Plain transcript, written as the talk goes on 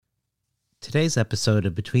Today's episode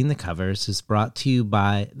of Between the Covers is brought to you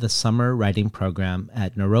by the Summer Writing Program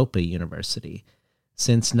at Naropa University.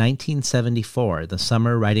 Since 1974, the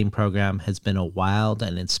Summer Writing Program has been a wild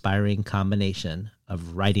and inspiring combination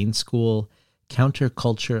of writing school,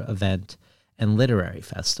 counterculture event, and literary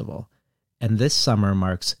festival. And this summer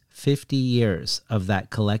marks 50 years of that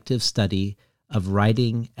collective study of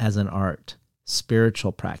writing as an art,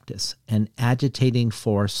 spiritual practice, and agitating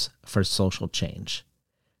force for social change.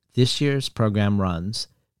 This year's program runs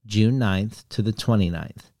June 9th to the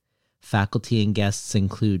 29th. Faculty and guests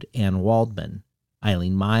include Anne Waldman,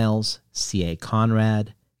 Eileen Miles, C.A.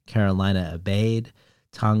 Conrad, Carolina Abaid,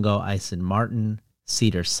 Tongo Eisen Martin,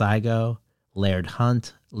 Cedar Saigo, Laird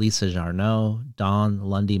Hunt, Lisa Jarneau, Dawn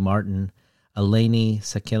Lundy Martin, Eleni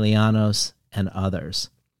Sekelianos, and others.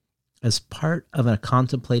 As part of a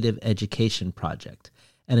contemplative education project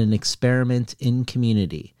and an experiment in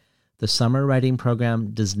community, the Summer Writing Program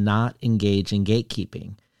does not engage in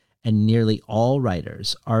gatekeeping, and nearly all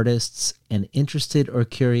writers, artists, and interested or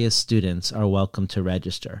curious students are welcome to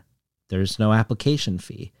register. There is no application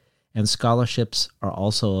fee, and scholarships are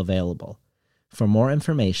also available. For more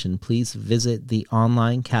information, please visit the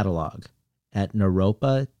online catalog at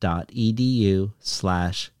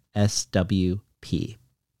naropa.edu/SWP.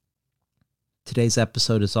 Today's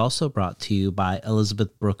episode is also brought to you by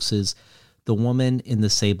Elizabeth Brooks's The Woman in the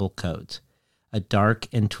Sable Coat, a dark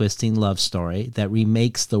and twisting love story that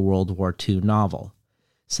remakes the World War II novel.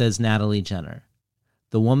 Says Natalie Jenner,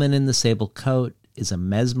 The Woman in the Sable Coat is a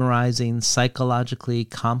mesmerizing, psychologically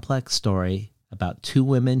complex story about two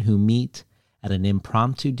women who meet at an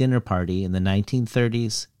impromptu dinner party in the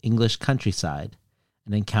 1930s English countryside,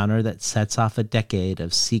 an encounter that sets off a decade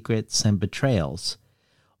of secrets and betrayals,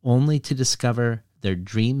 only to discover their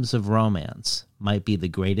dreams of romance might be the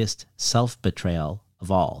greatest self-betrayal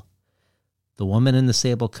of all. The Woman in the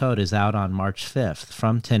Sable Coat is out on March 5th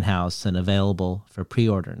from Tin House and available for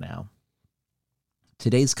pre-order now.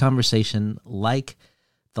 Today's conversation, like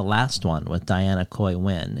the last one with Diana Coy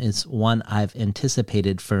Wynn, is one I've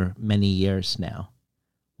anticipated for many years now.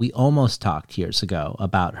 We almost talked years ago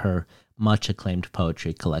about her much-acclaimed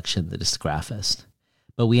poetry collection, The Dysgraphist,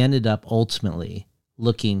 but we ended up ultimately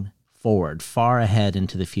looking forward, far ahead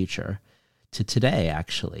into the future, to today,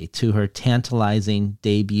 actually, to her tantalizing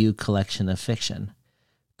debut collection of fiction,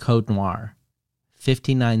 Code Noir,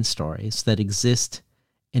 59 stories that exist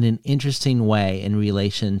in an interesting way in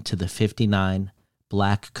relation to the 59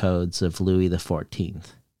 black codes of Louis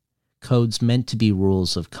XIV, codes meant to be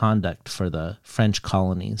rules of conduct for the French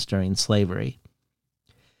colonies during slavery.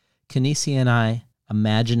 Canisia and I,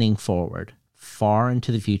 imagining forward, far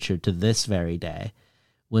into the future to this very day,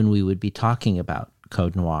 when we would be talking about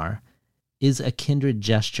Code Noir, is a kindred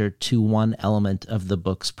gesture to one element of the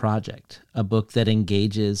book's project, a book that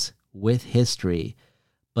engages with history,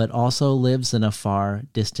 but also lives in a far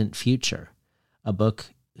distant future, a book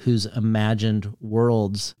whose imagined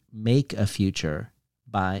worlds make a future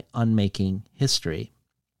by unmaking history,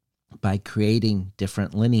 by creating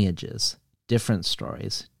different lineages, different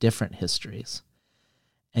stories, different histories.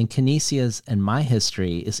 And Canisia's and my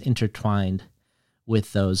history is intertwined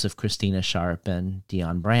with those of Christina Sharp and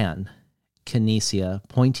Dion Brand. Canisia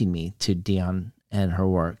pointing me to Dion and her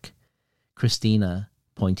work, Christina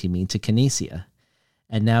pointing me to Canisia,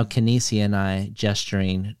 and now Canisia and I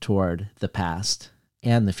gesturing toward the past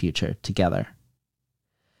and the future together.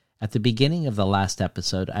 At the beginning of the last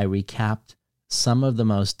episode, I recapped some of the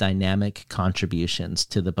most dynamic contributions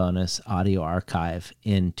to the bonus audio archive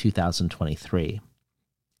in 2023.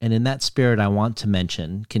 And in that spirit, I want to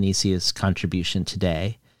mention Canisia's contribution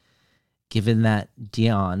today, given that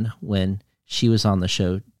Dion, when she was on the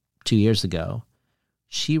show 2 years ago,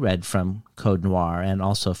 she read from Code Noir and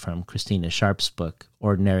also from Christina Sharp's book,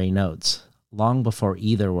 Ordinary Notes, long before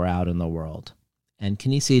either were out in the world. And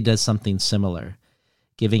Canisia does something similar,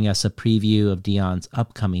 giving us a preview of Dion's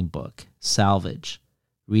upcoming book, Salvage,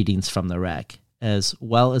 Readings from the Wreck, as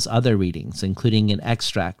well as other readings, including an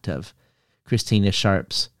extract of Christina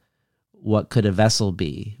Sharp's What Could a Vessel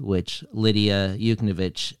Be, which Lydia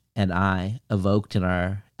Yuknovich and I evoked in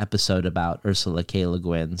our episode about Ursula K. Le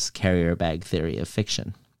Guin's carrier bag theory of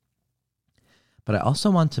fiction. But I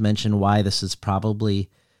also want to mention why this is probably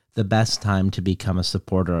the best time to become a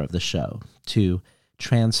supporter of the show, to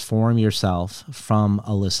transform yourself from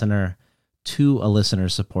a listener to a listener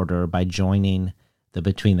supporter by joining the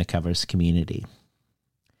Between the Covers community.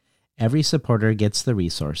 Every supporter gets the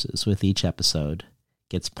resources with each episode,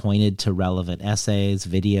 gets pointed to relevant essays,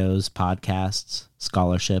 videos, podcasts,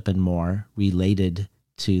 scholarship, and more related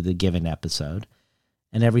to the given episode.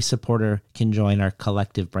 And every supporter can join our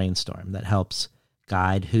collective brainstorm that helps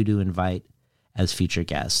guide who to invite as future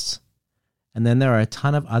guests. And then there are a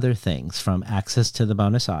ton of other things, from access to the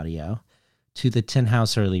bonus audio to the Tin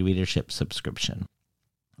House Early Readership subscription,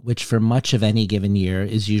 which for much of any given year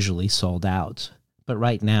is usually sold out, but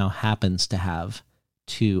right now happens to have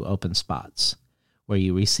 2 open spots where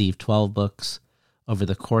you receive 12 books over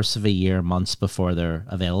the course of a year, months before they're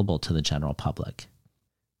available to the general public.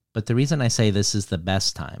 But the reason I say this is the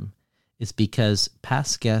best time is because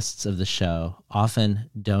past guests of the show often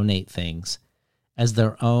donate things as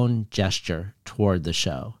their own gesture toward the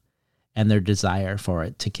show and their desire for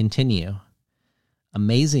it to continue.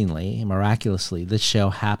 Amazingly, miraculously, this show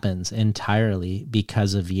happens entirely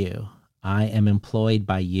because of you. I am employed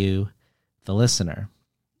by you, the listener,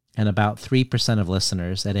 and about 3% of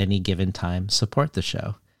listeners at any given time support the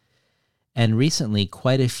show. And recently,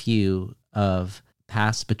 quite a few of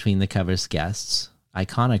past Between the Covers guests,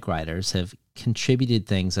 iconic writers, have contributed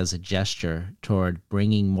things as a gesture toward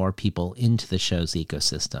bringing more people into the show's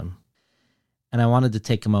ecosystem. And I wanted to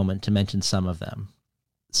take a moment to mention some of them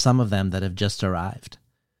that have just arrived.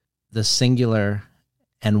 The singular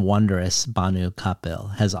and wondrous Banu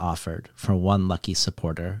Kapil has offered, for one lucky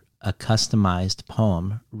supporter, a customized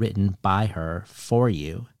poem written by her for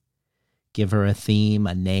you. Give her a theme,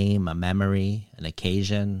 a name, a memory, an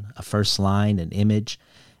occasion, a first line, an image,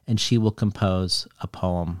 and she will compose a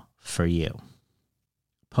poem for you.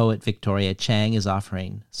 Poet Victoria Chang is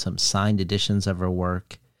offering some signed editions of her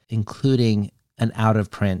work, including an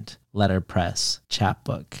out-of-print letterpress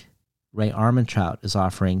chapbook. Ray Armantrout is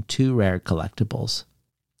offering 2 rare collectibles: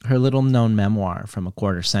 her little-known memoir from a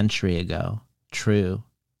quarter century ago, True,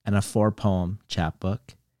 and a 4-poem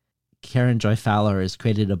chapbook. Karen Joy Fowler has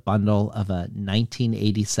created a bundle of a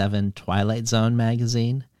 1987 Twilight Zone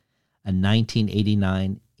magazine, a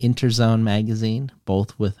 1989 Interzone magazine,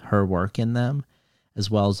 both with her work in them, as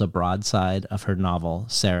well as a broadside of her novel,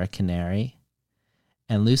 Sarah Canary.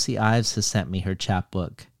 And Lucy Ives has sent me her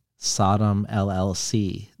chapbook, Sodom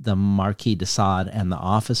LLC, the Marquis de Sade and the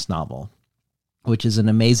Office novel, which is an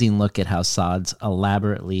amazing look at how Sade's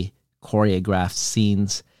elaborately choreographed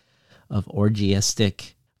scenes of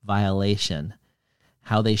orgiastic violation,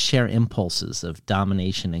 how they share impulses of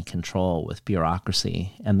domination and control with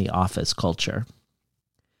bureaucracy and the office culture.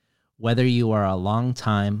 Whether you are a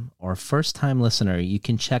long-time or first-time listener, you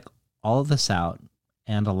can check all of this out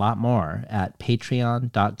and a lot more at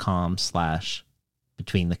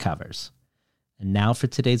patreon.com/betweenthecovers. And now for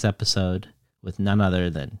today's episode with none other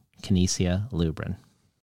than Canisia Lubrin.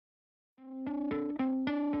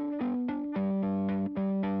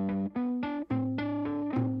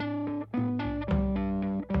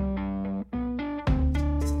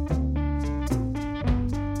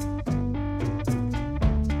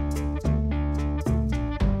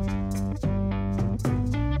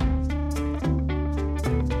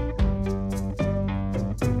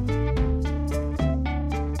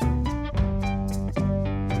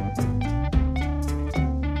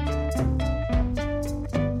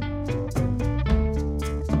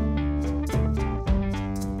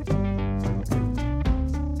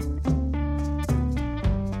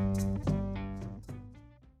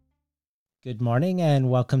 Good morning and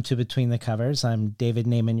welcome to Between the Covers. I'm David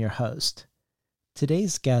Naiman, your host.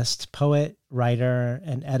 Today's guest, poet, writer,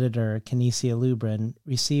 and editor Canisia Lubrin,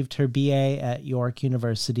 received her BA at York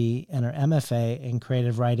University and her MFA in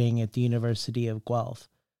creative writing at the University of Guelph.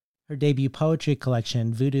 Her debut poetry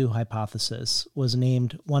collection, Voodoo Hypothesis, was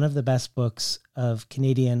named one of the best books of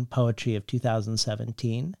Canadian poetry of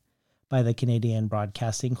 2017 by the Canadian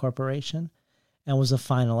Broadcasting Corporation, and was a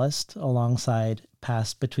finalist alongside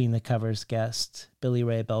past Between the Covers guest Billy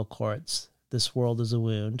Ray Belcourt's This World is a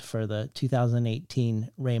Wound for the 2018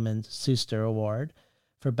 Raymond Suster Award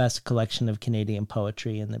for Best Collection of Canadian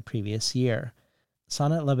Poetry in the previous year.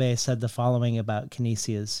 Sonnet Labbé said the following about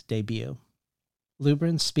Canisia's debut.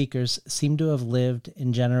 Lubrin's speakers seem to have lived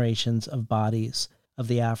in generations of bodies of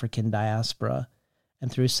the African diaspora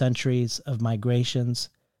and through centuries of migrations,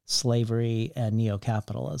 slavery, and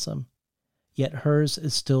neo-capitalism. Yet hers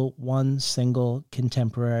is still one single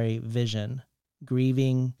contemporary vision,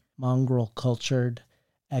 grieving, mongrel-cultured,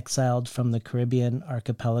 exiled from the Caribbean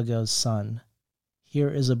archipelago's sun. Here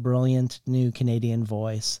is a brilliant new Canadian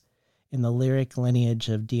voice in the lyric lineage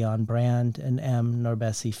of Dion Brand and M.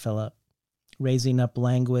 Norbesi Phillip, raising up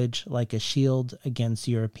language like a shield against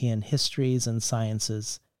European histories and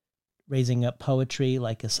sciences, raising up poetry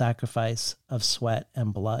like a sacrifice of sweat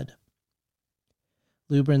and blood.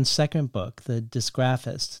 Lubrin's second book, The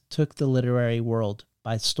Dysgraphist, took the literary world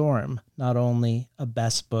by storm, not only a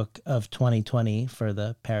best book of 2020 for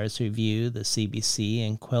the Paris Review, the CBC,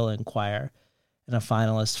 and Quill Enquire, and a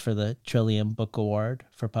finalist for the Trillium Book Award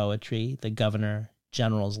for Poetry, the Governor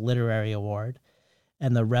General's Literary Award,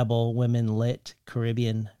 and the Rebel Women Lit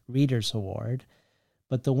Caribbean Readers Award,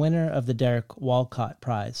 but the winner of the Derek Walcott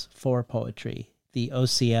Prize for Poetry, the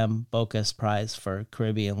OCM Bocas Prize for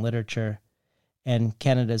Caribbean Literature, and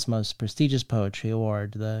Canada's most prestigious poetry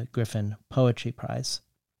award, the Griffin Poetry Prize.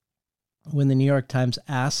 When the New York Times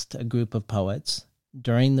asked a group of poets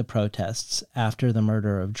during the protests after the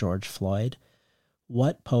murder of George Floyd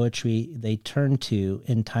what poetry they turned to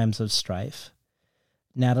in times of strife,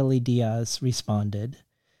 Natalie Diaz responded,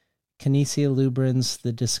 Canisia Lubrin's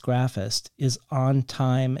The Disgraphist is on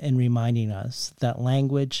time in reminding us that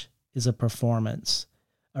language is a performance,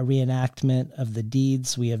 a reenactment of the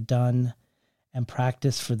deeds we have done and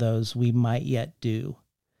practice for those we might yet do.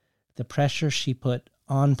 The pressure she put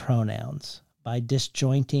on pronouns by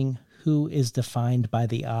disjointing who is defined by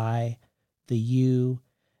the I, the you,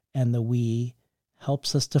 and the we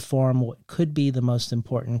helps us to form what could be the most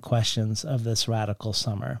important questions of this radical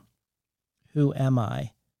summer. Who am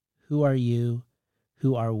I? Who are you?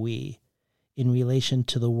 Who are we? In relation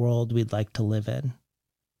to the world we'd like to live in.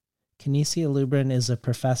 Canisia Lubrin is a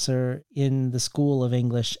professor in the School of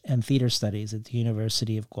English and Theater Studies at the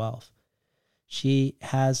University of Guelph. She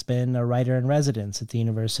has been a writer-in-residence at the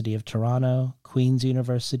University of Toronto, Queen's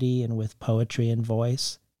University, and with Poetry and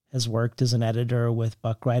Voice, has worked as an editor with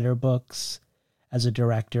Buckwriter Books, as a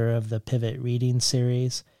director of the Pivot Reading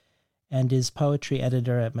Series, and is poetry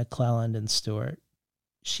editor at McClelland and Stewart.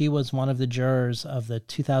 She was one of the jurors of the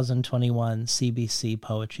 2021 CBC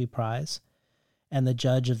Poetry Prize and the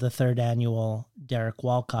judge of the third annual Derek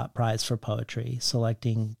Walcott Prize for Poetry,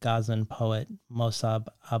 selecting Gazan poet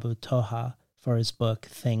Mossab Abu Toha for his book,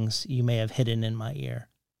 Things You May Have Hidden in My Ear.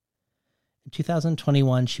 In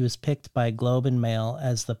 2021, she was picked by Globe and Mail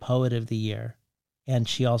as the Poet of the Year, and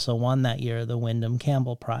she also won that year the Wyndham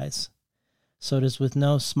Campbell Prize. So it is with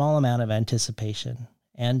no small amount of anticipation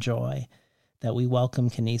and joy that we welcome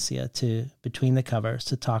Canisia to Between the Covers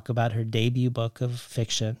to talk about her debut book of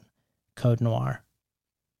fiction, Code Noir.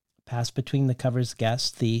 Past Between the Covers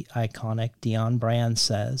guest, the iconic Dion Brand,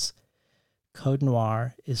 says, Code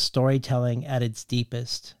Noir is storytelling at its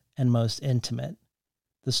deepest and most intimate.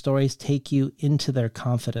 The stories take you into their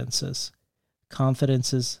confidences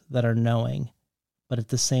that are knowing, but at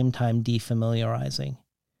the same time defamiliarizing.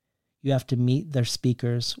 You have to meet their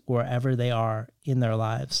speakers wherever they are in their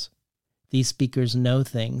lives. These speakers know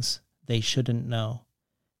things they shouldn't know,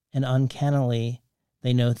 and uncannily,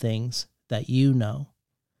 they know things that you know.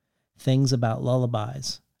 Things about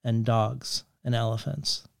lullabies and dogs and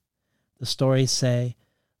elephants. The stories say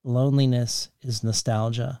loneliness is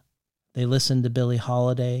nostalgia. They listened to Billie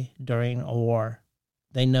Holiday during a war.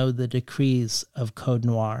 They know the decrees of Code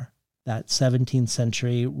Noir, that 17th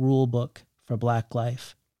century rule book for Black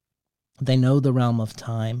life. They know the realm of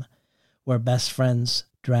time, where best friends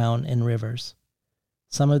drown in rivers.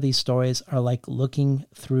 Some of these stories are like looking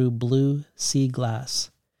through blue sea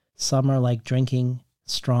glass. Some are like drinking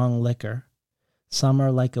strong liquor. Some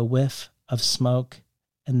are like a whiff of smoke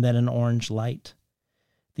and then an orange light.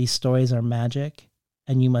 These stories are magic,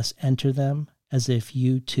 and you must enter them as if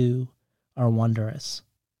you too are wondrous.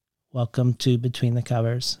 Welcome to Between the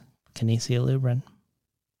Covers, Canisia Lubrin.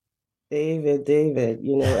 David,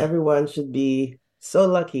 everyone should be so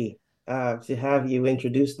lucky to have you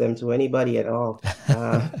introduce them to anybody at all.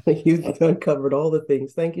 You've uncovered all the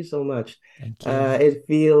things. Thank you so much. Thank you. It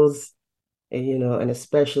feels, an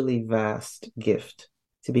especially vast gift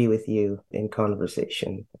to be with you in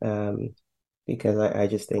conversation, because I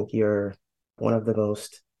just think you're one of the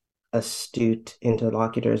most astute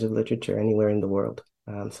interlocutors of literature anywhere in the world.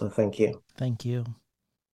 So thank you. Thank you.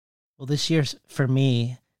 Well, this year for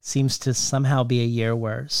me seems to somehow be a year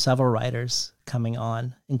where several writers coming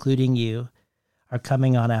on, including you, are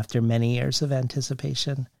coming on after many years of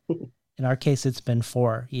anticipation. In our case, it's been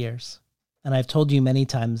 4 years. And I've told you many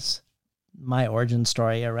times my origin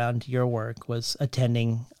story around your work was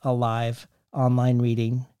attending a live online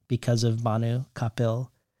reading because of Banu Kapil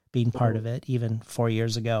being part of it. Even 4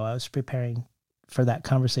 years ago, I was preparing for that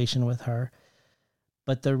conversation with her.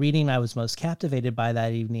 But the reading I was most captivated by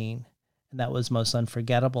that evening, and that was most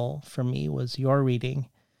unforgettable for me, was your reading.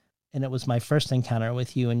 And it was my first encounter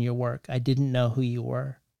with you and your work. I didn't know who you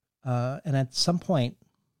were. And at some point,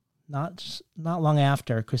 not long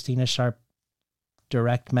after, Christina Sharp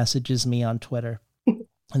direct messages me on Twitter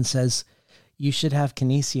and says, you should have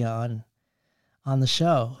Canisia on the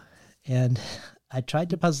show. And I tried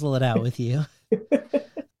to puzzle it out with you.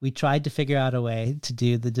 We tried to figure out a way to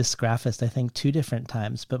do the Disgraphist, I think, 2 different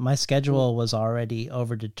times, but my schedule was already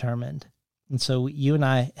overdetermined. And so you and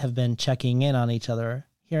I have been checking in on each other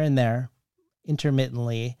here and there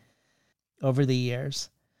intermittently over the years.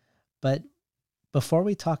 But before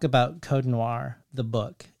we talk about Code Noir, the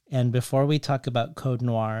book, and before we talk about Code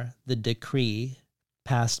Noir, the decree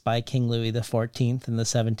passed by King Louis XIV in the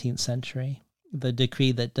 17th century, the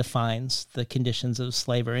decree that defines the conditions of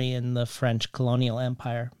slavery in the French colonial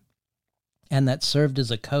empire, and that served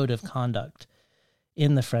as a code of conduct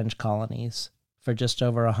in the French colonies for just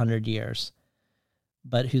over 100 years,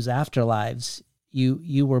 but whose afterlives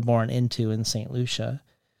you were born into in St. Lucia.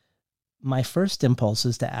 My first impulse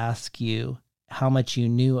is to ask you how much you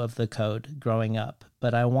knew of the code growing up,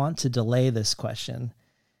 but I want to delay this question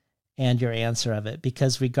and your answer of it,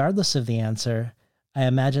 because regardless of the answer, I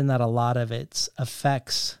imagine that a lot of its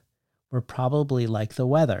effects were probably like the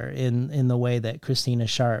weather in the way that Christina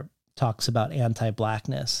Sharp talks about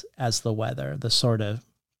anti-blackness as the weather, the sort of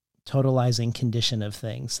totalizing condition of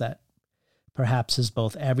things that perhaps is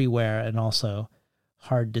both everywhere and also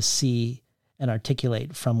hard to see and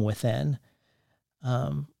articulate from within.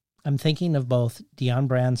 I'm thinking of both Dion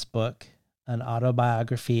Brand's book, An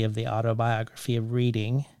Autobiography of the Autobiography of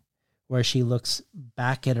Reading, where she looks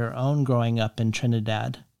back at her own growing up in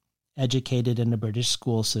Trinidad, educated in a British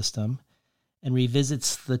school system, and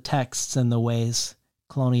revisits the texts and the ways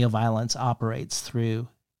colonial violence operates through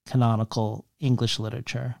canonical English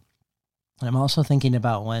literature. And I'm also thinking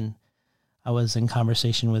about when I was in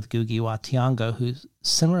conversation with Ngugi wa Thiong'o, who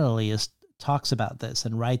similarly talks about this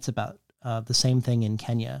and writes about the same thing in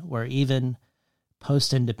Kenya, where even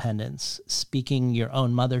post-independence, speaking your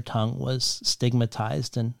own mother tongue was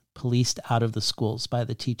stigmatized and policed out of the schools by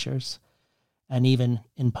the teachers. And even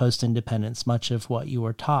in post-independence, much of what you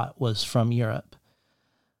were taught was from Europe.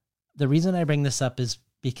 The reason I bring this up is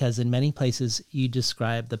because in many places you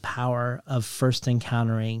describe the power of first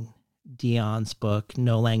encountering Dion's book,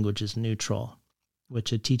 No Language is Neutral,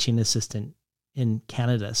 which a teaching assistant in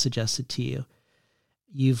Canada suggested to you.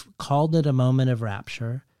 You've called it a moment of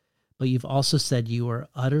rapture, but you've also said you were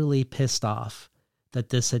utterly pissed off that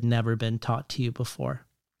this had never been taught to you before.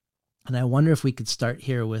 And I wonder if we could start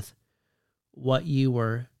here with what you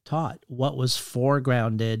were taught. What was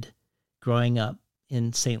foregrounded growing up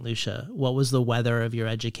in St. Lucia? What was the weather of your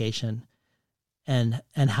education? And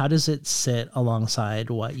how does it sit alongside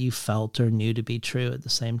what you felt or knew to be true at the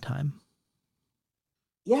same time?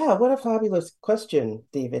 Yeah, what a fabulous question,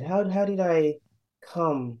 David. How did I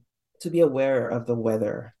come to be aware of the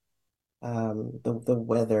weather, the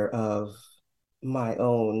weather of my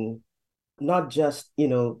own, not just,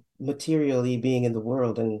 materially being in the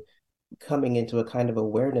world and coming into a kind of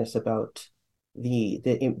awareness about the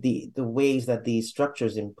ways that these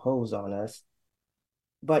structures impose on us,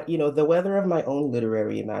 but the weather of my own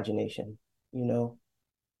literary imagination. You know,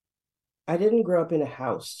 I didn't grow up in a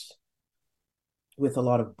house with a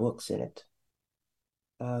lot of books in it.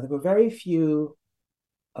 There were very few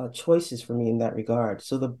choices for me in that regard.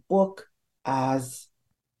 So the book as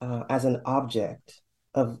as an object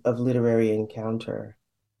of literary encounter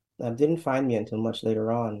didn't find me until much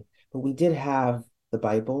later on. But we did have the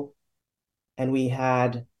Bible, and we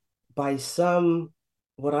had, by some,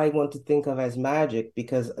 what I want to think of as magic,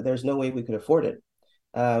 because there's no way we could afford it.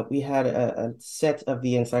 We had a set of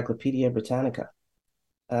the Encyclopedia Britannica,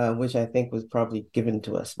 which I think was probably given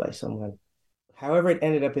to us by someone. However, it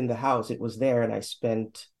ended up in the house, it was there, and I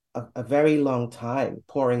spent a very long time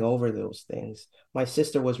poring over those things. My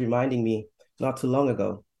sister was reminding me not too long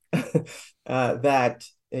ago that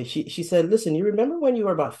she said, "Listen, you remember when you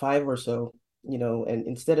were about five or so, and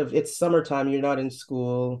instead of it's summertime, you're not in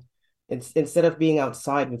school. Instead of being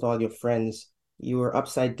outside with all your friends, you were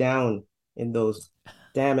upside down in those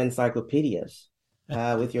damn encyclopedias,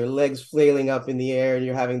 with your legs flailing up in the air, and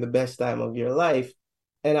you're having the best time of your life."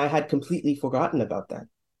 And I had completely forgotten about that.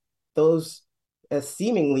 Those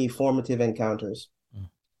seemingly formative encounters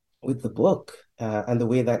with the book, and the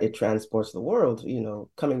way that it transports the world,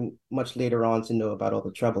 coming much later on to know about all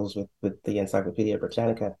the troubles with the Encyclopedia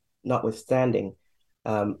Britannica, notwithstanding,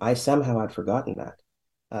 I somehow had forgotten that.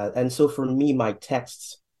 And so for me, my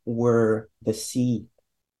texts were the sea,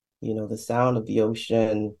 the sound of the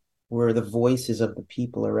ocean, were the voices of the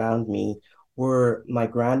people around me, were my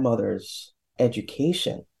grandmother's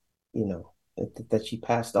education, that she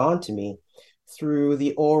passed on to me through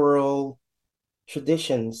the oral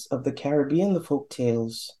traditions of the Caribbean, the folk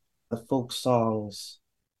tales, the folk songs,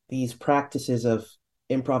 these practices of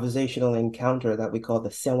improvisational encounter that we call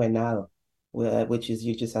the sewenal, which is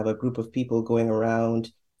you just have a group of people going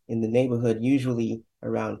around in the neighborhood, usually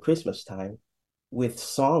around Christmas time, with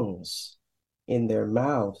songs in their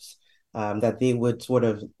mouths, that they would sort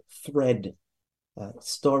of thread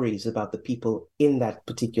stories about the people in that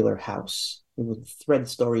particular house. We would thread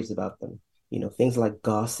stories about them, things like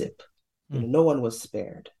gossip. Mm. No one was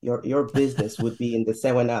spared. Your business would be in the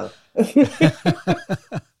sewenal.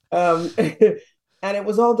 And it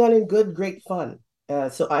was all done in good, great fun.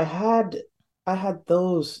 So I had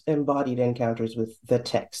those embodied encounters with the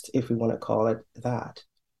text, if we want to call it that.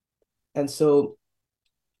 And so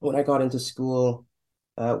when I got into school,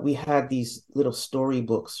 we had these little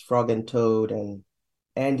storybooks, Frog and Toad and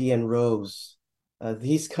Andy and Rose,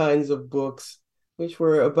 these kinds of books, which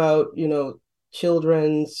were about,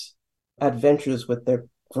 children's adventures with their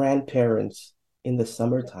grandparents in the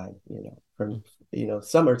summertime, from,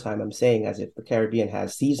 summertime, I'm saying as if the Caribbean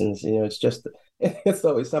has seasons, it's just, it's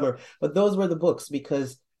always summer. But those were the books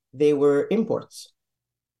because they were imports.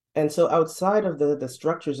 And so outside of the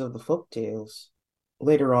structures of the folk tales,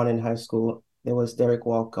 later on in high school, there was Derek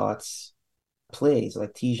Walcott's plays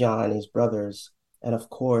like Tijan and his brothers, and of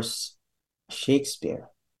course, Shakespeare.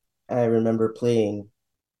 I remember playing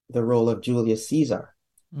the role of Julius Caesar.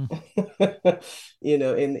 Mm.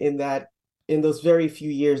 In those very few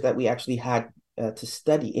years that we actually had to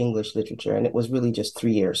study English literature, and it was really just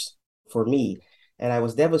 3 years for me. And I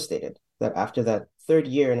was devastated that after that third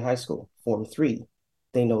year in high school, Form 3,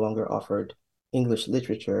 they no longer offered English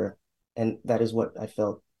literature, and that is what I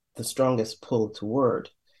felt the strongest pull toward.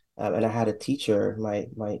 And I had a teacher,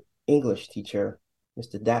 my English teacher,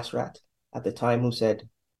 Mr. Dasrat, at the time, who said,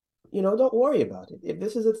 don't worry about it. If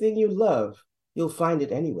this is a thing you love, you'll find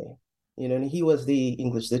it anyway. And he was the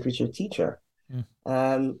English literature teacher.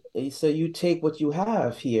 So you take what you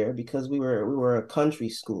have here, because we were a country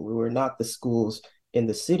school. We were not the schools in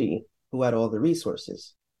the city who had all the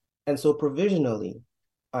resources. And so provisionally,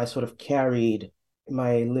 I sort of carried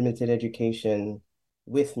my limited education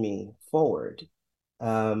with me forward.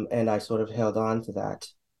 And I sort of held on to that.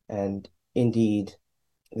 And indeed,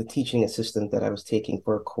 the teaching assistant that I was taking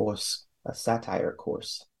for a course, a satire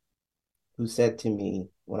course, who said to me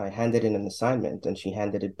when I handed in an assignment, and she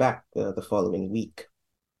handed it back the following week,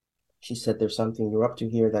 she said, "There's something you're up to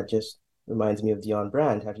here that just reminds me of Dion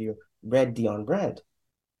Brand. Have you read Dion Brand?"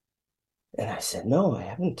 And I said, "No, I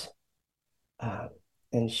haven't."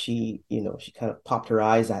 And she kind of popped her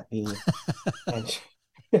eyes at me, and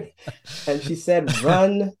and she said,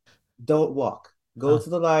 "Run, don't walk. Go Huh. to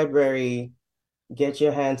the library, get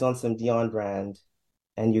your hands on some Dion Brand,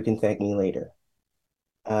 and you can thank me later."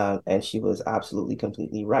 And she was absolutely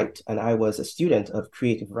completely right. And I was a student of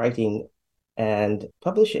creative writing and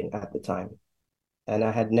publishing at the time. And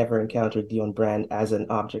I had never encountered Dion Brand as an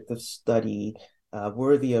object of study,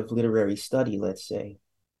 worthy of literary study, let's say,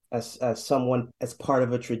 as someone, as part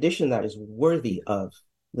of a tradition that is worthy of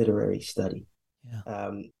literary study.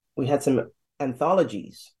 Yeah. We had some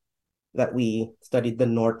anthologies that we studied, the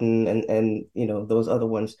Norton and those other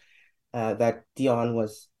ones that Dion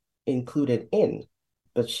was included in,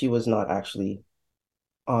 but she was not actually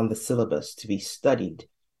on the syllabus to be studied.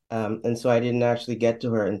 And so I didn't actually get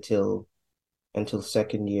to her until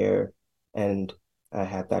second year, and I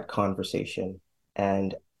had that conversation.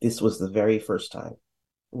 And this was the very first time,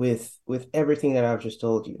 with everything that I've just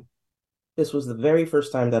told you. This was the very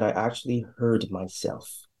first time that I actually heard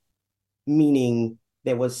myself, meaning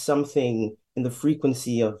there was something in the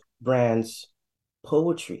frequency of Brand's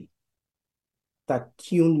poetry that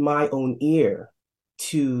tuned my own ear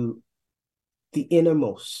to the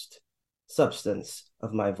innermost substance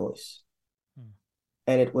of my voice.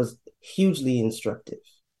 And it was hugely instructive.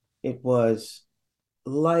 It was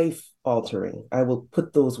life altering. I will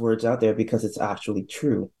put those words out there because it's actually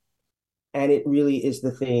true. And it really is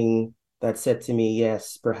the thing that said to me,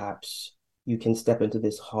 yes, perhaps you can step into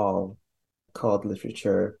this hall called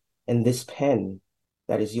literature, and this pen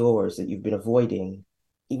that is yours that you've been avoiding,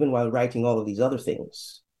 even while writing all of these other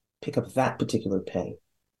things, pick up that particular pen,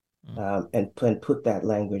 and put that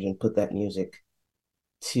language and put that music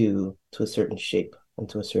to a certain shape and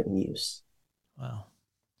to a certain use. Wow.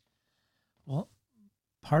 Well,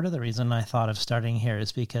 part of the reason I thought of starting here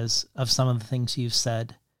is because of some of the things you've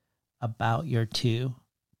said about your two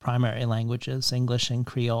primary languages, English and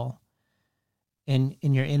Creole. In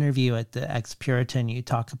your interview at the Ex-Puritan, you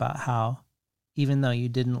talk about how even though you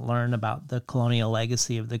didn't learn about the colonial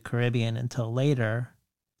legacy of the Caribbean until later,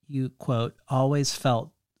 you, quote, always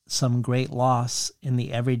felt some great loss in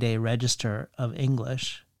the everyday register of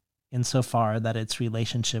English, insofar that its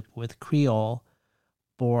relationship with Creole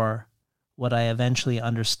bore what I eventually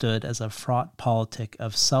understood as a fraught politic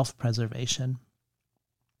of self-preservation.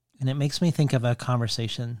 And it makes me think of a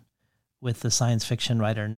conversation with the science fiction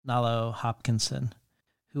writer Nalo Hopkinson,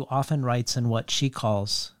 who often writes in what she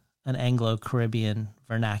calls an Anglo-Caribbean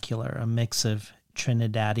vernacular, a mix of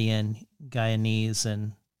Trinidadian, Guyanese,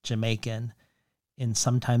 and Jamaican in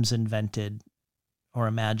sometimes invented or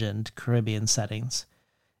imagined Caribbean settings.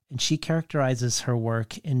 And she characterizes her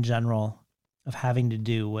work in general of having to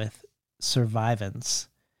do with survivance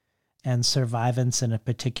and survivance in a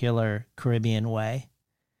particular Caribbean way.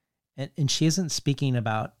 And she isn't speaking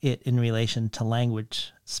about it in relation to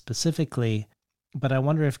language specifically, but I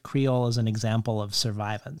wonder if Creole is an example of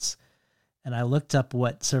survivance. And I looked up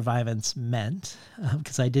what survivance meant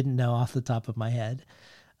because I didn't know off the top of my head.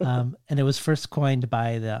 And it was first coined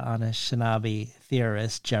by the Anishinaabe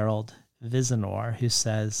theorist Gerald Vizenor, who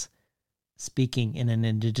says, speaking in an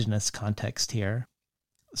indigenous context here,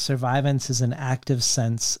 survivance is an active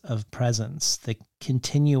sense of presence, the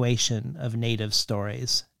continuation of native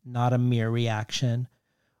stories, not a mere reaction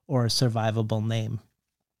or a survivable name.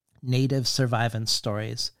 Native survivance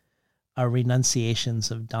stories are renunciations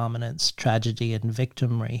of dominance, tragedy, and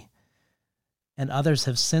victimry. And others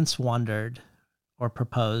have since wondered or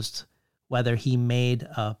proposed whether he made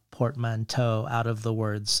a portmanteau out of the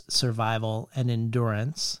words survival and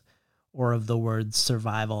endurance, or of the words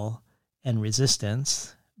survival and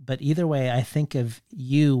resistance. But either way, I think of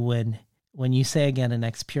you when you say again an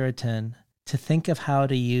ex-Puritan, to think of how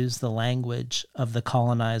to use the language of the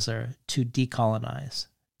colonizer to decolonize,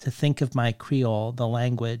 to think of my Creole, the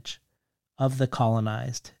language of the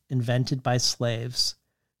colonized, invented by slaves,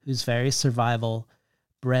 whose very survival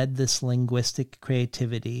bred this linguistic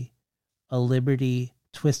creativity, a liberty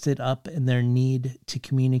twisted up in their need to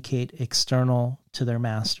communicate external to their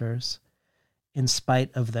masters, in spite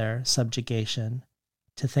of their subjugation,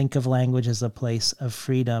 to think of language as a place of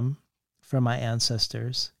freedom for my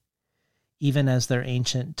ancestors, even as their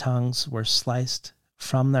ancient tongues were sliced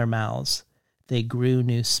from their mouths, they grew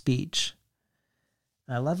new speech.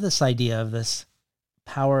 I love this idea of this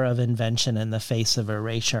power of invention in the face of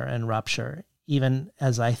erasure and rupture, even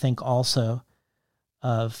as I think also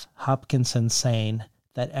of Hopkinson saying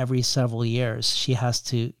that every several years she has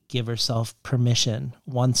to give herself permission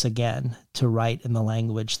once again to write in the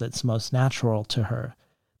language that's most natural to her,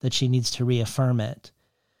 that she needs to reaffirm it,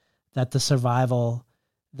 that the survival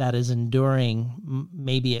that is enduring,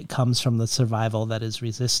 maybe it comes from the survival that is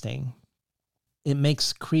resisting. It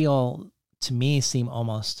makes Creole, to me, seem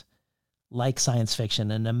almost like science fiction,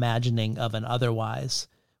 an imagining of an otherwise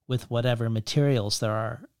with whatever materials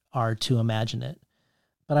there are to imagine it.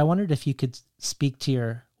 But I wondered if you could speak to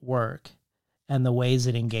your work and the ways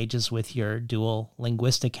it engages with your dual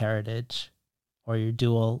linguistic heritage or your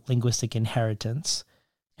dual linguistic inheritance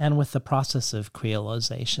and with the process of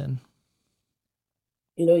creolization.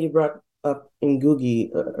 You brought up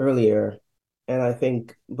Ngugi earlier, and I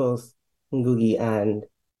think both Ngugi and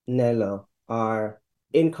Nello are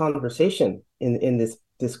in conversation in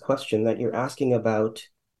this question that you're asking about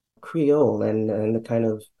Creole and the kind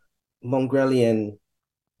of Mongrelian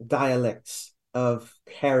dialects of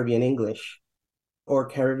Caribbean English or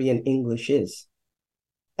Caribbean English is.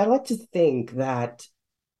 I like to think that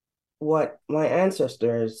what my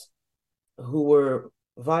ancestors who were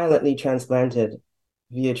violently transplanted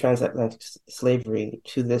via transatlantic slavery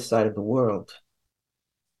to this side of the world,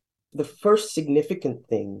 the first significant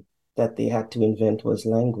thing that they had to invent was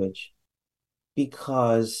language,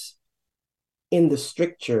 because in the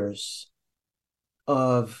strictures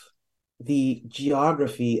of the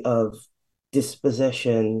geography of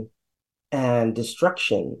dispossession and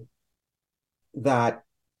destruction that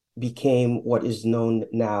became what is known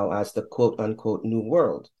now as the quote unquote New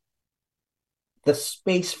World, the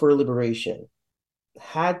space for liberation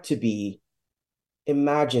had to be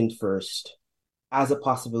imagined first as a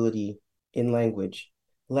possibility in language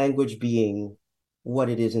being what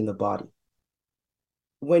it is in the body.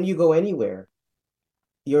 When you go anywhere,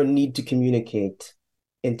 your need to communicate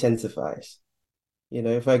intensifies.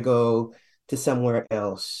 If I go to somewhere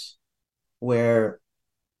else where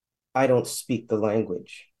I don't speak the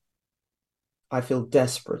language, I feel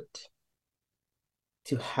desperate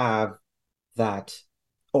to have that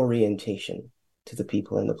orientation to the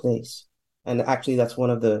people in the place. And actually, that's one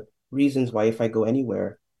of the reasons why if I go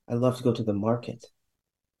anywhere, I love to go to the market,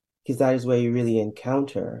 because that is where you really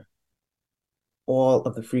encounter all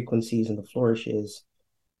of the frequencies and the flourishes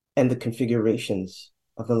and the configurations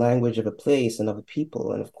of the language of a place and of a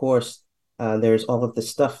people. And of course, there's all of the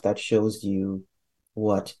stuff that shows you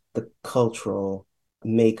what the cultural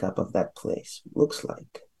makeup of that place looks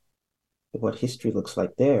like, what history looks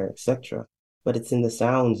like there, etc. But it's in the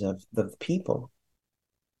sounds of the people,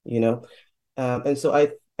 and so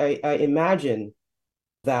I imagine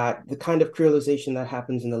that the kind of creolization that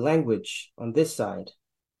happens in the language on this side,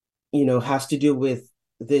 has to do with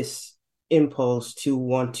this impulse to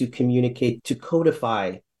want to communicate, to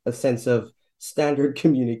codify a sense of standard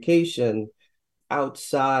communication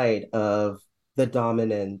outside of the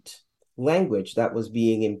dominant language that was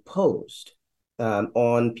being imposed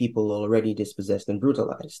on people already dispossessed and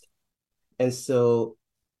brutalized. And so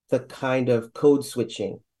the kind of code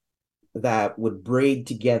switching that would braid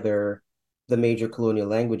together the major colonial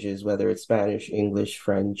languages, whether it's Spanish, English,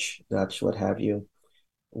 French, Dutch, what have you,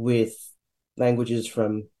 with languages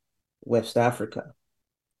from West Africa,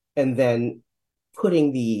 and then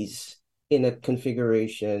putting these in a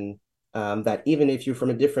configuration that even if you're from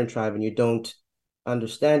a different tribe and you don't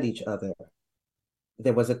understand each other,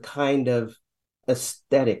 there was a kind of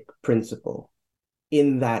aesthetic principle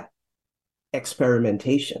in that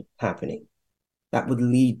experimentation happening that would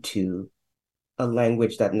lead to a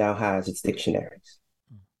language that now has its dictionaries,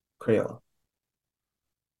 Creole.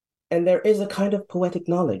 And there is a kind of poetic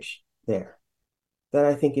knowledge there that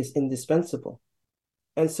I think is indispensable.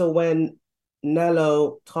 And so when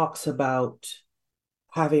Nello talks about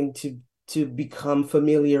having to become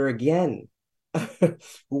familiar again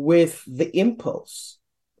with the impulse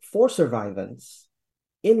for survivance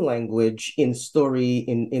in language, in story,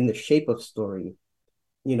 in the shape of story,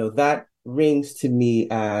 that rings to me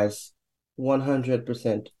as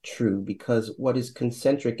 100% true, because what is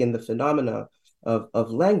concentric in the phenomena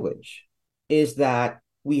of language is that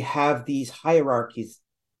we have these hierarchies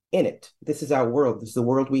in it. This is our world. This is the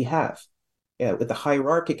world we have. With the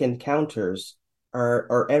hierarchic encounters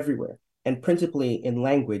are everywhere, and principally in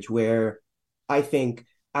language, where I think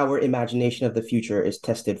our imagination of the future is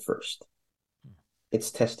tested first.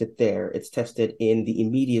 It's tested there. It's tested in the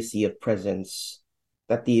immediacy of presence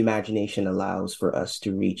that the imagination allows for us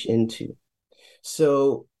to reach into.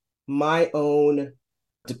 So my own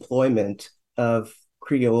deployment of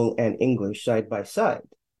Creole and English side by side,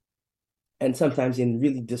 and sometimes in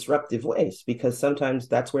really disruptive ways, because sometimes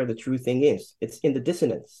that's where the true thing is. It's in the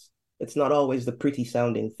dissonance. It's not always the pretty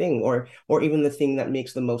sounding thing, or even the thing that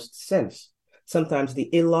makes the most sense. Sometimes the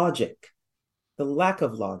illogic, the lack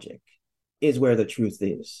of logic is where the truth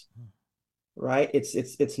is, right?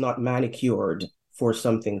 It's not manicured for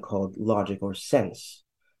something called logic or sense,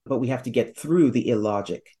 but we have to get through the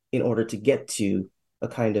illogic in order to get to a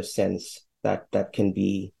kind of sense that can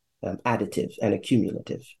be additive and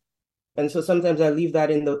accumulative. And so sometimes I leave that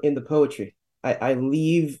in the poetry. I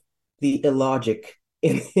leave the illogic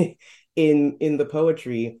in in the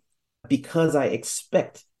poetry, because I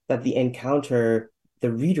expect that the encounter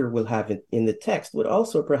the reader will have in the text would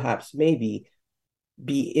also perhaps maybe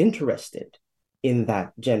be interested in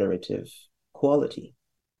that generative quality.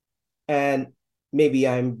 And maybe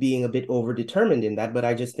I'm being a bit overdetermined in that, but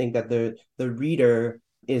I just think that the reader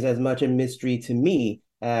is as much a mystery to me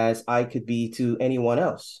as I could be to anyone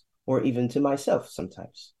else, or even to myself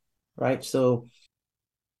sometimes, right? So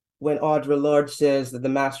when Audre Lorde says that the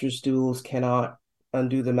master's tools cannot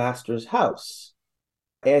undo the master's house,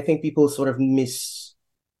 I think people sort of miss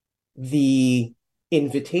the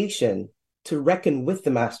invitation to reckon with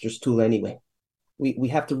the master's tool anyway. We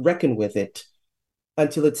have to reckon with it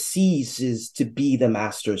until it ceases to be the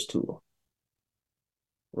master's tool,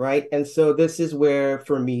 right? And so this is where,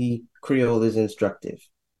 for me, Creole is instructive,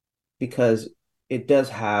 because it does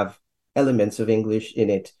have elements of English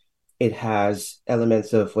in it. It has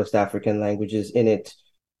elements of West African languages in it.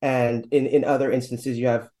 And in other instances, you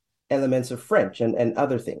have elements of French and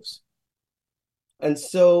other things. And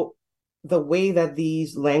so the way that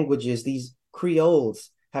these languages, these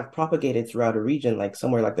Creoles, have propagated throughout a region, like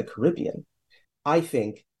somewhere like the Caribbean, I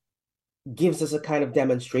think gives us a kind of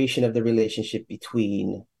demonstration of the relationship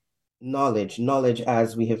between knowledge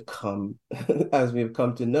as we have come, as we have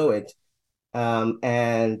come to know it,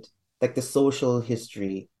 and like the social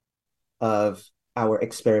history of our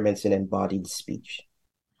experiments in embodied speech.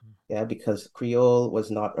 Yeah, because Creole was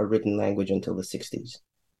not a written language until the 60s.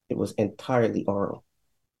 It was entirely oral.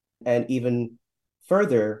 And even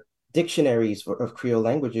further, dictionaries of Creole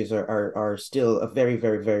languages are still a very,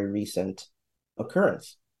 very, very recent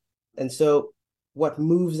occurrence. And so what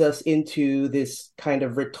moves us into this kind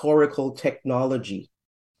of rhetorical technology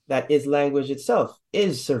that is language itself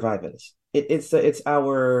is survivance. It's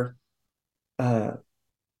our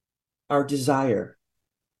desire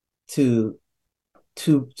to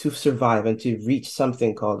survive and to reach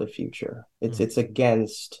something called a future. It's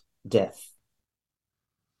against death.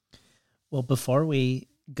 Well, before we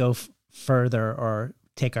go further or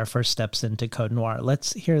take our first steps into Code Noir,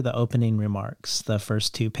 let's hear the opening remarks, the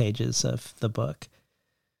first 2 pages of the book.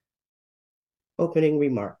 Opening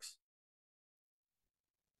remarks.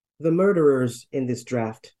 The murderers in this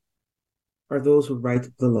draft are those who write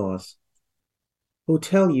the laws, who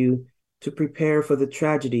tell you to prepare for the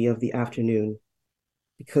tragedy of the afternoon,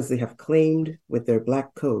 because they have claimed with their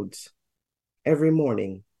black codes every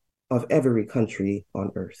morning of every country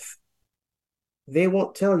on earth. They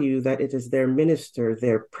won't tell you that it is their minister,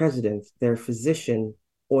 their president, their physician,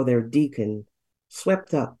 or their deacon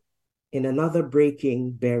swept up in another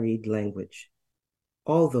breaking, buried language.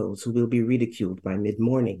 All those who will be ridiculed by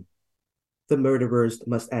mid-morning. The murderers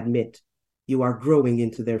must admit you are growing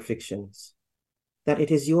into their fictions, that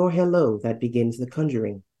it is your hello that begins the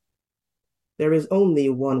conjuring. There is only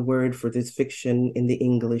one word for this fiction in the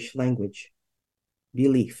English language: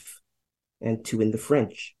 belief, and two in the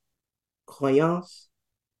French: croyance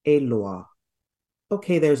et loi.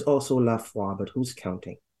 Okay, there's also la foi, but who's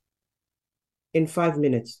counting? In 5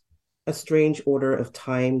 minutes, a strange order of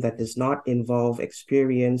time that does not involve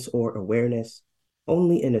experience or awareness,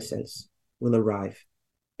 only innocence, will arrive,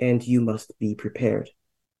 and you must be prepared.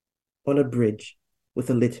 On a bridge, with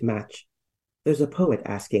a lit match, there's a poet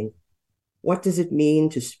asking, what does it mean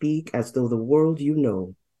to speak as though the world you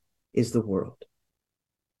know is the world?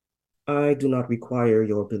 I do not require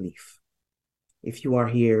your belief. If you are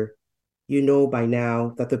here, you know by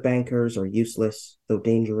now that the bankers are useless, though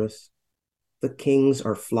dangerous. The kings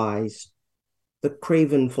are flies. The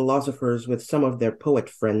craven philosophers with some of their poet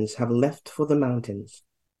friends have left for the mountains.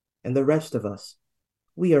 And the rest of us,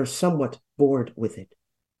 we are somewhat bored with it,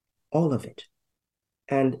 all of it,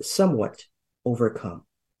 and somewhat overcome.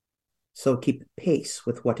 So keep pace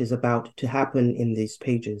with what is about to happen in these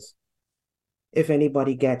pages. If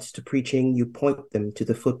anybody gets to preaching, you point them to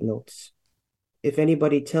the footnotes. If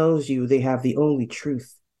anybody tells you they have the only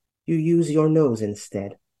truth, you use your nose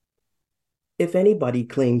instead. If anybody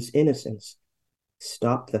claims innocence,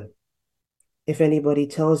 stop them. If anybody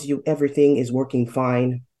tells you everything is working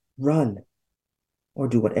fine, run, or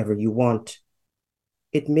do whatever you want.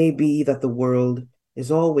 It may be that the world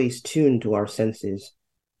is always tuned to our senses,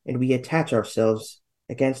 and we attach ourselves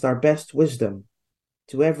against our best wisdom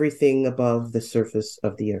to everything above the surface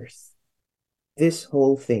of the earth. This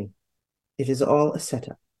whole thing, it is all a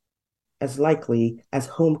setup, as likely as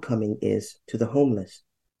homecoming is to the homeless.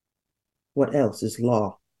 What else is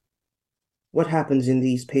law? What happens in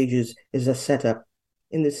these pages is a setup,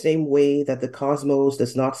 in the same way that the cosmos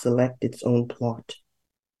does not select its own plot,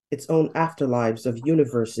 its own afterlives of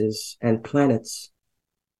universes and planets,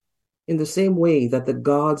 in the same way that the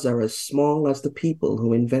gods are as small as the people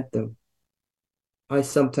who invent them. I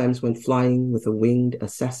sometimes went flying with a winged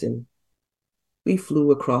assassin. We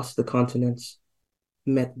flew across the continents,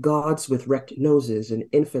 met gods with wrecked noses and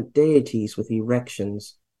infant deities with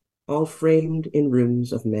erections, all framed in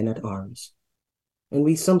rooms of men-at-arms. And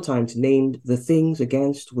we sometimes named the things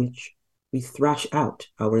against which we thrash out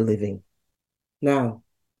our living. Now,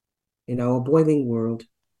 in our boiling world,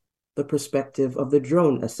 the perspective of the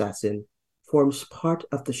drone assassin forms part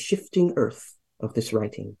of the shifting earth of this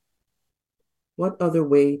writing. What other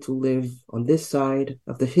way to live on this side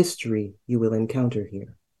of the history you will encounter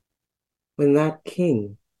here? When that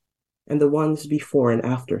king, and the ones before and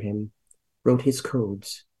after him, wrote his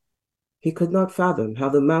codes, he could not fathom how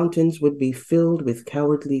the mountains would be filled with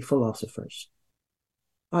cowardly philosophers.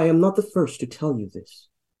 I am not the first to tell you this,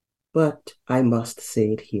 but I must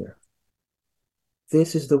say it here.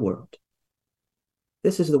 This is the world.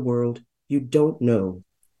 This is the world you don't know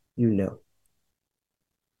you know.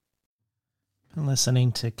 Been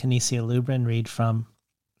listening to Canisia Lubrin read from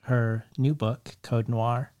her new book, Code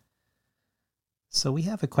Noir. So we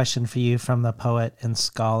have a question for you from the poet and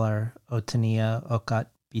scholar Otania Okat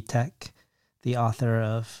Bitek, the author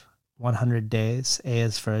of 100 Days, A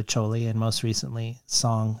is for Acholi, and most recently,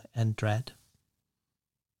 Song and Dread.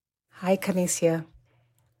 Hi, Canisia.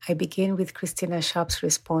 I begin with Christina Sharp's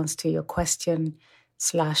response to your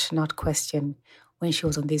question/not question when she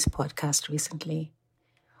was on this podcast recently.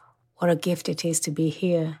 What a gift it is to be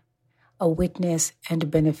here, a witness and a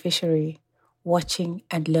beneficiary, watching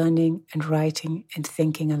and learning and writing and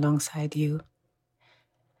thinking alongside you.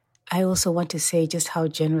 I also want to say just how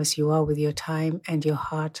generous you are with your time and your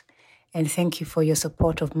heart, and thank you for your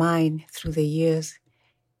support of mine through the years,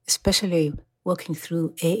 especially working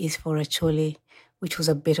through A is for Acholi, which was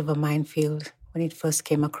a bit of a minefield when it first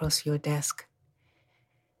came across your desk.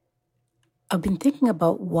 I've been thinking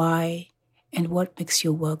about why and what makes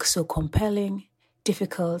your work so compelling,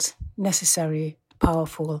 difficult, necessary,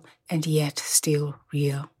 powerful, and yet still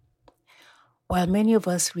real. While many of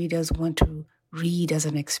us readers want to read as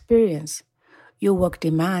an experience, your work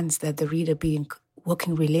demands that the reader be in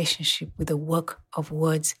working relationship with the work of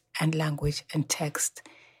words and language and text.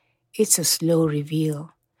 It's a slow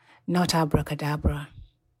reveal, not abracadabra.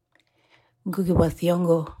 Ngugi wa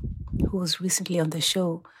Thiong'o, who was recently on the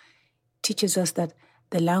show, teaches us that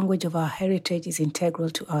the language of our heritage is integral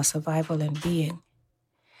to our survival and being.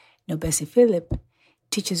 Nobesi Philip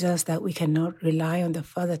teaches us that we cannot rely on the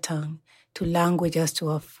father tongue to language us to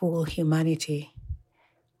our full humanity.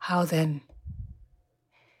 How then?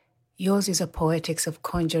 Yours is a poetics of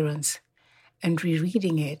conjurance, and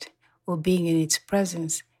rereading it or being in its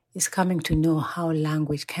presence is coming to know how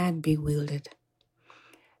language can be wielded.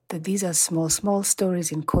 That these are small, small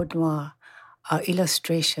stories in Code Noir, our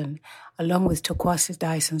illustration, along with Turquoise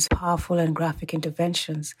Dyson's powerful and graphic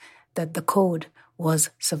interventions, that the code was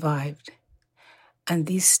survived. And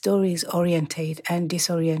these stories orientate and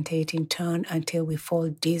disorientate in turn until we fall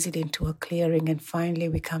dazed into a clearing and finally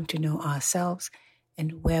we come to know ourselves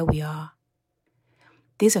and where we are.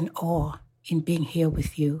 There's an awe in being here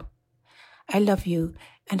with you. I love you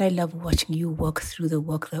and I love watching you work through the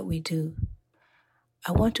work that we do.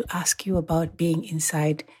 I want to ask you about being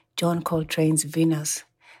inside John Coltrane's Venus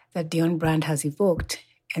that Dion Brand has evoked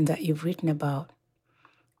and that you've written about.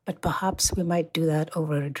 But perhaps we might do that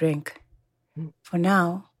over a drink. For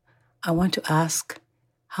now, I want to ask,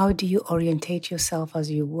 how do you orientate yourself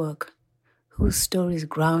as you work? Whose stories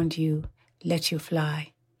ground you, let you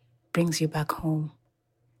fly, brings you back home?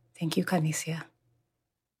 Thank you, Canisia.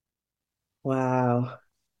 Wow.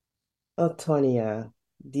 Oh, Tonya,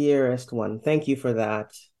 dearest one, thank you for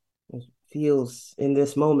that. It feels in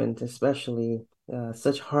this moment, especially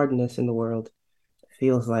such hardness in the world, it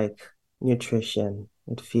feels like nutrition.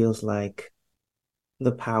 It feels like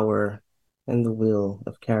the power and the will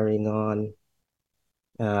of carrying on.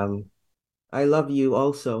 I love you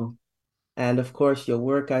also. And of course, your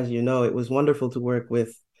work, as you know, it was wonderful to work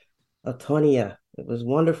with Tonya. It was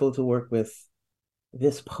wonderful to work with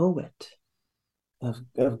this poet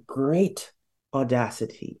of great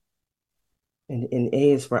audacity. And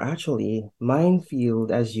A is for actually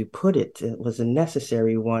minefield, as you put it. It was a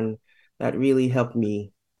necessary one that really helped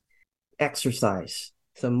me exercise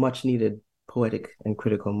some much needed poetic and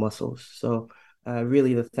critical muscles. So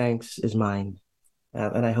really the thanks is mine.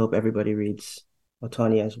 And I hope everybody reads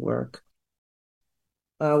Otonia's work.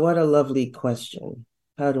 What a lovely question.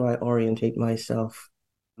 How do I orientate myself?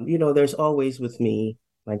 You know, there's always with me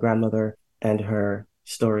my grandmother and her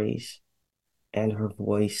stories and her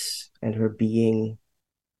voice and her being,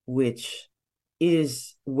 which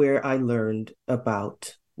is where I learned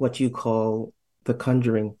about what you call the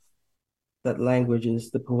conjuring, that language is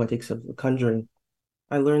the poetics of the conjuring.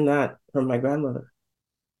 I learned that from my grandmother.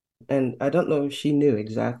 And I don't know if she knew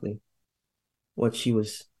exactly what she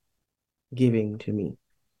was giving to me,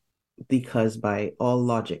 because by all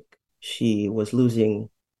logic, she was losing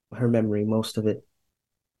her memory, most of it.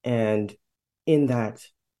 And in that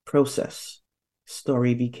process,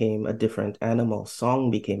 story became a different animal,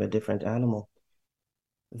 song became a different animal.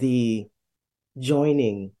 The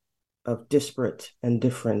joining of disparate and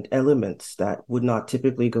different elements that would not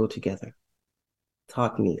typically go together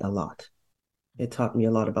taught me a lot. It taught me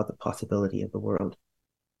a lot about the possibility of the world.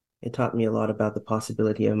 It taught me a lot about the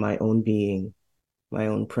possibility of my own being, my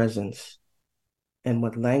own presence, and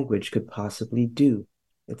what language could possibly do.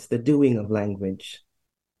 It's the doing of language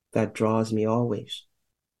that draws me always.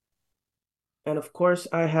 And of course,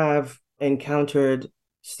 I have encountered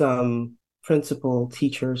some principal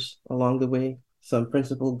teachers along the way, some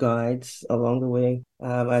principal guides along the way.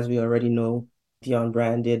 As we already know, Dion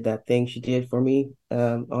Brand did that thing she did for me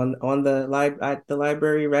on the at the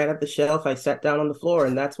library, right at the shelf. I sat down on the floor,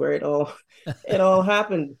 and that's where it all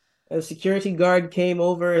happened. A security guard came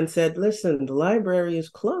over and said, "Listen, the library is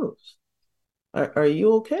closed. Are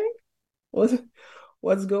you okay?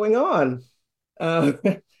 What's going on?" Uh,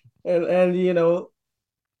 and you know,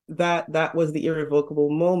 that was the irrevocable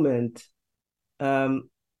moment. Um,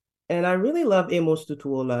 and I really love Amos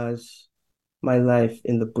Tutuola's My Life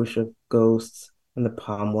in the Bush of Ghosts and The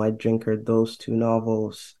Palm Wine Drinker, those two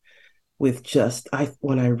novels. With just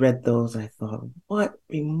when I read those, I thought, what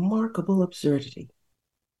remarkable absurdity.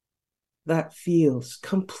 That feels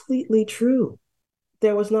completely true.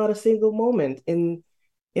 There was not a single moment in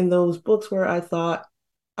those books where I thought,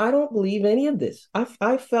 I don't believe any of this.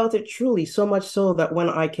 I felt it truly, so much so that when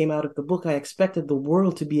I came out of the book, I expected the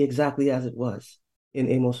world to be exactly as it was in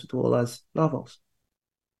Amos Tutuola's novels.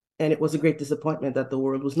 And it was a great disappointment that the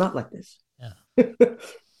world was not like this. Yeah.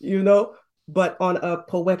 You know, but on a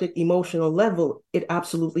poetic, emotional level, it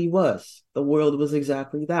absolutely was. The world was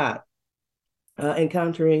exactly that.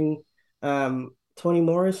 Encountering Toni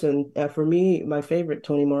Morrison, for me, my favorite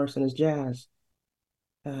Toni Morrison is jazz.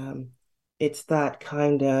 Um, it's that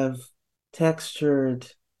kind of textured,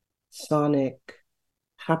 sonic,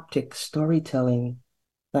 haptic storytelling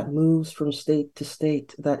that moves from state to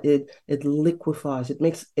state, that it liquefies. It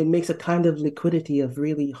makes a kind of liquidity of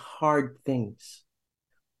really hard things.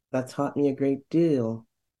 That taught me a great deal.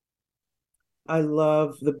 I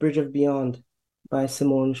love The Bridge of Beyond by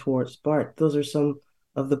Simone Schwartz Bart. Those are some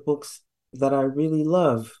of the books that I really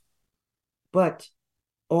love. But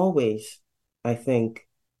always, I think,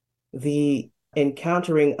 the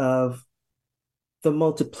encountering of the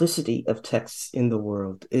multiplicity of texts in the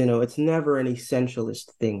world, it's never an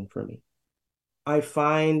essentialist thing for me. I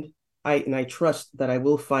find, and I trust that I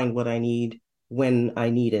will find what I need when I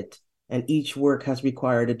need it. And each work has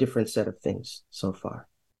required a different set of things so far.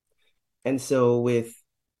 And so with,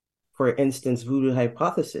 for instance, Voodoo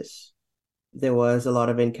Hypothesis, there was a lot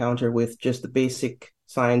of encounter with just the basic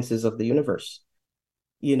sciences of the universe,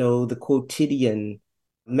 the quotidian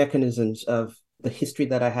mechanisms of the history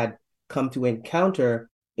that I had come to encounter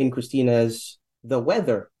in Christina's The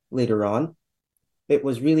Weather later on. It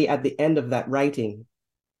was really at the end of that writing,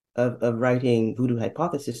 of writing Voodoo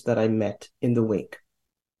Hypothesis, that I met In the Wake.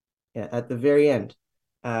 Yeah, at the very end.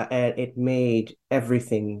 And it made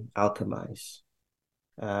everything alchemize,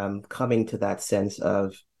 coming to that sense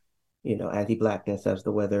of, anti-Blackness as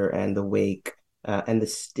the weather and the wake, and the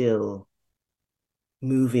still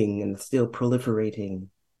moving and still proliferating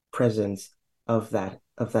presence of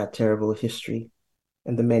that terrible history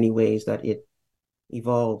and the many ways that it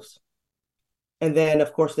evolves. And then,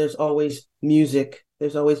 of course, there's always music.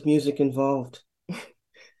 There's always music involved.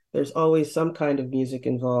 There's always some kind of music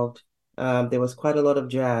involved. There was quite a lot of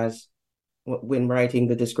jazz when writing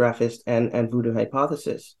The Dysgraphist and Voodoo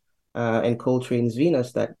Hypothesis. And Coltrane's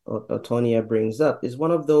Venus that Otonia brings up is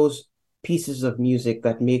one of those pieces of music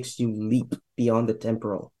that makes you leap beyond the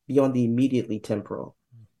temporal, beyond the immediately temporal.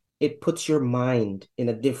 It puts your mind in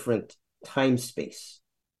a different time space.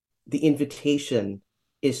 The invitation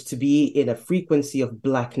is to be in a frequency of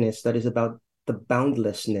blackness that is about the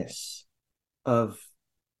boundlessness of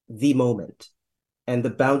the moment and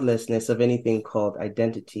the boundlessness of anything called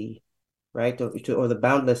identity, right? Or the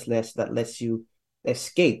boundlessness that lets you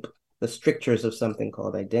escape the strictures of something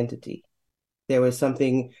called identity. There's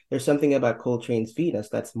something about Coltrane's Venus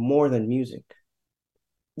that's more than music.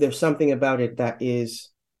 There's something about it that is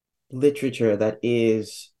literature, that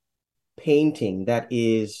is painting, that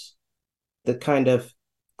is the kind of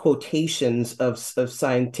quotations of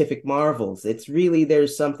scientific marvels. It's really,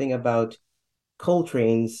 there's something about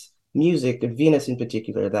Coltrane's music, and Venus in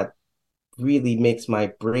particular, that really makes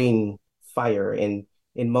my brain fire in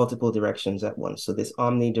multiple directions at once. So this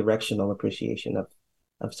omnidirectional appreciation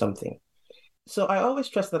of something. So I always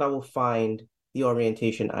trust that I will find the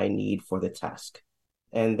orientation I need for the task.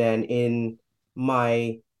 And then in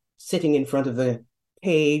my sitting in front of the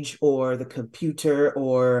page or the computer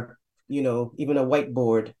or, even a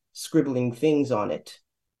whiteboard, scribbling things on it,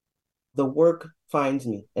 the work finds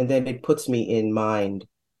me, and then it puts me in mind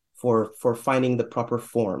for finding the proper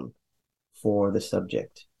form for the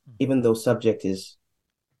subject, even though subject is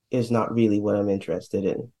not really what I'm interested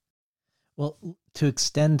in. Well, to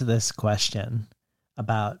extend this question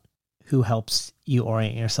about who helps you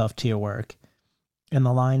orient yourself to your work, in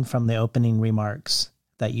the line from the opening remarks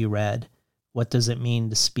that you read, what does it mean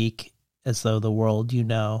to speak as though the world you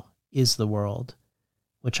know is the world,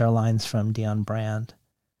 which are lines from Dion Brand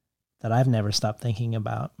that I've never stopped thinking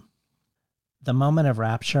about. The moment of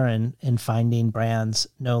rapture in finding Brand's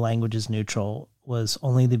No Language is Neutral was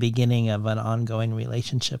only the beginning of an ongoing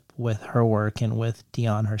relationship with her work and with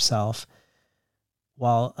Dion herself.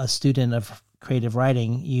 While a student of creative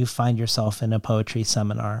writing, you find yourself in a poetry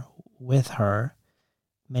seminar with her.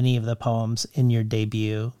 Many of the poems in your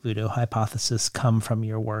debut, Voodoo Hypothesis, come from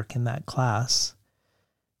your work in that class.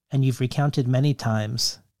 And you've recounted many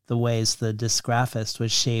times the ways the Dysgraphist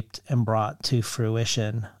was shaped and brought to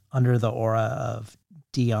fruition under the aura of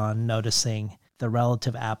Dion noticing the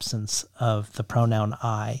relative absence of the pronoun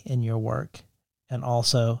I in your work, and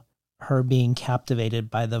also her being captivated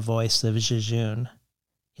by the voice of Jejune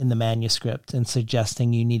in the manuscript and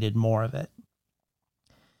suggesting you needed more of it.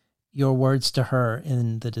 Your words to her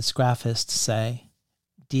in the Dysgraphist say,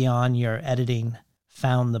 Dion, your editing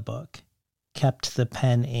found the book, kept the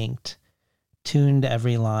pen inked, tuned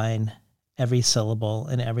every line, every syllable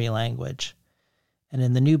in every language. And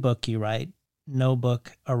in the new book you write, no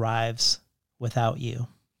book arrives without you.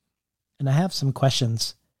 And I have some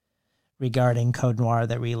questions regarding Code Noir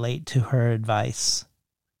that relate to her advice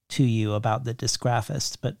to you about the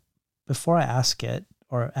Dysgraphist. But before I ask it,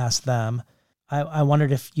 or ask them, I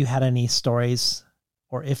wondered if you had any stories,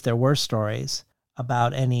 or if there were stories,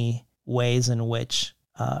 about any ways in which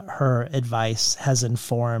her advice has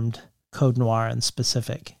informed Code Noir in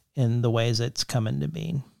specific, in the ways it's come into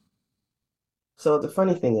being? So the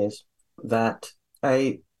funny thing is that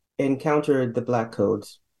I encountered the Black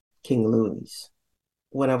Codes, King Louis,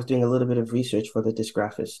 when I was doing a little bit of research for the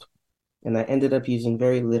Dysgraphist, and I ended up using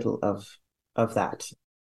very little of that.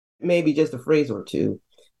 Maybe just a phrase or two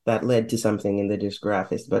that led to something in the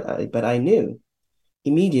Dysgraphist, but I knew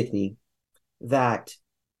immediately that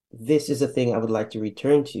this is a thing I would like to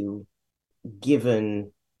return to,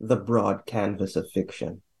 given the broad canvas of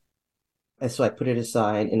fiction. And so I put it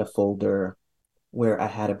aside in a folder where I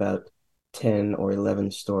had about 10 or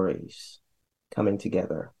 11 stories coming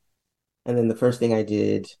together. And then the first thing I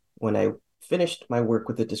did when I finished my work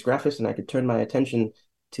with the Dysgraphist and I could turn my attention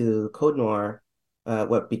to Code Noir,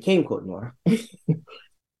 what became Code Noir,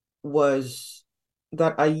 was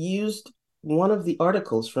that I used one of the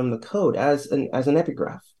articles from the code as an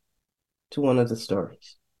epigraph to one of the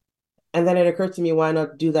stories. And then it occurred to me, why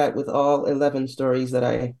not do that with all 11 stories that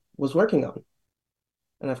I was working on?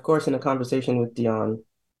 And of course, in a conversation with Dion,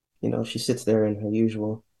 she sits there in her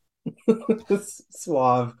usual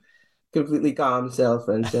suave, completely calm self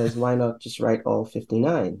and says, why not just write all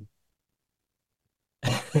 59?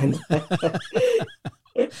 And,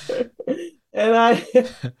 and I,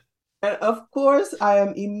 and of course, I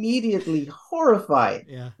am immediately horrified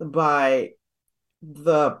by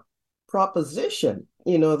the proposition,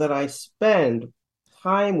 that I spend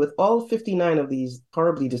time with all 59 of these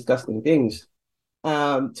horribly disgusting things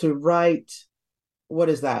to write, what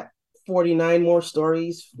is that, 49 more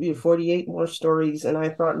stories, 48 more stories. And I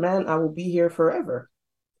thought, man, I will be here forever.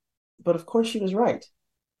 But of course she was right.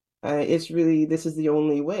 This is the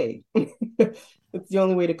only way. It's the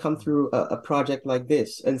only way to come through a project like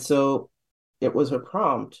this. And so it was her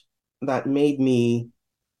prompt that made me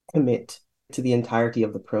commit to the entirety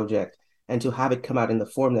of the project and to have it come out in the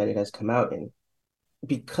form that it has come out in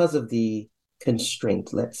because of the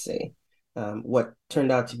constraint, let's say. What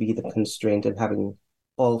turned out to be the constraint of having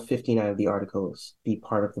all 59 of the articles be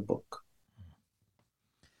part of the book.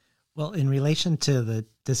 Well, in relation to the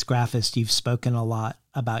Dysgraphist, you've spoken a lot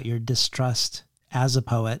about your distrust as a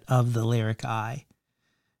poet of the lyric I,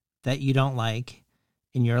 that you don't like,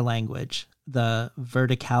 in your language, the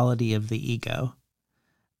verticality of the ego,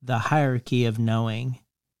 the hierarchy of knowing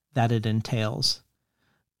that it entails,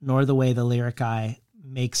 nor the way the lyric I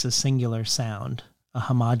makes a singular sound, a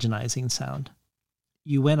homogenizing sound.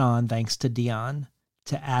 You went on, thanks to Dion,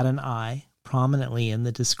 to add an I prominently in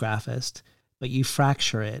the Dysgraphist, but you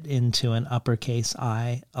fracture it into an uppercase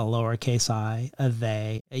I, a lowercase I, a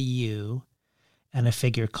they, a you, and a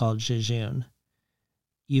figure called Jejune.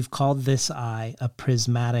 You've called this I a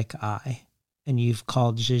prismatic I, and you've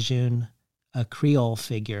called Jejune a Creole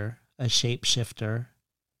figure, a shapeshifter,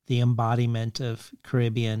 the embodiment of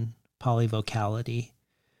Caribbean polyvocality,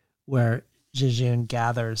 where Jejune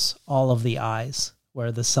gathers all of the I's,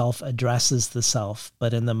 where the self addresses the self,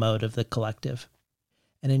 but in the mode of the collective.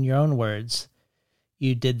 And in your own words,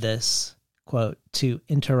 you did this, quote, to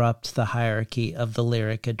interrupt the hierarchy of the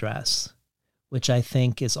lyric address, which I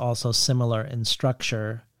think is also similar in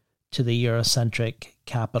structure to the Eurocentric,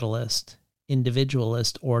 capitalist,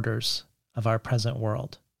 individualist orders of our present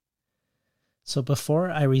world. So before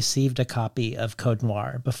I received a copy of Code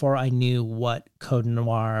Noir, before I knew what Code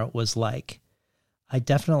Noir was like, I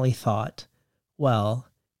definitely thought, well,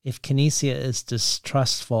 if Canisia is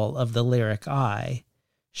distrustful of the lyric I,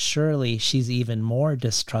 surely she's even more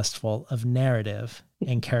distrustful of narrative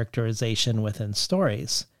and characterization within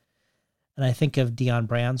stories. And I think of Dion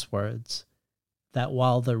Brand's words, that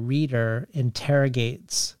while the reader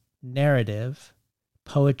interrogates narrative,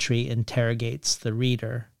 poetry interrogates the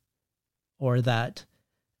reader, or that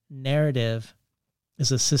narrative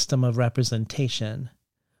is a system of representation,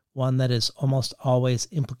 one that is almost always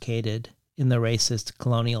implicated in the racist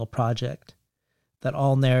colonial project, that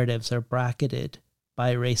all narratives are bracketed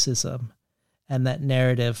by racism, and that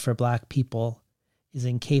narrative for Black people is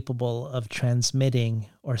incapable of transmitting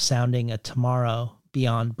or sounding a tomorrow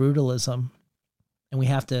beyond brutalism. And we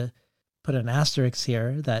have to put an asterisk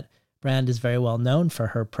here that Brand is very well known for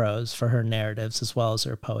her prose, for her narratives, as well as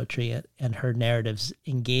her poetry, and her narratives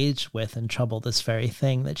engage with and trouble this very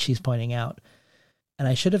thing that she's pointing out. And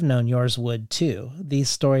I should have known yours would too. These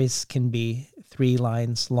stories can be 3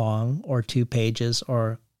 lines long or 2 pages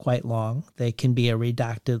or quite long. They can be a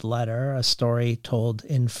redacted letter, a story told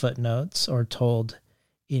in footnotes or told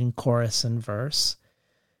in chorus and verse.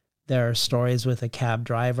 There are stories with a cab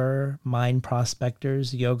driver, mine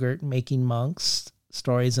prospectors, yogurt-making monks,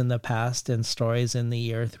 stories in the past, and stories in the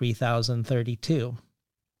year 3032.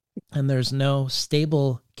 And there's no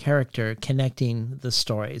stable character connecting the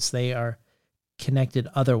stories. They are connected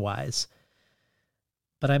otherwise.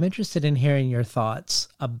 But I'm interested in hearing your thoughts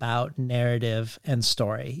about narrative and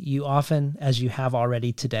story. You often, as you have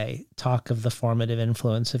already today, talk of the formative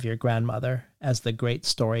influence of your grandmother as the great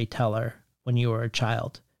storyteller when you were a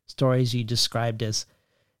child. Stories you described as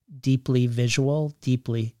deeply visual,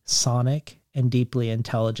 deeply sonic, and deeply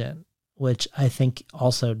intelligent, which I think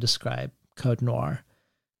also describe Code Noir.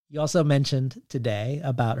 You also mentioned today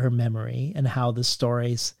about her memory and how the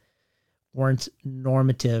stories weren't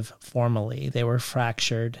normative formally. They were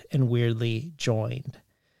fractured and weirdly joined,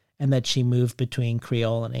 and that she moved between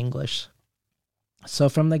Creole and English. So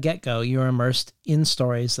from the get-go, you're immersed in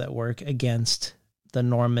stories that work against the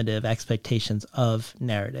normative expectations of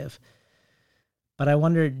narrative. But I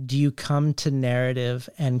wonder, do you come to narrative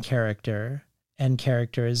and character and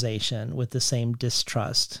characterization with the same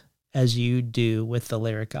distrust as you do with the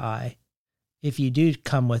lyric eye? If you do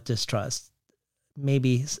come with distrust,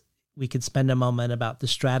 maybe we could spend a moment about the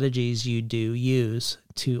strategies you do use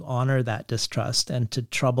to honor that distrust and to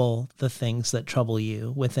trouble the things that trouble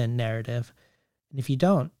you within narrative. And if you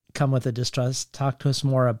don't come with a distrust, talk to us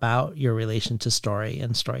more about your relation to story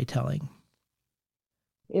and storytelling.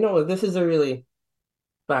 This is a really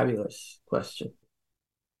fabulous question.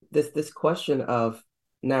 This question of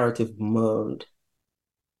narrative mode,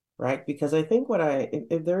 right? Because I think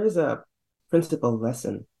if there is a principal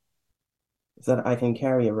lesson that I can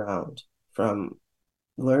carry around from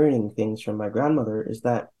learning things from my grandmother, is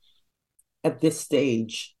that at this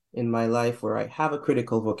stage in my life where I have a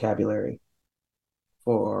critical vocabulary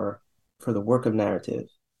for the work of narrative,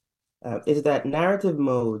 is that narrative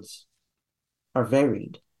modes are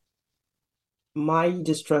varied. My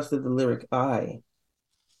distrust of the lyric I,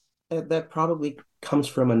 that probably comes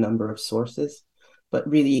from a number of sources. But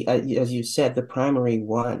really, as you said, the primary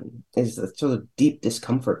one is the sort of deep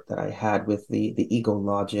discomfort that I had with the ego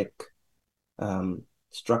logic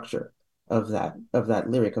structure of that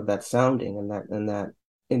lyric, of that sounding, and that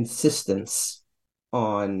insistence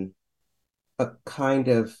on a kind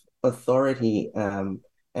of authority and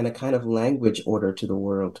a kind of language order to the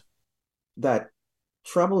world that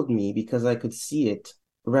troubled me because I could see it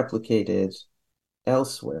replicated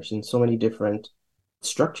elsewhere in so many different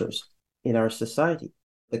structures in our society.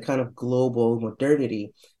 The kind of global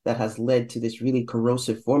modernity that has led to this really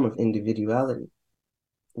corrosive form of individuality,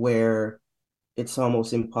 where it's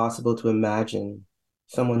almost impossible to imagine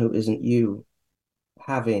someone who isn't you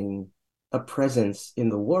having a presence in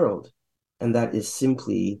the world, and that is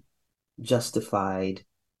simply justified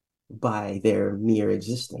by their mere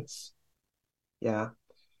existence. Yeah.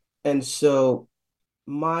 And so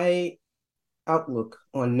my outlook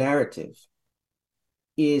on narrative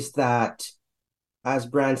is that, as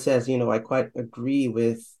Brand says, I quite agree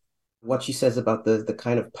with what she says about the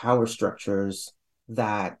kind of power structures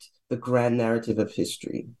that the grand narrative of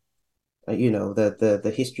history,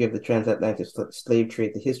 the history of the transatlantic slave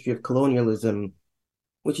trade, the history of colonialism,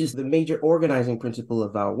 which is the major organizing principle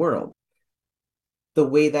of our world, the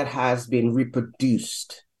way that has been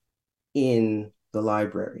reproduced in the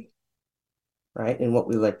library, right? And what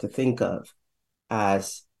we like to think of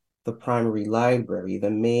as the primary library,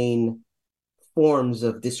 the main forms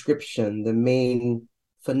of description, the main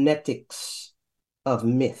phonetics of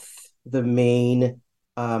myth, the main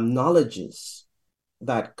knowledges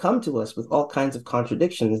that come to us with all kinds of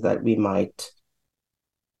contradictions that we might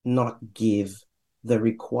not give the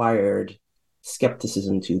required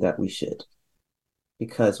skepticism to that we should,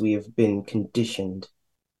 because we have been conditioned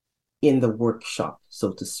in the workshop,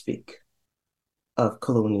 so to speak, of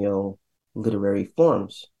colonial literary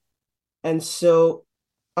forms. And so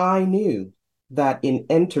I knew that in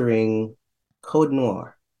entering Code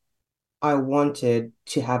Noir, I wanted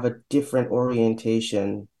to have a different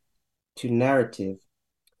orientation to narrative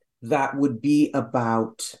that would be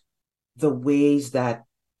about the ways that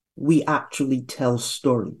we actually tell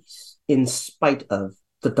stories in spite of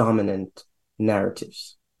the dominant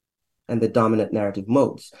narratives and the dominant narrative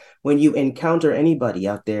modes. When you encounter anybody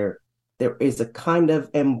out there, there is a kind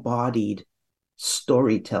of embodied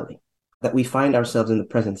storytelling that we find ourselves in the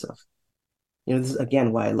presence of. This is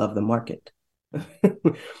again why I love the market.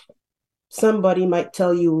 Somebody might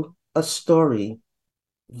tell you a story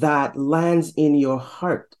that lands in your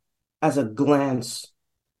heart as a glance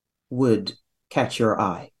would catch your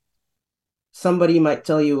eye. Somebody might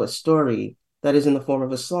tell you a story that is in the form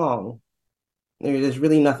of a song. There's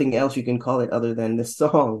really nothing else you can call it other than this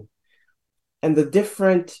song. And the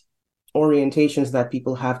different orientations that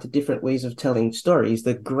people have to different ways of telling stories,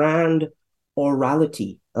 the grand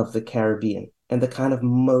orality of the Caribbean and the kind of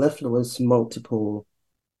mellifluous multiple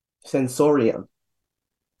sensorium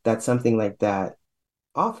that something like that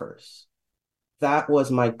offers. That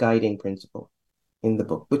was my guiding principle. in the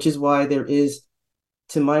book, which is why there is,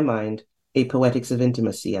 to my mind, a poetics of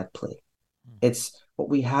intimacy at play. It's what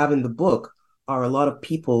we have in the book are a lot of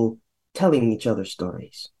people telling each other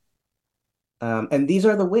stories. And these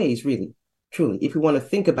are the ways, really, truly, if we want to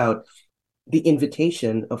think about the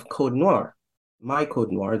invitation of Code Noir, my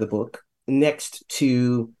Code Noir, the book, next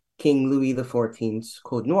to King Louis XIV's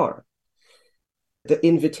Code Noir. The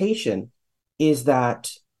invitation is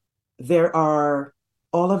that there are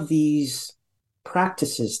all of these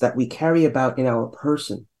practices that we carry about in our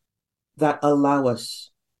person that allow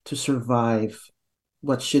us to survive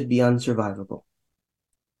what should be unsurvivable.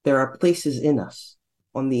 There are places in us,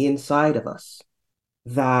 on the inside of us,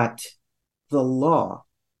 that the law,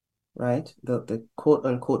 right, the quote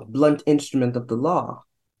unquote blunt instrument of the law,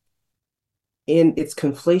 in its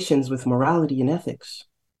conflations with morality and ethics,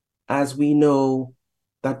 as we know,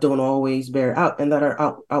 that don't always bear out and that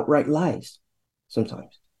are outright lies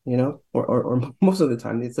sometimes, or most of the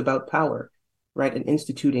time it's about power, right? And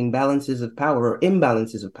instituting balances of power or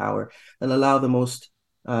imbalances of power that allow the most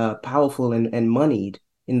powerful and moneyed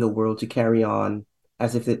in the world to carry on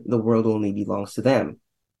as if the world only belongs to them.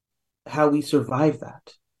 How we survive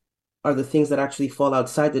that are the things that actually fall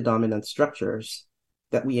outside the dominant structures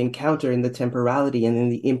that we encounter in the temporality and in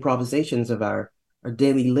the improvisations of our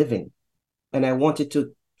daily living. And I wanted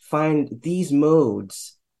to find these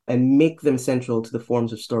modes and make them central to the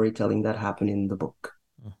forms of storytelling that happen in the book,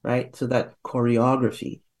 right? So that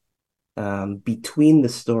choreography between the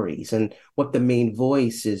stories and what the main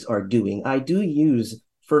voices are doing. I do use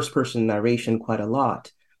first-person narration quite a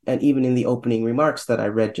lot, and even in the opening remarks that I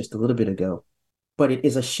read just a little bit ago, but it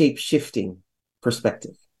is a shape-shifting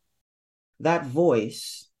perspective. That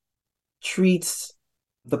voice treats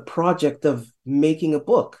the project of making a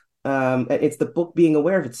book. It's the book being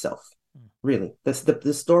aware of itself, really.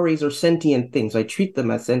 The stories are sentient things. I treat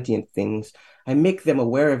them as sentient things. I make them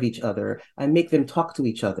aware of each other. I make them talk to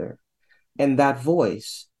each other. And that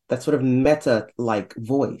voice, that sort of meta-like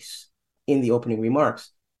voice in the opening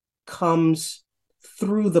remarks, comes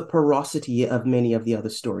through the porosity of many of the other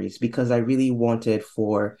stories, because I really wanted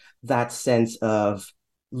for that sense of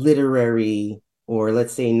literary, or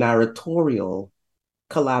let's say narratorial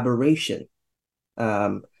collaboration,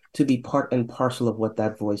 to be part and parcel of what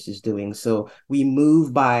that voice is doing. So we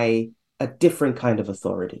move by a different kind of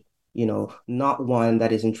authority, not one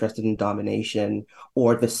that is interested in domination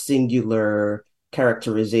or the singular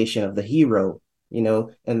characterization of the hero,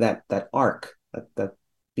 and that arc, that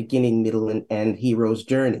beginning, middle, and end hero's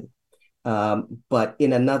journey, but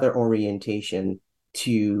in another orientation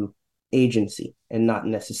to agency, and not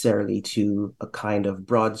necessarily to a kind of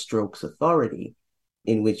broad strokes authority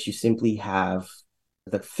in which you simply have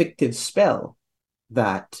the fictive spell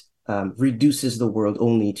that reduces the world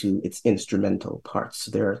only to its instrumental parts.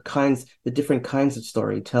 So the different kinds of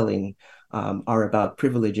storytelling are about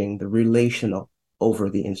privileging the relational over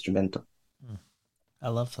the instrumental. I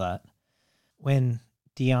love that. When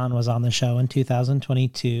Dion was on the show in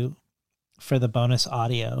 2022, for the bonus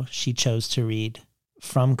audio, she chose to read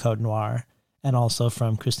from Code Noir and also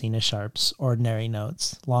from Christina Sharp's Ordinary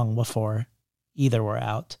Notes long before either were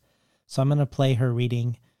out. So I'm going to play her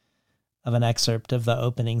reading of an excerpt of the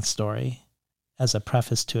opening story as a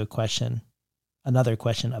preface to another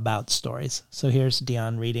question about stories. So here's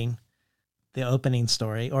Dion reading the opening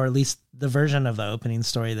story, or at least the version of the opening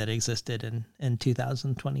story that existed in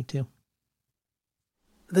 2022.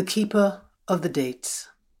 The Keeper of the Dates.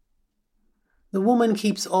 The woman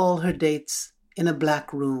keeps all her dates in a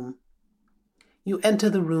black room. You enter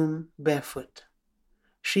the room barefoot.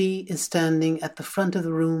 She is standing at the front of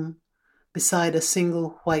the room beside a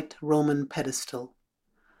single white Roman pedestal.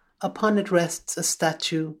 Upon it rests a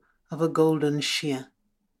statue of a golden chien,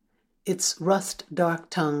 its rust-dark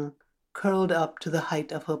tongue curled up to the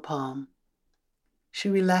height of her palm. She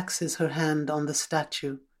relaxes her hand on the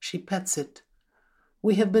statue. She pets it.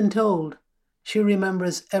 We have been told she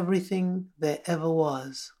remembers everything there ever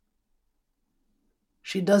was.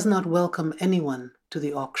 She does not welcome anyone to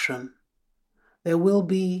the auction. There will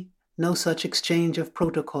be no such exchange of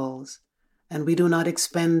protocols, and we do not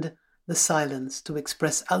expend the silence to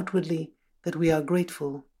express outwardly that we are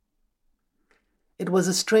grateful. It was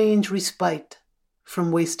a strange respite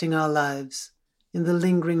from wasting our lives in the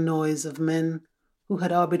lingering noise of men who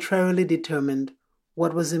had arbitrarily determined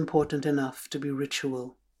what was important enough to be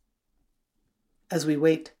ritual. As we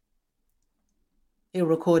wait, a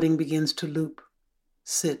recording begins to loop.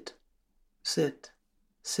 Sit, sit,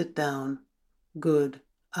 sit down. Good,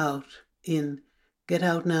 out, in. Get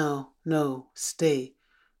out now. No, stay.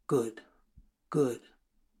 Good, good,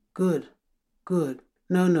 good, good.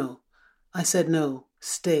 No, no. I said no.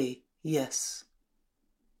 Stay. Yes.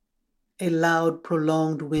 A loud,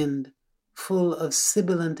 prolonged wind, full of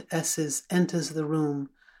sibilant S's, enters the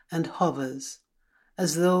room and hovers,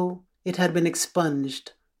 as though it had been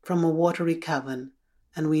expunged from a watery cavern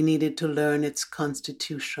and we needed to learn its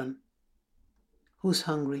constitution. Who's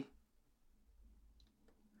hungry?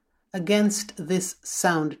 Against this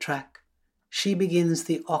soundtrack, she begins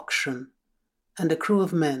the auction, and a crew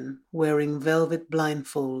of men wearing velvet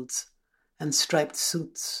blindfolds and striped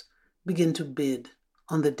suits begin to bid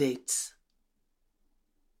on the dates.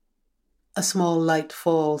 A small light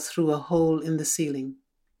falls through a hole in the ceiling.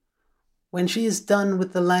 When she is done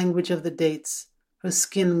with the language of the dates, her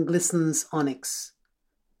skin glistens onyx,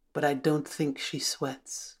 but I don't think she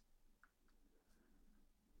sweats.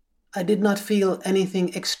 I did not feel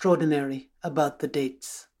anything extraordinary about the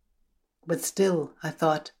dates, but still I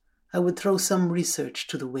thought I would throw some research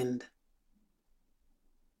to the wind.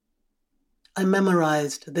 I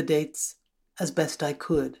memorized the dates as best I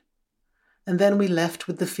could, and then we left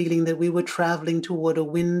with the feeling that we were traveling toward a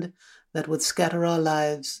wind that would scatter our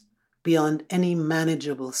lives beyond any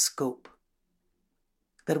manageable scope.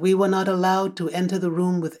 That we were not allowed to enter the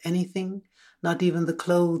room with anything, not even the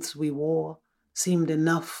clothes we wore, seemed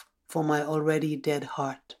enough for my already dead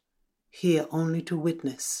heart, here only to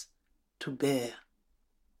witness, to bear.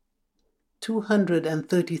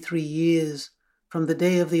 233 years from the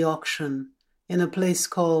day of the auction, in a place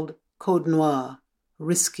called Noir,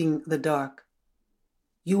 risking the dark,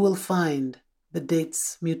 you will find the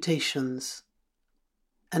date's mutations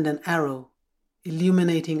and an arrow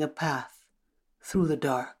illuminating a path through the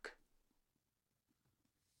dark.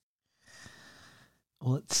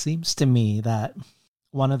 Well, it seems to me that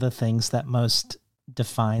one of the things that most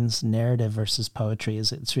defines narrative versus poetry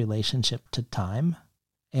is its relationship to time.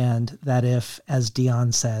 And that if, as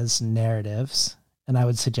Dion says, narratives, and I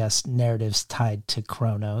would suggest narratives tied to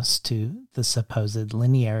chronos, to the supposed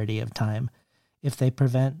linearity of time, if they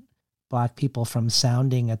prevent Black people from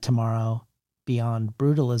sounding a tomorrow beyond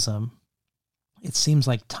brutalism, it seems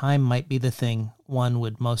like time might be the thing one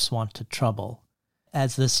would most want to trouble,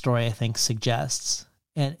 as this story, I think, suggests.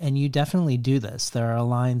 And you definitely do this. There are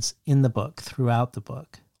lines in the book, throughout the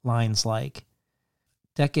book, lines like,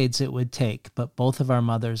 decades it would take, but both of our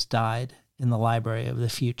mothers died in the library of the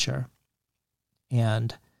future.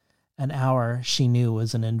 And an hour she knew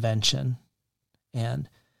was an invention. And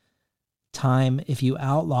time, if you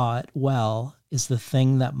outlaw it well, is the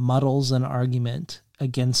thing that muddles an argument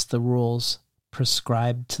against the rules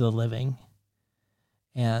prescribed to the living.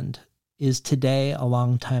 And is today a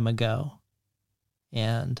long time ago?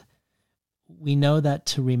 And we know that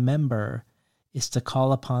to remember is to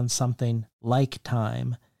call upon something like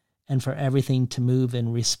time and for everything to move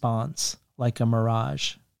in response like a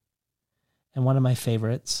mirage. And one of my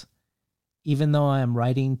favorites, even though I am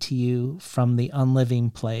writing to you from the unliving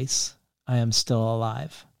place, I am still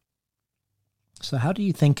alive. So how do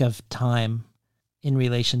you think of time in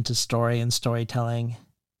relation to story and storytelling,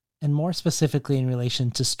 and more specifically in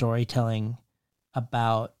relation to storytelling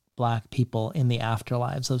about Black people in the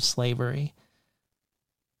afterlives of slavery?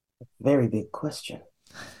 Very big question.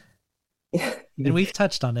 And we've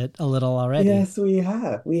touched on it a little already. Yes, we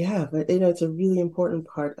have. But it's a really important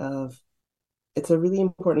part of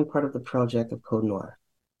the project of Code Noir.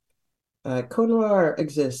 Code Noir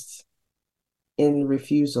exists in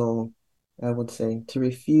refusal, I would say, to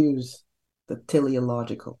refuse the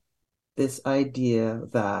teleological. This idea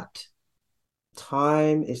that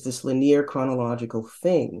time is this linear chronological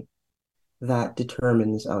thing that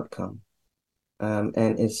determines outcome,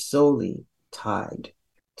 and is solely tied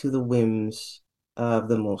to the whims of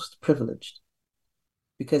the most privileged.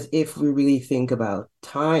 Because if we really think about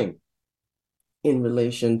time in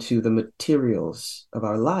relation to the materials of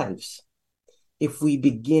our lives, if we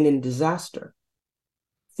begin in disaster,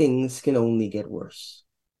 things can only get worse.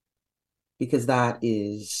 Because that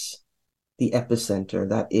is the epicenter,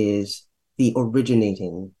 that is the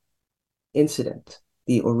originating incident.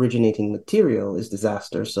 The originating material is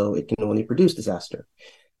disaster, so it can only produce disaster.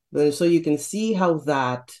 So you can see how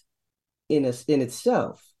that in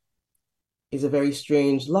itself is a very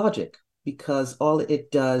strange logic, because all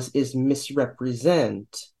it does is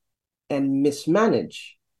misrepresent and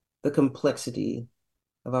mismanage the complexity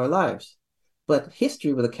of our lives. But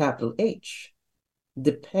history with a capital H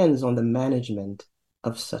depends on the management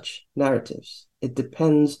of such narratives. It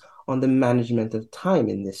depends on the management of time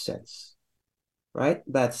in this sense, right?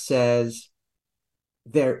 That says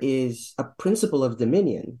there is a principle of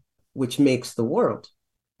dominion which makes the world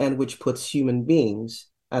and which puts human beings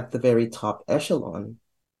at the very top echelon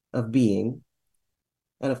of being.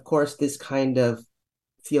 And of course, this kind of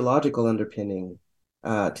theological underpinning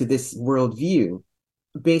to this worldview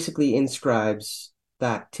basically inscribes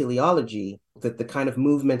that teleology, that the kind of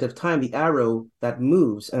movement of time, the arrow that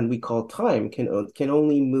moves and we call time, can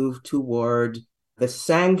only move toward the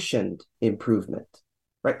sanctioned improvement.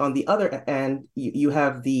 Right. On the other hand, you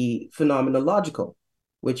have the phenomenological,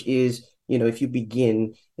 which is, if you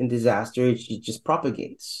begin in disaster, it just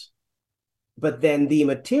propagates. But then the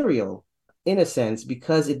material, in a sense,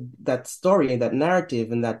 because that story and that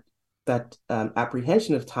narrative and that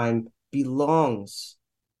apprehension of time belongs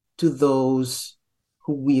to those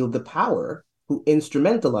who wield the power, who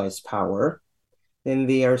instrumentalize power, then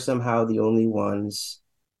they are somehow the only ones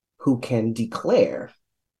who can declare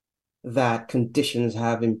that conditions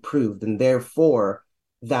have improved. And therefore,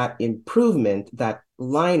 that improvement, that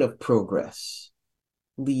line of progress,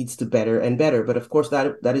 leads to better and better. But of course,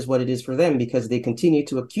 that is what it is for them, because they continue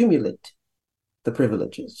to accumulate the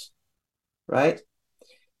privileges, right?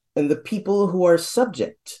 And the people who are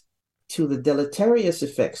subject to the deleterious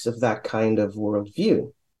effects of that kind of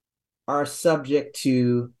worldview are subject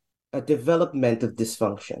to a development of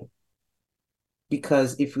dysfunction.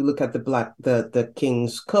 Because if you look at the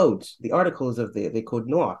King's codes, the articles of the Code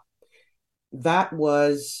Noir, that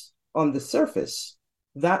was, on the surface,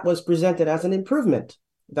 that was presented as an improvement.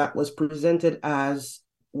 That was presented as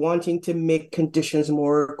wanting to make conditions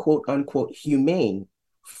more, quote unquote, humane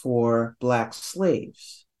for Black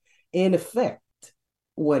slaves. In effect,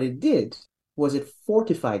 what it did was it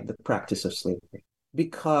fortified the practice of slavery,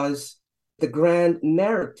 because the grand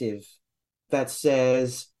narrative that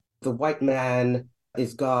says the white man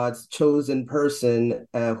is God's chosen person,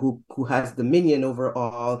 who has dominion over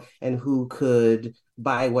all and who could,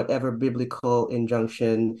 by whatever biblical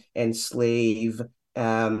injunction, enslave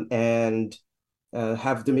and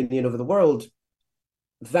have dominion over the world.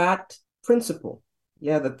 That principle,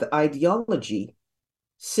 that the ideology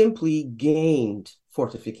simply gained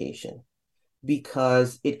fortification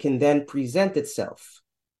because it can then present itself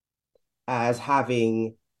as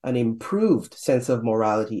having an improved sense of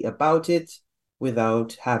morality about it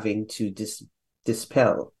without having to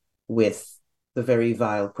dispel with the very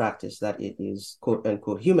vile practice that it is, quote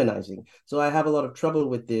unquote, humanizing. So I have a lot of trouble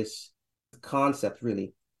with this concept,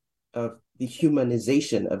 really, of the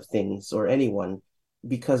humanization of things or anyone,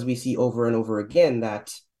 because we see over and over again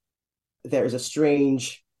that there is a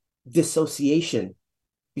strange dissociation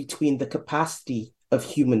between the capacity of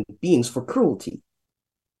human beings for cruelty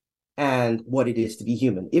and what it is to be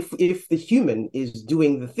human. If the human is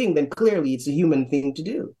doing the thing, then clearly it's a human thing to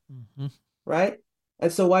do, right?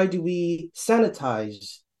 And so why do we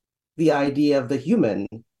sanitize the idea of the human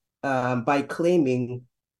by claiming,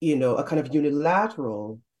 a kind of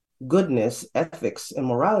unilateral goodness, ethics, and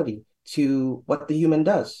morality to what the human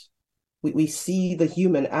does? We see the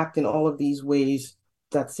human act in all of these ways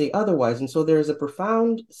that say otherwise. And so there is a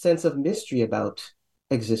profound sense of mystery about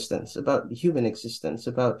existence, about human existence,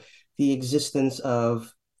 about the existence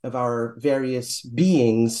of our various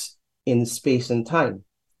beings in space and time,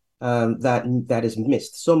 that is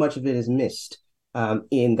missed. So much of it is missed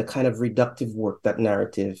in the kind of reductive work that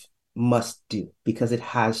narrative must do, because it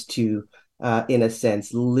has to, in a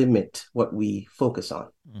sense, limit what we focus on.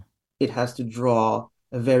 It has to draw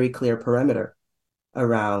a very clear perimeter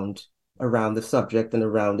around the subject and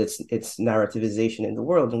around its narrativization in the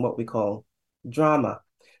world and what we call drama.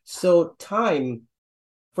 So time,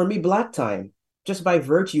 for me, Black time, just by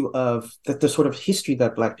virtue of the sort of history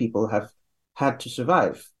that Black people have had to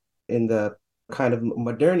survive in the kind of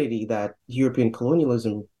modernity that European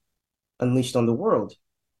colonialism unleashed on the world,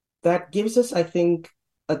 that gives us, I think,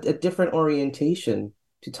 a different orientation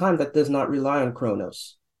to time that does not rely on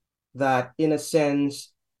chronos. That, in a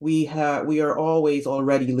sense, we are always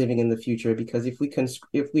already living in the future, because if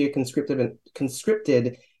we are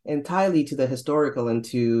conscripted entirely to the historical and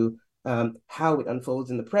to how it unfolds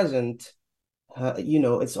in the present,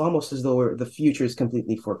 it's almost as though the future is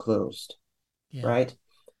completely foreclosed, right?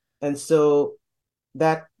 And so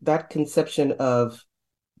that conception of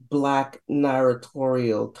Black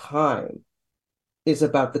narratorial time is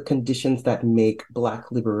about the conditions that make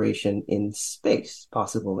Black liberation in space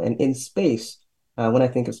possible. And in space, when I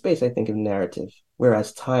think of space, I think of narrative,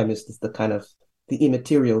 whereas time is the kind of the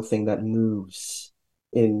immaterial thing that moves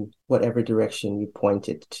in whatever direction you point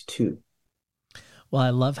it to. Well, I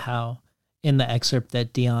love how in the excerpt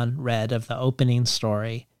that Dion read of the opening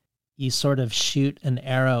story, you sort of shoot an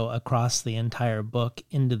arrow across the entire book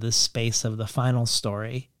into the space of the final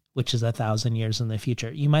story, which is 1,000 years in the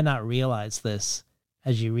future. You might not realize this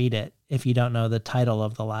as you read it if you don't know the title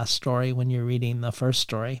of the last story when you're reading the first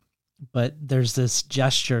story. But there's this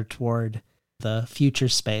gesture toward the future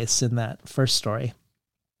space in that first story.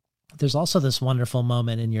 There's also this wonderful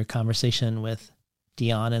moment in your conversation with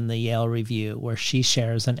Dion in the Yale Review, where she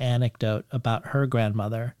shares an anecdote about her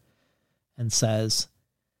grandmother and says,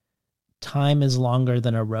 "Time is longer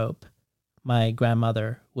than a rope," my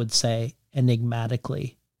grandmother would say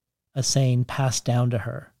enigmatically, a saying passed down to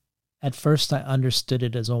her. At first, I understood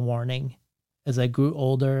it as a warning. As I grew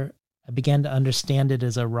older, I began to understand it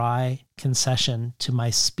as a wry concession to my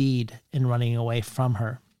speed in running away from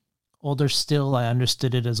her. Older still, I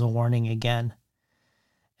understood it as a warning again.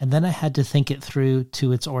 And then I had to think it through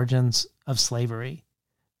to its origins of slavery,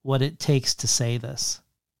 what it takes to say this,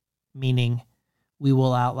 meaning, we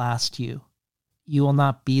will outlast you. You will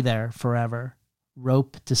not be there forever.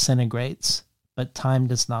 Rope disintegrates, but time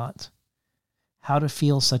does not. How to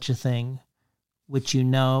feel such a thing, which you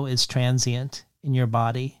know is transient in your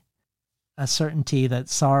body, a certainty that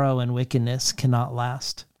sorrow and wickedness cannot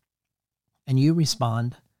last. And you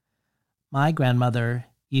respond, my grandmother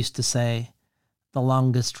used to say, the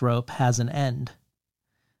longest rope has an end.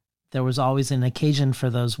 There was always an occasion for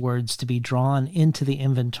those words to be drawn into the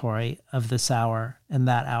inventory of this hour and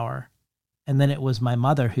that hour. And then it was my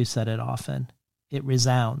mother who said it often. It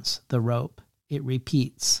resounds, the rope. It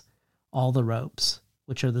repeats, all the ropes,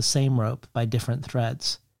 which are the same rope by different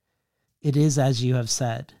threads. It is, as you have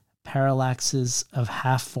said, parallaxes of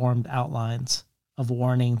half-formed outlines, of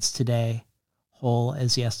warnings today, whole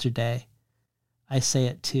as yesterday. I say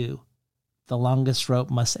it too. The longest rope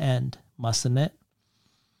must end, mustn't it?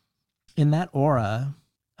 In that aura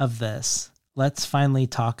of this, let's finally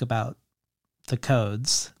talk about the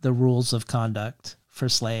codes, the rules of conduct for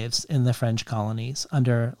slaves in the French colonies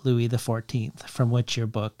under Louis XIV, from which your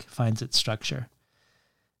book finds its structure.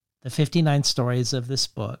 The 59 stories of this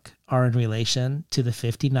book are in relation to the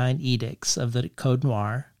 59 edicts of the Code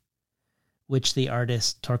Noir, which the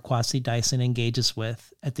artist Torquasi Dyson engages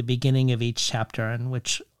with at the beginning of each chapter, and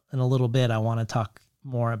which in a little bit I want to talk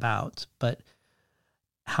more about. But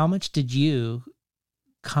how much did you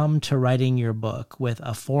come to writing your book with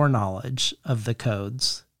a foreknowledge of the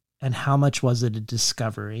codes, and how much was it a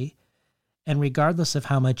discovery? And regardless of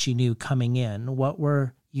how much you knew coming in, what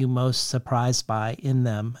were you most surprised by in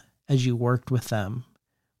them as you worked with them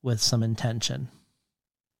with some intention?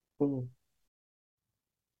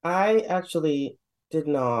 I actually did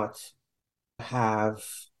not have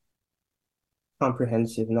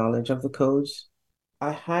comprehensive knowledge of the codes.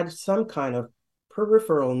 I had some kind of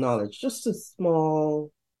peripheral knowledge, just a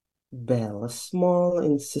small bell, a small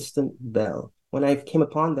insistent bell. When I came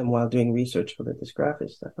upon them while doing research for the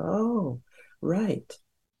Dysgraphist, I thought, oh, right,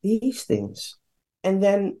 these things. And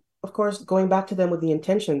then, of course, going back to them with the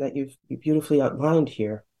intention that you beautifully outlined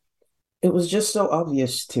here, it was just so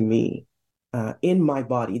obvious to me in my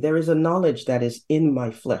body. There is a knowledge that is in my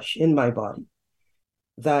flesh, in my body,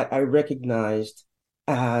 that I recognized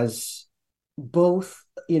as both,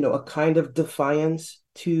 a kind of defiance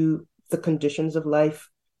to the conditions of life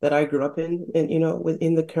that I grew up in, and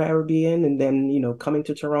within the Caribbean, and then coming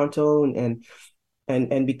to Toronto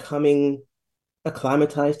and becoming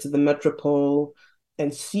acclimatized to the metropole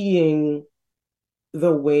and seeing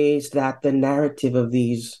the ways that the narrative of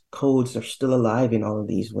these codes are still alive in all of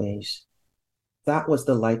these ways. That was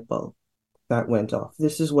the light bulb that went off.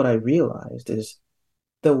 This is what I realized is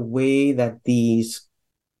the way that these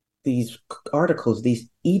articles, these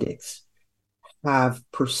edicts have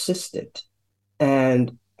persisted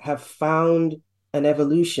and have found an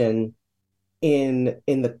evolution in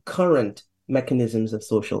the current mechanisms of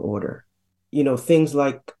social order. Things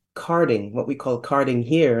like carding, what we call carding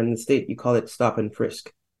here in the state, you call it stop and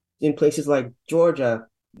frisk. In places like Georgia,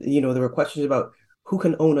 there were questions about who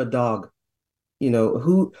can own a dog,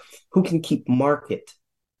 who can keep market,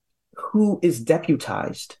 who is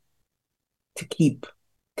deputized to keep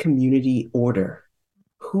community order,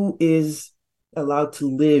 who is allowed to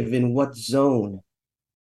live in what zone,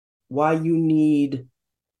 why you need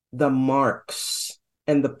the marks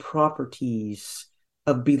and the properties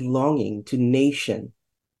of belonging to nation.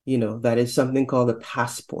 That is something called a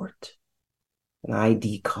passport, an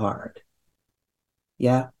ID card.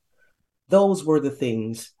 Yeah. Those were the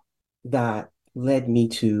things that led me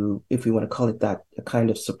to, if we want to call it that, a kind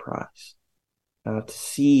of surprise, to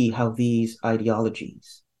see how these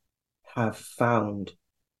ideologies have found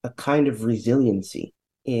a kind of resiliency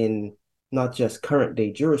in not just current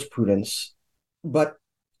day jurisprudence, but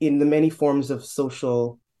in the many forms of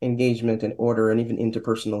social engagement and order and even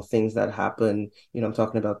interpersonal things that happen. I'm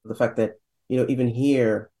talking about the fact that, even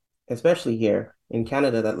here, especially here in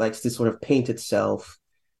Canada, that likes to sort of paint itself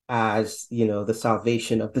as, the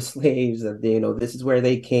salvation of the slaves, that, this is where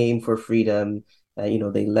they came for freedom.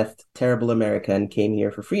 They left terrible America and came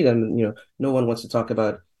here for freedom. No one wants to talk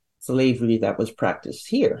about slavery that was practiced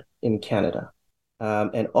here in Canada.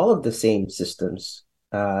 And all of the same systems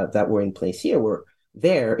that were in place here were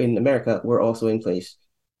there in America were also in place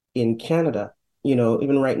in Canada.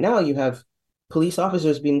 Even right now, you have police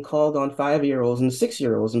officers being called on 5-year-olds and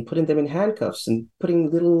 6-year-olds and putting them in handcuffs and putting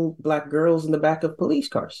little Black girls in the back of police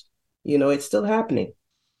cars. It's still happening.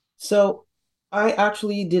 So I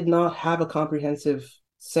actually did not have a comprehensive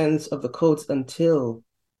sense of the codes until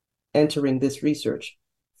entering this research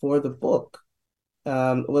for the book.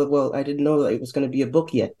 Well, I didn't know that it was going to be a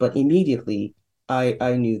book yet, but immediately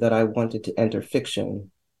I knew that I wanted to enter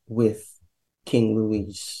fiction with King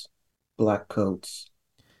Louis' Black Codes.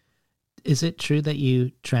 Is it true that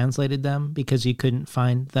you translated them because you couldn't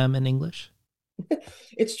find them in English?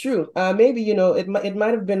 It's true. Maybe, it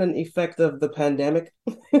might have been an effect of the pandemic.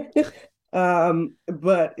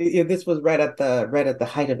 But this was right at the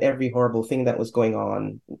height of every horrible thing that was going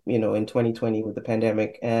on, in 2020 with the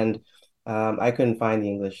pandemic, and I couldn't find the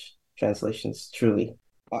English translations. Truly,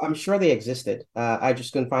 I'm sure they existed. I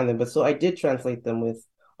just couldn't find them. But so I did translate them with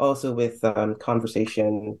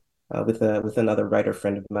conversation with another writer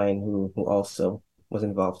friend of mine who also was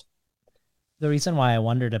involved. The reason why I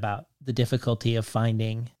wondered about the difficulty of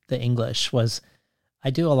finding the English was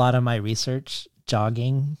I do a lot of my research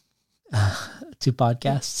jogging to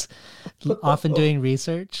podcasts, often doing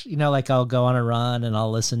research. Like I'll go on a run and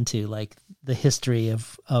I'll listen to like the history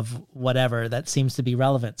of whatever that seems to be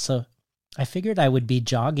relevant. So I figured I would be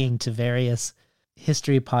jogging to various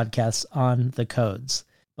history podcasts on the codes.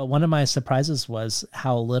 But one of my surprises was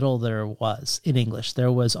how little there was in English.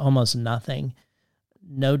 There was almost nothing.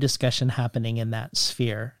 No discussion happening in that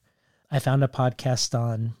sphere. I found a podcast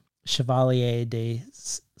on Chevalier de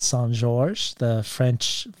Saint-Georges, the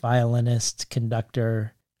French violinist,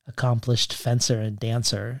 conductor, accomplished fencer and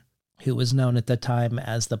dancer, who was known at the time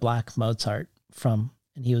as the Black Mozart and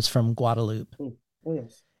he was from Guadeloupe. Oh,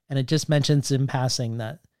 yes. And it just mentions in passing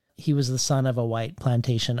that he was the son of a white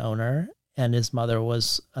plantation owner and his mother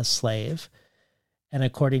was a slave. And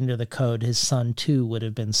according to the code, his son, too, would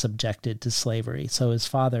have been subjected to slavery. So his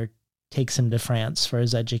father takes him to France for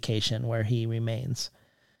his education, where he remains.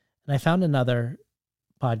 And I found another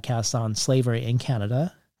podcast on slavery in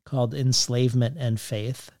Canada called Enslavement and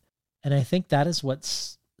Faith. And I think that is what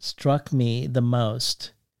struck me the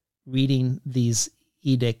most reading these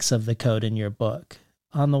edicts of the code in your book.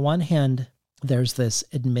 On the one hand, there's this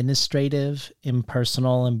administrative,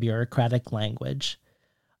 impersonal, and bureaucratic language,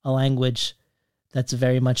 a language that's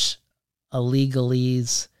very much a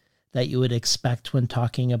legalese that you would expect when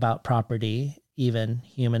talking about property, even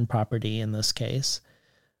human property in this case,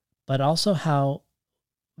 but also how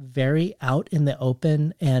very out in the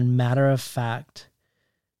open and matter-of-fact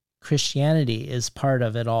Christianity is part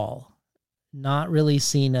of it all. Not really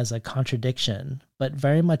seen as a contradiction, but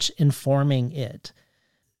very much informing it.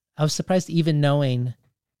 I was surprised even knowing,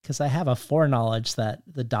 because I have a foreknowledge that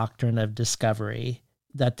the doctrine of discovery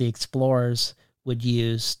that the explorers would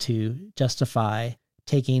use to justify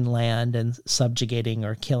taking land and subjugating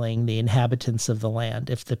or killing the inhabitants of the land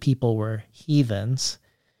if the people were heathens,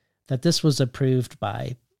 that this was approved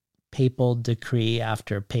by papal decree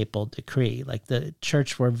after papal decree. Like the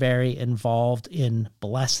church were very involved in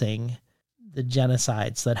blessing the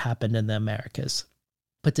genocides that happened in the Americas.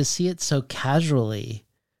 But to see it so casually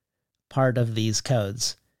part of these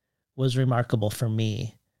codes was remarkable for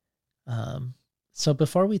me. So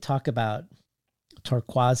before we talk about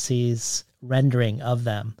Torquate's rendering of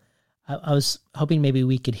them, I was hoping maybe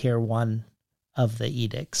we could hear one of the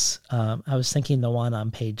edicts. I was thinking the one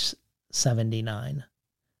on page 79,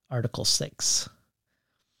 Article 6.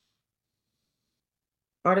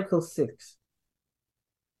 Article 6.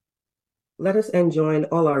 Let us enjoin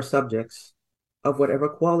all our subjects, of whatever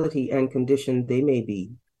quality and condition they may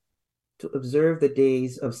be, to observe the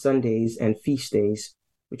days of Sundays and feast days,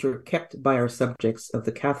 which are kept by our subjects of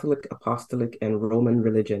the Catholic, Apostolic, and Roman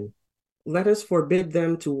religion. Let us forbid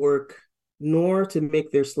them to work, nor to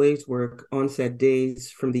make their slaves work on said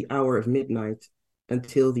days from the hour of midnight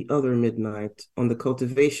until the other midnight on the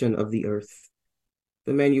cultivation of the earth,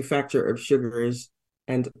 the manufacture of sugars,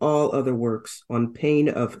 and all other works on pain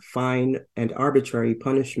of fine and arbitrary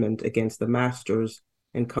punishment against the masters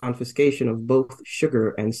and confiscation of both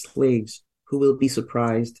sugar and slaves who will be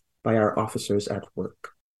surprised by our officers at work.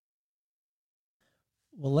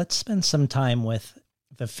 Well, let's spend some time with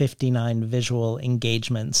the 59 visual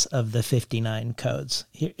engagements of the 59 codes.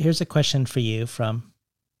 Here's a question for you from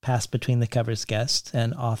Pass Between the Covers guest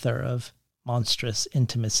and author of Monstrous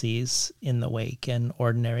Intimacies in the Wake and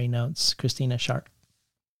Ordinary Notes, Christina Sharp.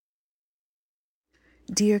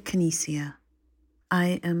 Dear Canisia,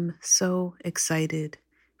 I am so excited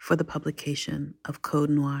for the publication of Code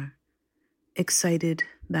Noir. excited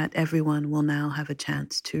that everyone will now have a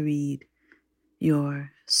chance to read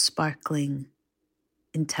your sparkling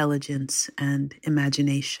intelligence and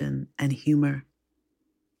imagination and humor.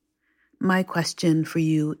 My question for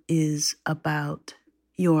you is about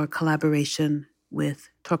your collaboration with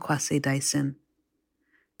Torkwase Dyson.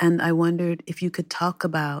 And I wondered if you could talk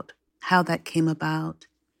about how that came about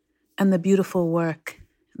and the beautiful work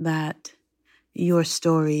that your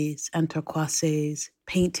stories and Torkwase's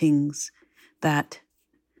paintings that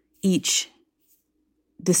each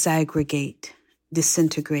disaggregate,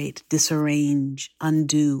 disintegrate, disarrange,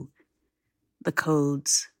 undo the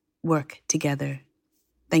codes work together.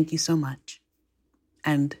 Thank you so much.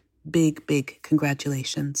 And big, big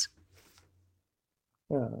congratulations.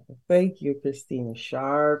 Thank you, Christina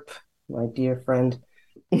Sharp, my dear friend.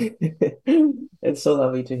 It's so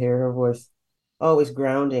lovely to hear her voice. Always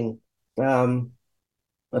grounding.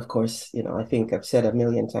 Of course, I think I've said a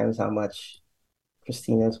million times how much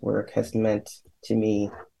Christina's work has meant to me,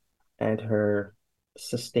 and her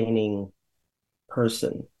sustaining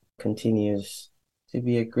person continues to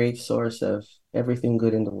be a great source of everything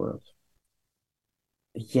good in the world.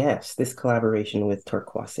 Yes, this collaboration with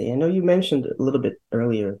Torkwase. I know you mentioned a little bit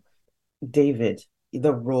earlier, David,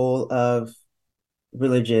 the role of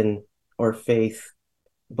religion or faith,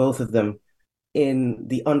 both of them, in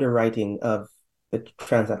the underwriting of the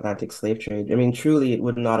transatlantic slave trade. I mean, truly, it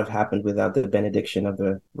would not have happened without the benediction of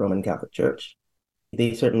the Roman Catholic Church.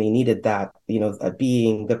 They certainly needed that,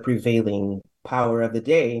 being the prevailing power of the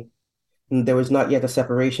day. There was not yet a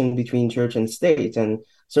separation between church and state, and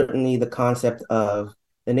certainly the concept of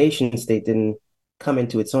the nation state didn't come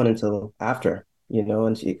into its own until after,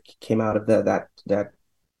 and it came out of that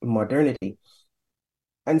modernity.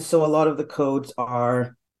 And so a lot of the codes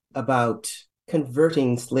are about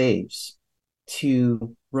converting slaves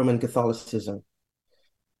to Roman Catholicism.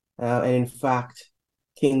 And in fact,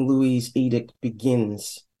 King Louis's edict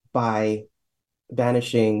begins by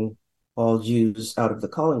banishing all Jews out of the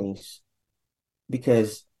colonies,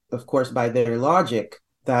 because, of course, by their logic,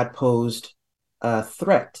 that posed a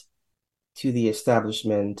threat to the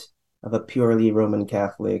establishment of a purely Roman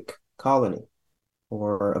Catholic colony,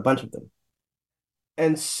 or a bunch of them.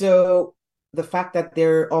 And so the fact that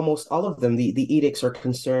they're almost all of them, the edicts are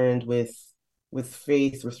concerned with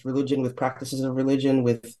faith, with religion, with practices of religion,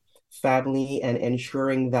 with family, and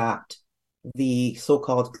ensuring that the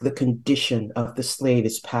so-called the condition of the slave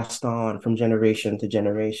is passed on from generation to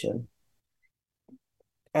generation.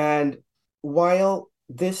 And while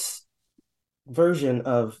this version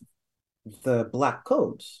of the Black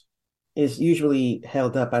Codes is usually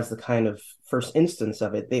held up as the kind of first instance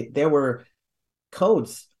of it, there were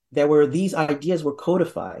codes, these ideas were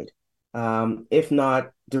codified, if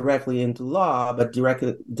not directly into law, but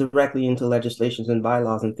directly into legislations and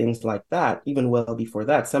bylaws and things like that, even well before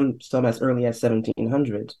that, some as early as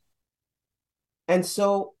 1700. And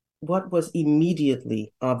so what was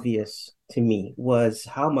immediately obvious to me was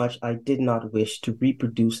how much I did not wish to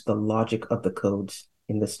reproduce the logic of the codes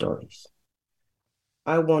in the stories.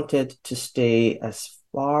 I wanted to stay as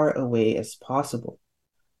far away as possible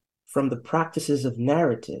from the practices of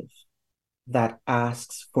narrative that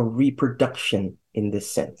asks for reproduction in this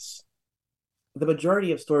sense. The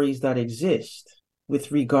majority of stories that exist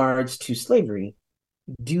with regards to slavery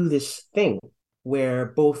do this thing where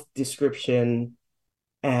both description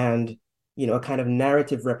and a kind of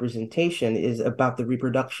narrative representation is about the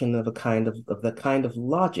reproduction of the kind of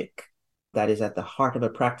logic that is at the heart of a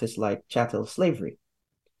practice like chattel slavery.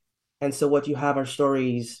 And so what you have are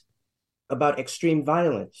stories about extreme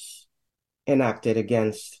violence enacted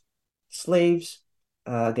against slaves,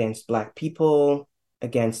 against Black people,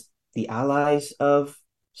 against the allies of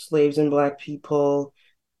slaves and Black people,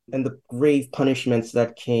 and the grave punishments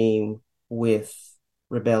that came with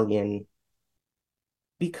rebellion.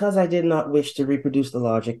 Because I did not wish to reproduce the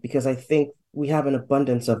logic, because I think we have an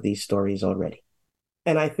abundance of these stories already.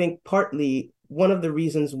 And I think partly one of the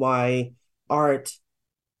reasons why art,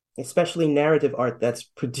 especially narrative art that's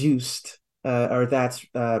produced or that's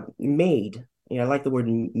made, I like the word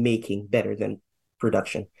making better than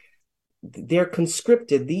production. They're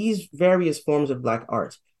conscripted, these various forms of Black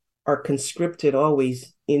art are conscripted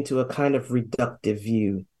always into a kind of reductive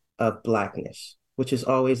view of Blackness, which is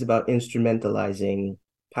always about instrumentalizing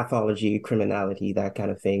pathology, criminality, that kind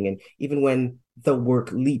of thing. And even when the work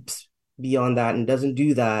leaps beyond that and doesn't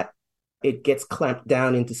do that, it gets clamped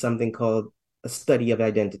down into something called a study of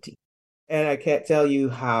identity. And I can't tell you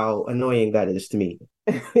how annoying that is to me.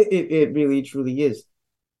 It really, truly is.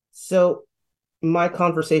 So my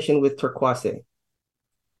conversation with Torkwase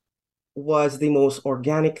was the most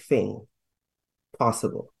organic thing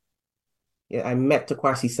possible, I met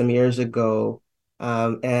Takwasi some years ago,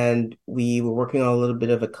 and we were working on a little bit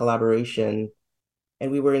of a collaboration,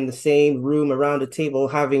 and we were in the same room around a table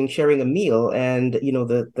sharing a meal, and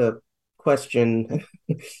the question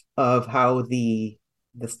of how the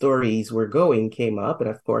stories were going came up, and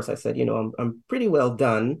of course I said, I'm pretty well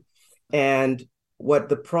done, and what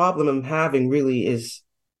the problem I'm having really is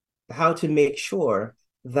how to make sure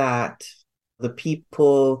that the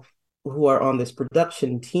people who are on this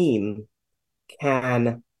production team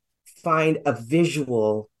can find a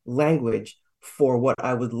visual language for what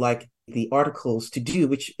I would like the articles to do,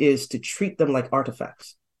 which is to treat them like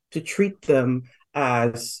artifacts, to treat them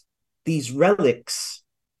as these relics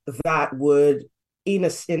that would, in a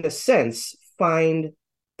sense, find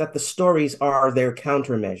that the stories are their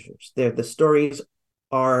countermeasures. The stories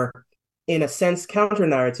are, in a sense, counter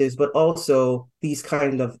narratives, but also these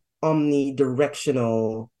kind of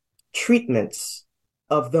omnidirectional treatments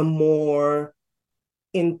of the more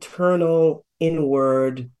internal,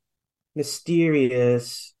 inward,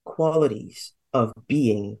 mysterious qualities of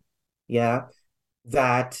being, yeah,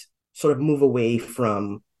 that sort of move away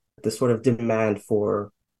from the sort of demand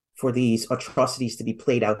for these atrocities to be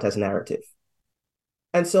played out as narrative.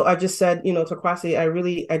 And so I just said, Takwasi,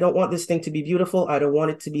 I don't want this thing to be beautiful. I don't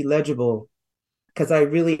want it to be legible, because I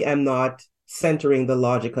really am not centering the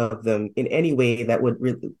logic of them in any way that would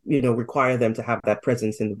require them to have that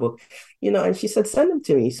presence in the book. And she said, send them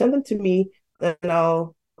to me, and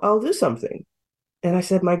I'll do something. And I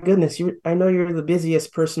said, my goodness, I know you're the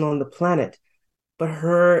busiest person on the planet, but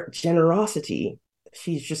her generosity,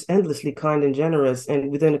 she's just endlessly kind and generous,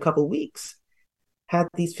 and within a couple of weeks had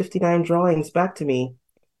these 59 drawings back to me.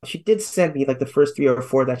 She did send me like the first 3 or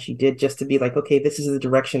 4 that she did, just to be like, okay, this is the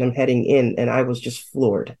direction I'm heading in. And I was just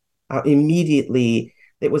floored. Immediately,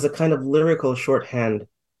 it was a kind of lyrical shorthand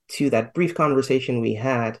to that brief conversation we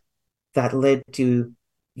had that led to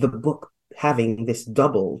the book having this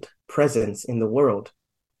doubled presence in the world.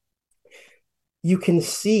 You can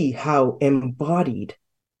see how embodied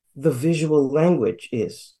the visual language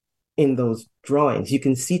is in those drawings. You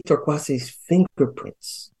can see Torquasi's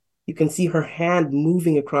fingerprints. You can see her hand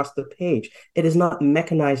moving across the page. It is not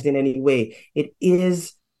mechanized in any way. It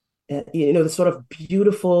is, the sort of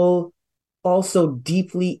beautiful, also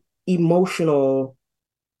deeply emotional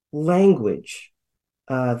language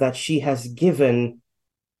that she has given,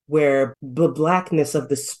 where the blackness of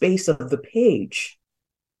the space of the page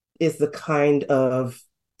is the kind of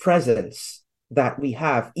presence that we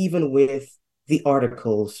have, even with the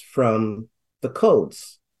articles from the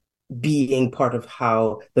codes being part of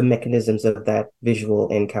how the mechanisms of that visual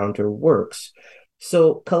encounter works.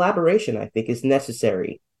 So collaboration, I think, is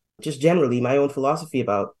necessary. Just generally, my own philosophy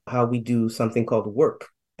about how we do something called work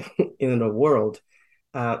in the world,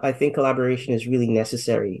 I think collaboration is really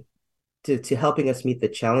necessary to helping us meet the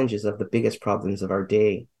challenges of the biggest problems of our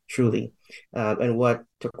day, truly. And what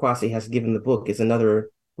Torquasi has given the book is another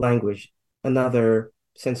language, another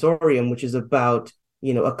sensorium, which is about,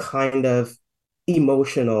 a kind of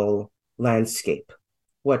emotional landscape,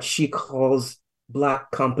 what she calls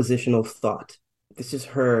Black compositional thought. This is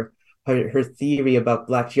her theory about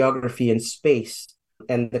Black geography and space,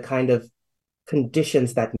 and the kind of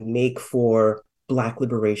conditions that make for Black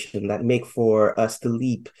liberation, that make for us to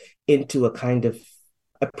leap into a kind of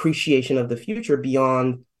appreciation of the future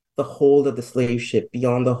beyond the hold of the slave ship,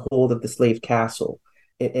 beyond the hold of the slave castle.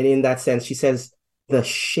 And in that sense, she says the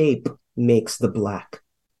shape makes the Black,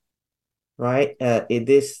 right?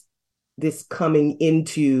 This coming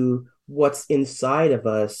into what's inside of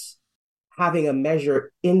us, having a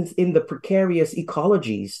measure in the precarious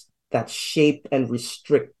ecologies that shape and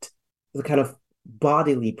restrict the kind of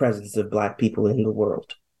bodily presence of Black people in the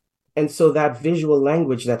world. And so that visual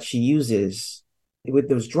language that she uses with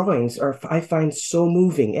those drawings I find so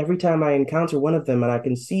moving. Every time I encounter one of them and I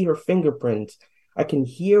can see her fingerprint, I can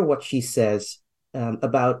hear what she says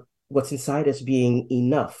about what's inside us being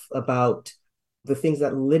enough, about the things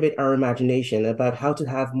that limit our imagination, about how to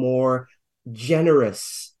have more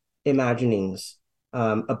generous imaginings,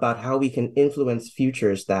 about how we can influence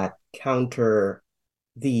futures that counter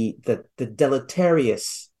the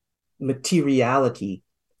deleterious materiality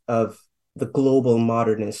of the global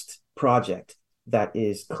modernist project that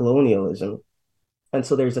is colonialism. And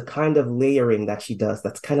so there's a kind of layering that she does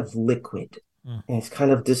that's kind of liquid and it's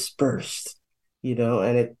kind of dispersed,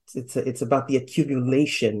 and it's about the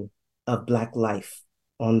accumulation of Black life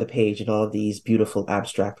on the page in all of these beautiful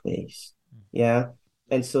abstract ways. Yeah.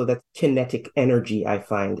 And so that kinetic energy, I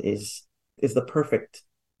find, is the perfect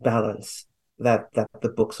balance that the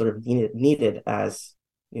book sort of needed as,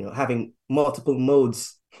 having multiple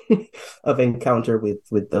modes of encounter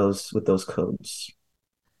with those codes.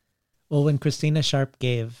 Well, when Christina Sharp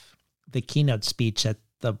gave the keynote speech at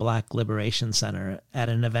the Black Liberation Center at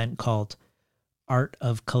an event called Art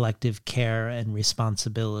of Collective Care and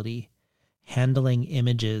Responsibility, Handling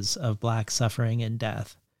Images of Black Suffering and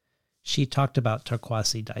Death, she talked about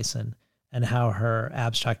Torkwasi Dyson and how her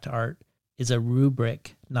abstract art is a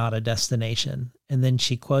rubric, not a destination. And then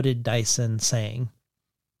she quoted Dyson saying,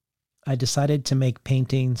 "I decided to make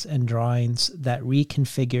paintings and drawings that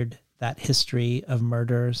reconfigured that history of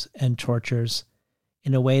murders and tortures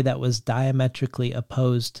in a way that was diametrically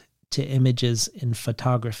opposed to images in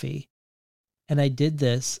photography. And I did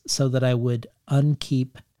this so that I would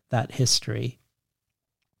unkeep that history."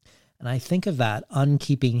 And I think of that,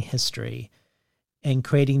 unkeeping history and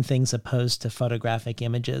creating things opposed to photographic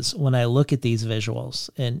images. When I look at these visuals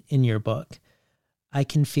in your book, I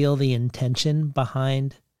can feel the intention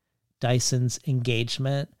behind Dyson's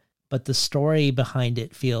engagement, but the story behind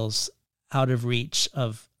it feels out of reach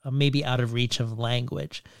of, maybe out of reach of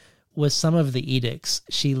language. With some of the edicts,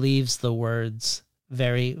 she leaves the words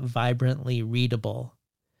very vibrantly readable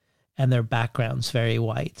and their backgrounds very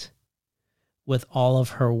white, with all of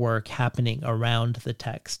her work happening around the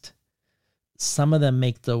text. Some of them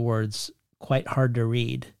make the words quite hard to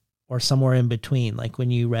read, or somewhere in between. Like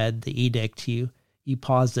when you read the edict, you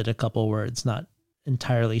paused at a couple words, not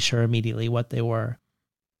entirely sure immediately what they were.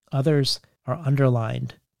 Others are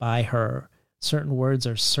underlined by her. Certain words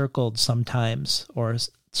are circled sometimes or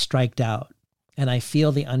striked out. And I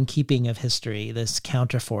feel the unkeeping of history, this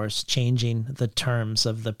counterforce changing the terms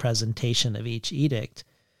of the presentation of each edict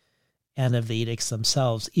and of the edicts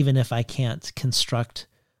themselves, even if I can't construct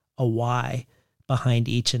a why behind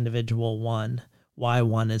each individual one, why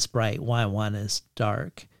one is bright, why one is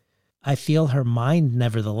dark. I feel her mind,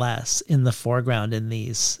 nevertheless, in the foreground in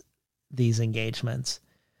these engagements,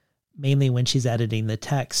 mainly when she's editing the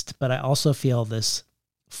text. But I also feel this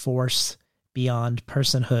force beyond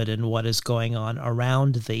personhood and what is going on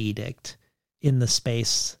around the edict in the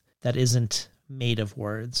space that isn't made of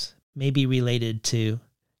words, maybe related to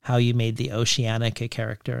how you made the Oceanic a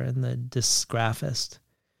character in the Dysgraphist.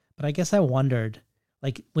 But I guess I wondered,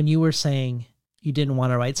 like when you were saying you didn't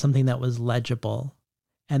want to write something that was legible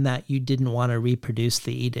and that you didn't want to reproduce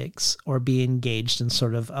the edicts or be engaged in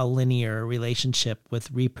sort of a linear relationship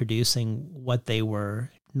with reproducing what they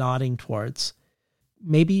were nodding towards,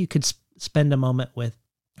 maybe you could spend a moment with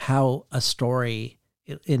how a story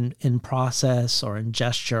in process or in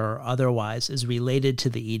gesture or otherwise is related to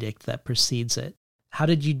the edict that precedes it. How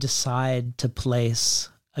did you decide to place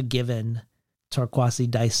a given Torkwasi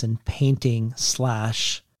Dyson painting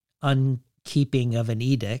 / unkeeping of an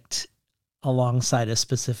edict alongside a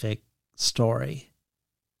specific story?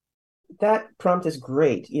 That prompt is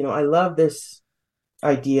great. I love this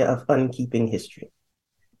idea of unkeeping history.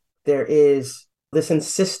 There is this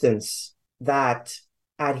insistence that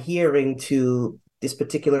adhering to these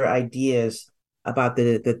particular ideas about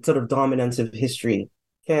the sort of dominance of history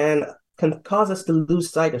can cause us to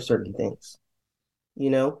lose sight of certain things,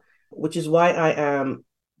 which is why I am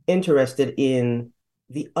interested in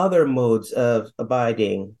the other modes of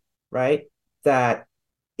abiding, right? That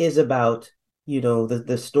is about,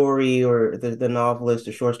 the story or the novelist,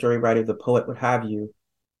 the short story writer, the poet, what have you,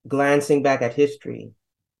 glancing back at history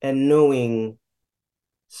and knowing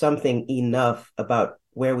something enough about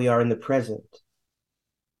where we are in the present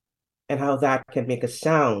and how that can make a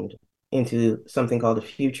sound into something called the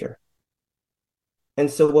future. And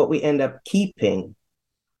so what we end up keeping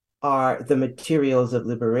are the materials of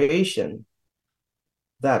liberation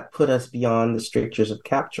that put us beyond the strictures of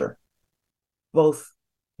capture, both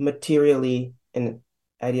materially and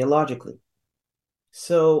ideologically.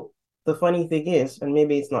 So the funny thing is, and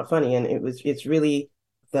maybe it's not funny, and it's really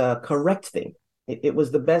the correct thing. It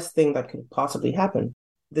was the best thing that could possibly happen.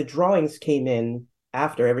 The drawings came in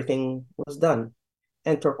after everything was done,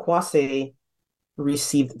 and Torkwasi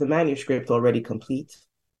received the manuscript already complete,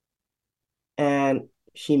 and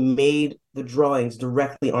she made the drawings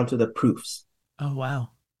directly onto the proofs. Oh, wow.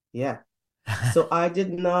 Yeah. So I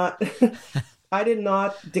did not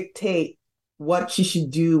dictate what she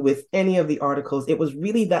should do with any of the articles. It was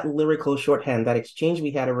really that lyrical shorthand, that exchange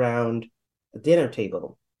we had around the dinner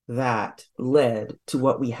table that led to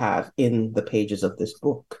what we have in the pages of this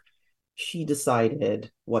book. She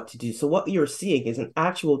decided what to do. So what you're seeing is an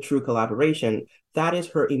actual true collaboration. That is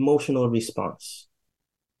her emotional response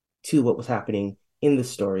to what was happening in the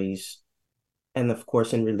stories, and of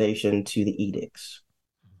course in relation to the edicts.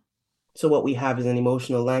 So what we have is an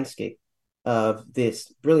emotional landscape of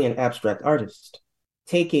this brilliant abstract artist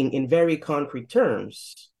taking in very concrete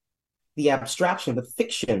terms the abstraction, the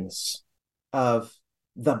fictions of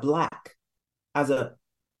the Black as a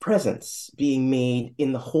presence being made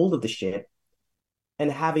in the hold of the ship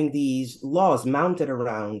and having these laws mounted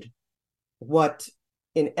around what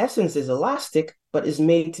in essence is elastic, but is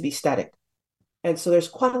made to be static. And so there's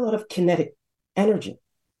quite a lot of kinetic energy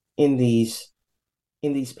in these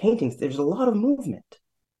paintings. There's a lot of movement.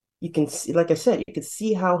 You can see, like I said, you can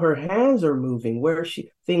see how her hands are moving, where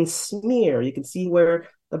things smear. You can see where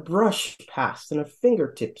the brush passed and her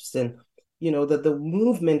fingertips, and the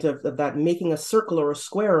movement of that, making a circle or a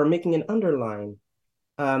square or making an underline.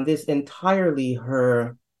 These are entirely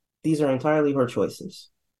her choices.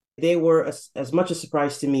 They were as much a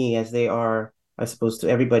surprise to me as they are, I suppose, to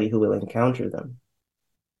everybody who will encounter them.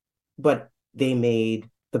 But they made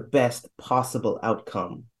the best possible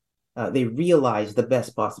outcome. They realized the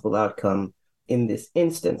best possible outcome in this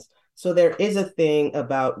instance. So there is a thing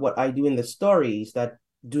about what I do in the stories that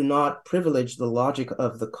do not privilege the logic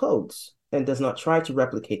of the codes and does not try to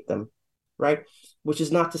replicate them, right? Which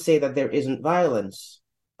is not to say that there isn't violence,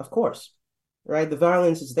 of course, right? The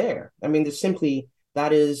violence is there. I mean,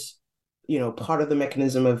 that is, part of the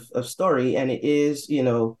mechanism of story, and it is,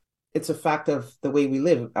 it's a fact of the way we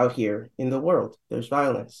live out here in the world. There's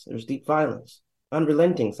violence, there's deep violence,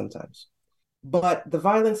 unrelenting sometimes. But the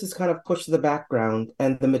violence is kind of pushed to the background,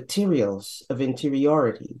 and the materials of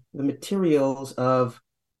interiority, the materials of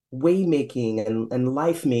waymaking and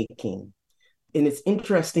life making in its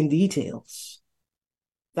interesting details,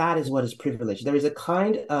 that is what is privileged. There is a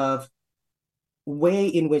kind of way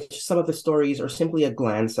in which some of the stories are simply a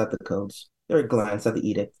glance at the codes. They're a glance at the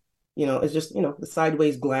edict. It's just, the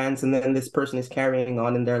sideways glance, and then this person is carrying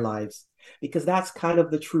on in their lives, because that's kind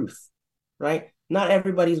of the truth, right? Not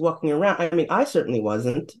everybody's walking around. I mean, I certainly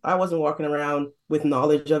wasn't. I wasn't walking around with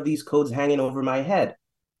knowledge of these codes hanging over my head,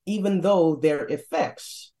 even though their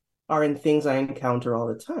effects are in things I encounter all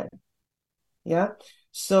the time. Yeah.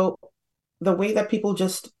 So the way that people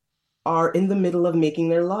just are in the middle of making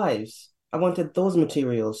their lives, I wanted those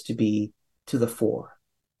materials to be to the fore.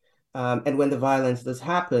 And when the violence does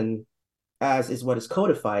happen, as is what is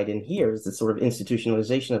codified in here, is the sort of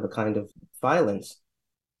institutionalization of a kind of violence,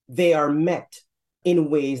 they are met in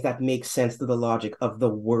ways that make sense to the logic of the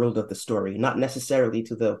world of the story, not necessarily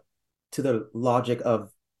to the logic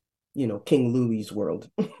of, King Louis's world,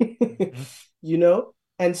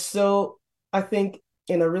 And so I think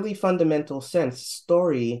in a really fundamental sense,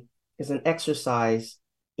 story is an exercise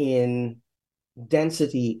in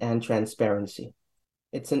density and transparency.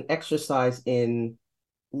 It's an exercise in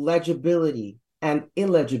legibility and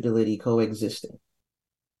illegibility coexisting.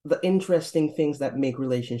 The interesting things that make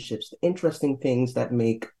relationships, the interesting things that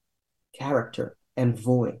make character and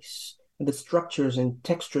voice, and the structures and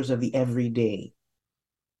textures of the everyday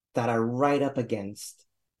that are right up against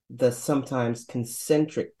the sometimes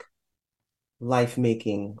concentric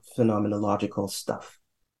life-making phenomenological stuff,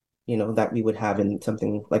 that we would have in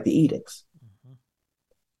something like the edicts. Mm-hmm.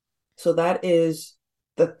 So that is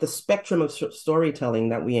the spectrum of storytelling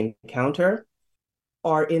that we encounter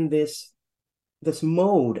are in this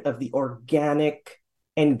mode of the organic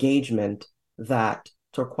engagement that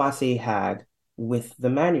Torquato had with the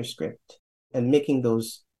manuscript and making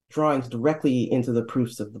those drawings directly into the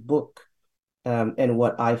proofs of the book, and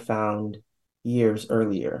what I found years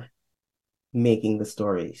earlier making the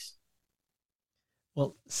stories.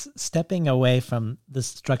 Well, stepping away from the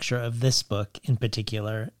structure of this book in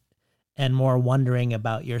particular and more wondering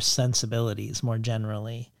about your sensibilities more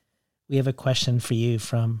generally, we have a question for you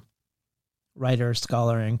from writer,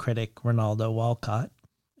 scholar, and critic Ronaldo Walcott,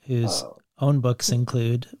 whose own books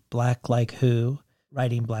include Black Like Who,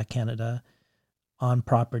 Writing Black Canada, On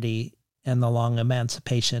Property, and The Long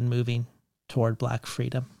Emancipation Moving Toward Black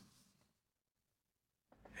Freedom.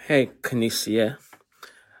 Hey, Canisia.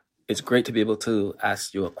 It's great to be able to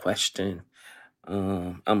ask you a question.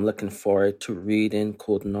 I'm looking forward to reading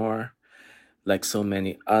Code Noir, like so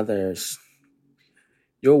many others.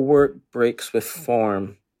 Your work breaks with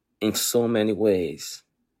form in so many ways,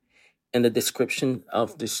 and the description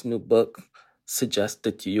of this new book suggests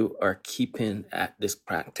that you are keeping at this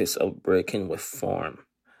practice of breaking with form.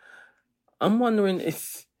 I'm wondering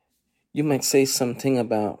if you might say something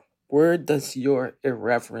about where does your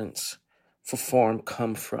irreverence for form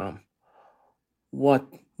come from? What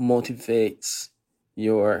motivates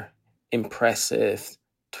your impressive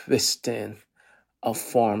twisting of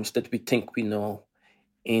forms that we think we know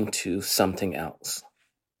into something else?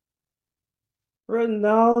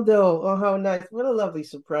 Ronaldo, oh, how nice. What a lovely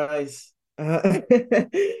surprise.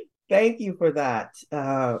 Thank you for that.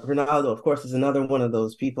 Ronaldo, of course, is another one of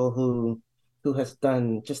those people who has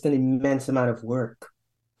done just an immense amount of work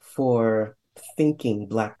for thinking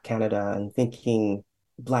Black Canada and thinking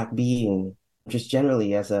Black being, just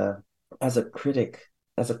generally as a critic,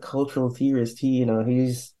 as a cultural theorist.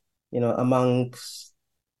 He's amongst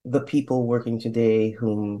the people working today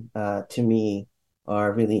whom to me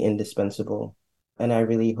are really indispensable. And I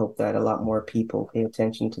really hope that a lot more people pay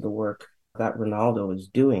attention to the work that Ronaldo is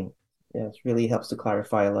doing. Yeah, it really helps to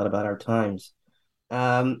clarify a lot about our times.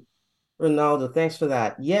 Um, Ronaldo, thanks for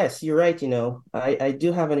that. Yes, you're right. I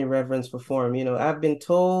do have an irreverence for form. I've been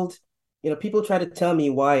told, people try to tell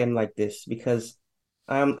me why I'm like this because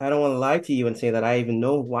I don't want to lie to you and say that I even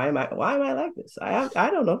know why am I like this? I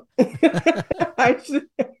don't know.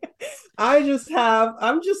 I just,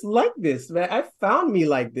 I'm just like this, man. I found me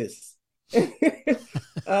like this.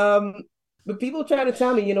 um, but people try to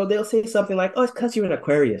tell me, they'll say something like, "Oh, it's because you're an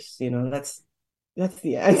Aquarius." That's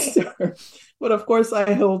the answer. But of course,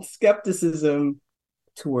 I hold skepticism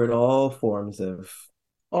toward all forms of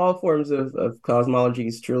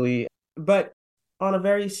cosmologies, truly. But on a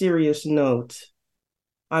very serious note,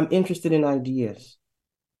 I'm interested in ideas.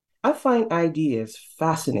 I find ideas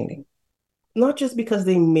fascinating, not just because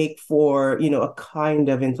they make for, a kind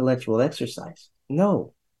of intellectual exercise.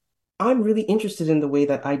 No, I'm really interested in the way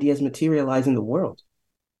that ideas materialize in the world,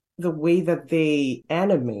 the way that they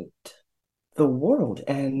animate the world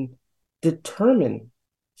and determine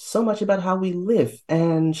so much about how we live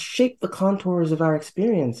and shape the contours of our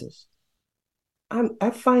experiences. I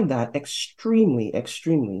find that extremely,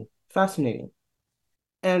 extremely fascinating.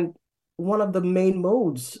 And one of the main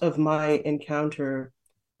modes of my encountering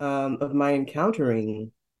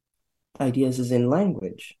ideas is in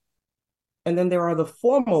language. And then there are the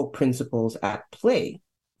formal principles at play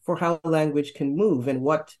for how language can move and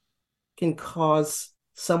what can cause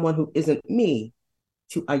someone who isn't me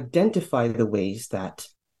to identify the ways that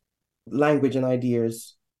language and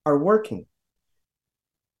ideas are working.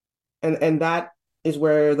 And that is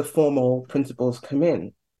where the formal principles come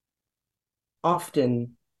in.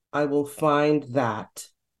 Often I will find that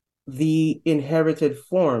the inherited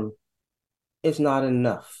form is not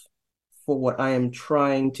enough for what I am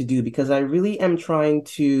trying to do, because I really am trying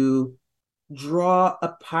to draw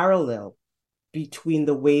a parallel between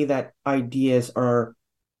the way that ideas are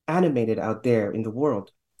animated out there in the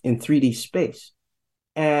world in 3D space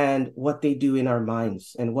and what they do in our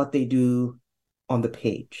minds and what they do on the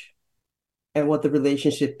page and what the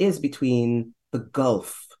relationship is between the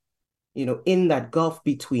gulf, in that gulf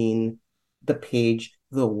between the page,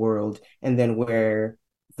 the world, and then where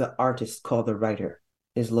the artist called the writer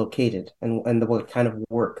is located and what kind of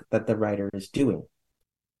work that the writer is doing.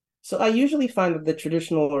 So I usually find that the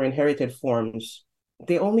traditional or inherited forms,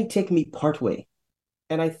 they only take me partway.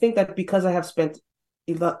 And I think that because I have spent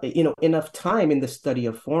enough time in the study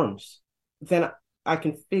of forms, then I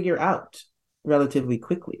can figure out relatively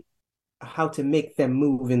quickly how to make them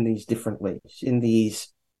move in these different ways, in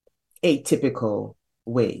these atypical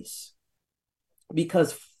ways.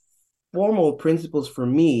 Because formal principles for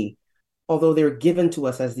me, although they're given to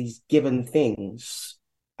us as these given things,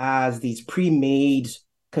 as these pre-made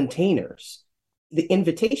containers, the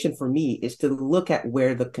invitation for me is to look at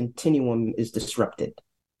where the continuum is disrupted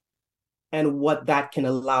and what that can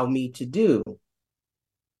allow me to do.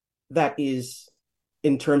 That is,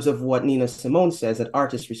 in terms of what Nina Simone says, that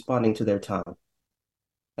artists responding to their time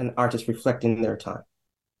and artists reflecting their time.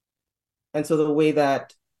 And so the way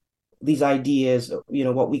that these ideas,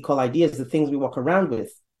 what we call ideas, the things we walk around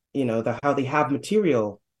with, how they have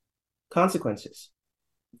material consequences.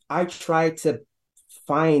 I try to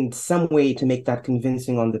find some way to make that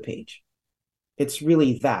convincing on the page. It's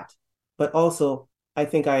really that. But also, I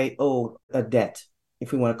think I owe a debt,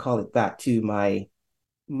 if we want to call it that, to my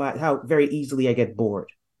how very easily I get bored.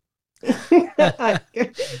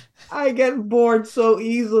 I get bored so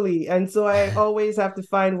easily. And so I always have to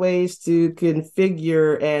find ways to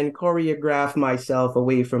configure and choreograph myself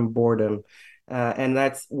away from boredom. And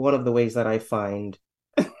that's one of the ways that I find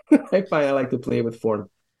I like to play with form.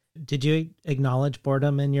 Did you acknowledge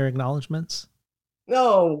boredom in your acknowledgments?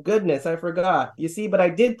 Oh, goodness, I forgot. You see, but I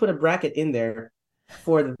did put a bracket in there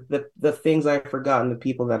for the things I forgot and the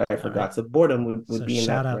people that I forgot. Right. So boredom would be in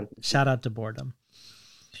that. Shout out to boredom.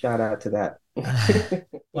 Shout out to that.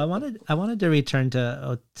 Well, I wanted to return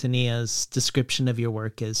to Otania's description of your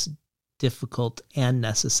work as difficult and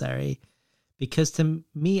necessary, because to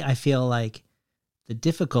me, I feel like the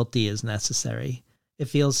difficulty is necessary. It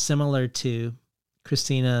feels similar to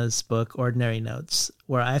Christina's book, Ordinary Notes,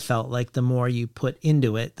 where I felt like the more you put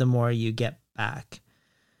into it, the more you get back.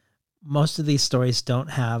 Most of these stories don't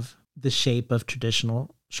have the shape of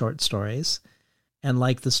traditional short stories. And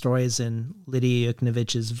like the stories in Lydia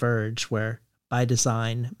Yuknevich's Verge, where by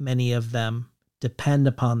design, many of them depend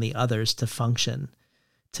upon the others to function,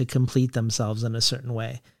 to complete themselves in a certain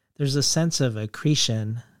way. There's a sense of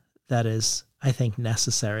accretion that is, I think,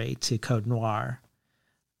 necessary to Code Noir.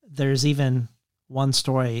 There's even one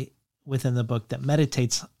story within the book that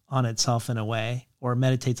meditates on itself in a way, or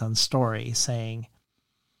meditates on story, saying,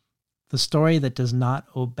 the story that does not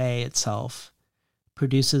obey itself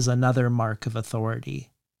produces another mark of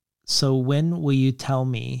authority. So when will you tell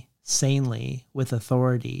me, sanely, with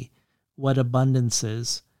authority, what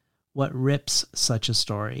abundances, what rips such a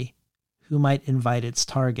story? Who might invite its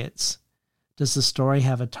targets? Does the story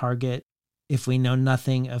have a target if we know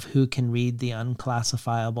nothing of who can read the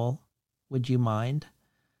unclassifiable? Would you mind?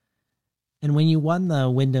 And when you won the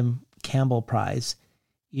Wyndham Campbell Prize,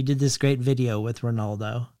 you did this great video with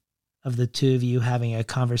Ronaldo of the two of you having a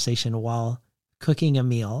conversation while cooking a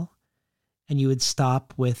meal, and you would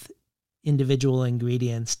stop with individual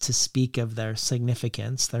ingredients to speak of their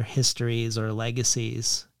significance, their histories or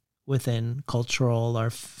legacies within cultural or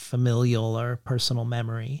familial or personal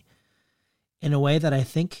memory, in a way that I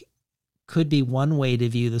think could be one way to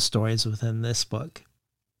view the stories within this book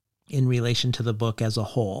in relation to the book as a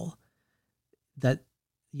whole, that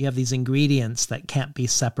you have these ingredients that can't be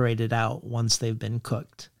separated out once they've been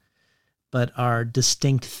cooked, but are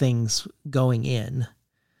distinct things going in.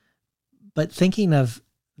 But thinking of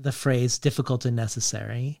the phrase difficult and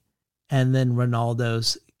necessary, and then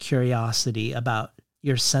Ronaldo's curiosity about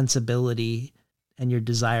your sensibility and your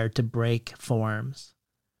desire to break forms.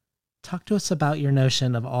 Talk to us about your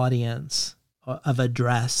notion of audience, of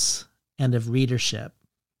address, and of readership,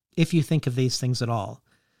 if you think of these things at all,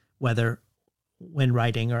 whether when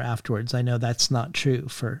writing or afterwards. I know that's not true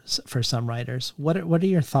for some writers. What are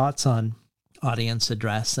your thoughts on audience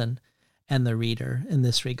address and the reader in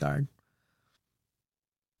this regard?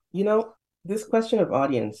 You know, this question of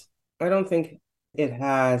audience, I don't think it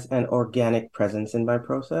has an organic presence in my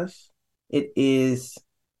process. It is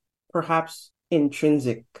perhaps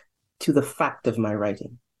intrinsic to the fact of my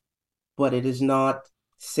writing, but it is not,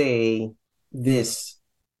 say, this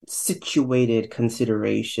situated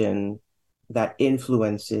consideration that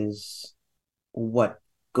influences what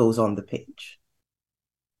goes on the page.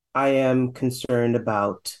 I am concerned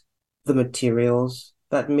about the materials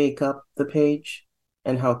that make up the page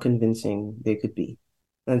and how convincing they could be.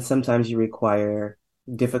 And sometimes you require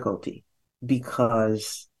difficulty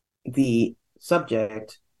because the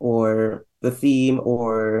subject or the theme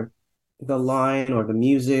or the line or the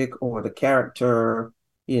music or the character,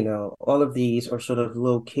 all of these are sort of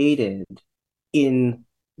located in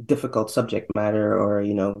difficult subject matter or,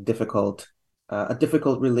 a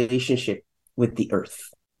difficult relationship with the earth.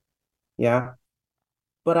 Yeah.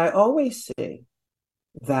 But I always say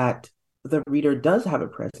that the reader does have a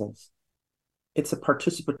presence. It's a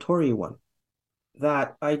participatory one,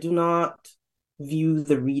 that I do not view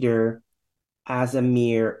the reader as a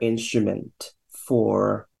mere instrument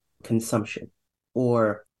for consumption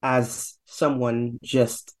or as someone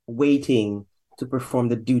just waiting to perform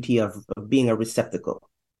the duty of being a receptacle.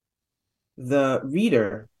 The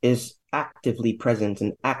reader is actively present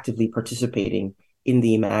and actively participating in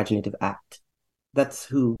the imaginative act. That's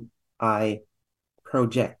who I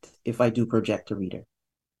project, if I do project a reader.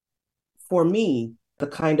 For me, the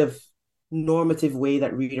kind of normative way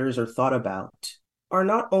that readers are thought about are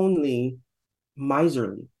not only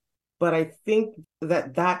miserly, but I think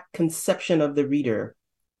that conception of the reader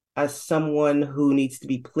as someone who needs to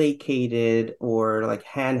be placated or like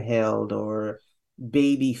handheld or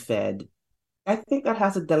baby fed, I think that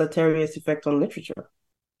has a deleterious effect on literature,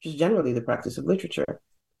 which is generally the practice of literature.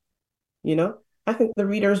 I think the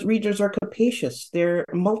readers are capacious. They're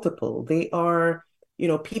multiple. They are,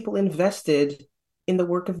 people invested in the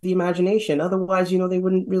work of the imagination. Otherwise, they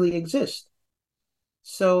wouldn't really exist.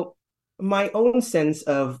 So my own sense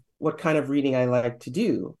of what kind of reading I like to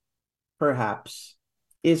do, perhaps,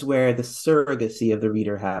 is where the surrogacy of the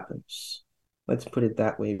reader happens. Let's put it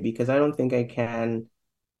that way, because I don't think I can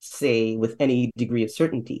say with any degree of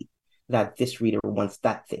certainty that this reader wants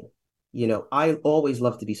that thing. I always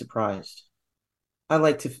love to be surprised. I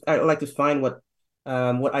like to find what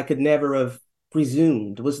I could never have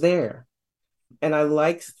presumed was there. And I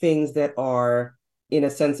like things that are, in a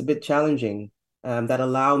sense, a bit challenging, that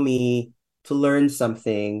allow me to learn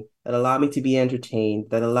something, that allow me to be entertained,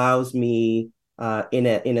 that allows me, in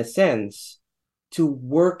a sense, to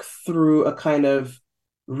work through a kind of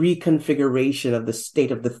reconfiguration of the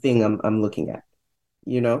state of the thing I'm looking at,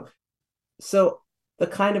 So the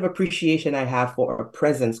kind of appreciation I have for a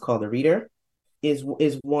presence called a reader is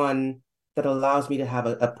one that allows me to have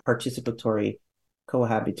a participatory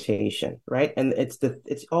cohabitation, right? And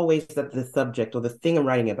it's always that the subject or the thing I'm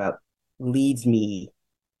writing about leads me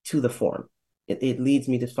to the form. It leads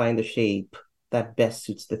me to find the shape that best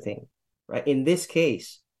suits the thing, right? In this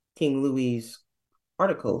case, King Louis's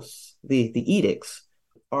articles, the edicts,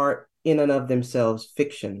 are in and of themselves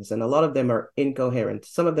fictions, and a lot of them are incoherent.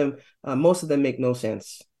 Some of them, most of them make no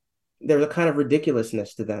sense. There's a kind of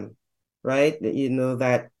ridiculousness to them, right? You know,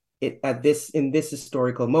 that it at this in this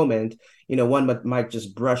historical moment, one might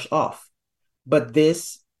just brush off. But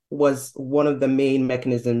this was one of the main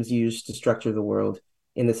mechanisms used to structure the world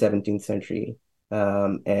in the 17th century,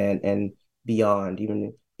 and beyond,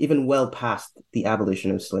 even well past the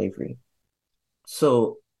abolition of slavery.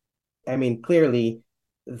 So, I mean, clearly,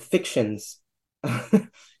 fictions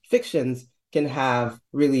fictions can have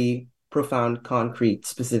really profound, concrete,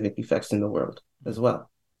 specific effects in the world as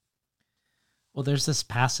well. Well, there's this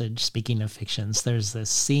passage, speaking of fictions, there's this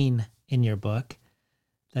scene in your book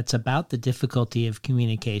that's about the difficulty of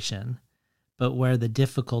communication, but where the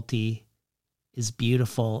difficulty is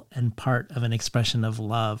beautiful and part of an expression of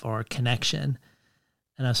love or connection.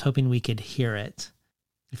 And I was hoping we could hear it,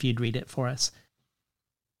 if you'd read it for us.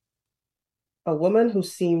 A woman who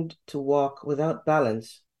seemed to walk without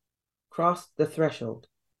balance crossed the threshold.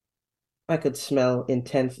 I could smell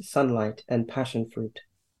intense sunlight and passion fruit.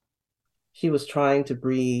 She was trying to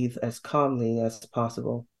breathe as calmly as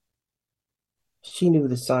possible. She knew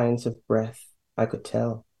the science of breath, I could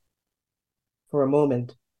tell. For a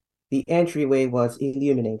moment, the entryway was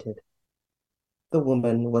illuminated. The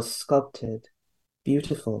woman was sculpted,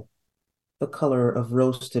 beautiful, the color of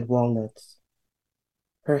roasted walnuts.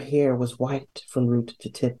 Her hair was white from root to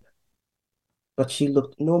tip, but she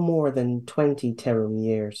looked no more than 20 Terum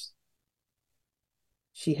years.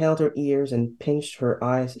 She held her ears and pinched her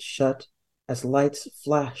eyes shut as lights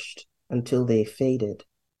flashed until they faded.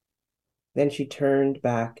 Then she turned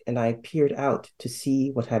back and I peered out to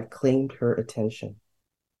see what had claimed her attention.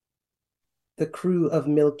 The crew of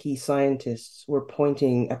milky scientists were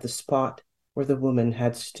pointing at the spot where the woman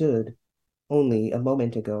had stood only a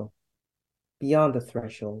moment ago, beyond the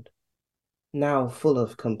threshold, now full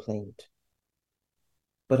of complaint.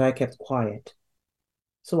 But I kept quiet,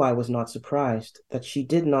 so I was not surprised that she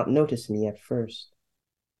did not notice me at first.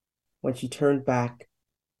 When she turned back,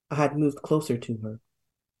 I had moved closer to her,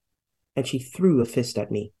 and she threw a fist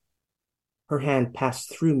at me. Her hand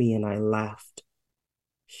passed through me and I laughed.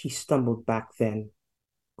 She stumbled back then,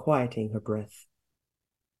 quieting her breath.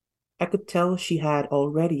 I could tell she had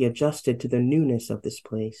already adjusted to the newness of this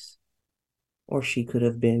place, or she could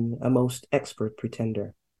have been a most expert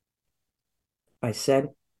pretender. I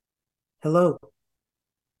said, "Hello."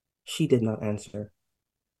 She did not answer.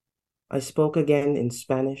 I spoke again in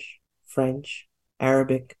Spanish, French,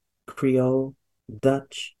 Arabic, Creole,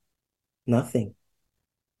 Dutch. Nothing.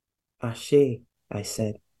 "Aché," I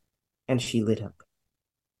said, and she lit up.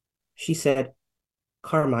 She said,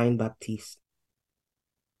 "Carmine Baptiste."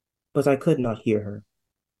 But I could not hear her.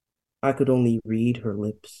 I could only read her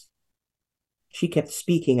lips. She kept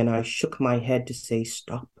speaking, and I shook my head to say,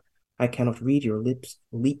 "Stop. I cannot read your lips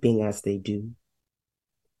leaping as they do."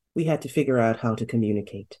 We had to figure out how to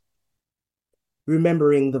communicate.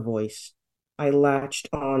 Remembering the voice, I latched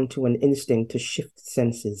on to an instinct to shift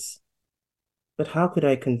senses. But how could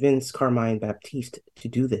I convince Carmine Baptiste to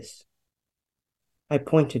do this? I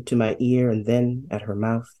pointed to my ear and then at her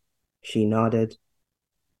mouth. She nodded.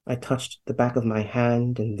 I touched the back of my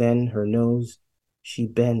hand and then her nose. She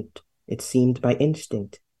bent, it seemed by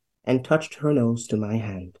instinct, and touched her nose to my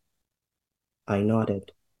hand. I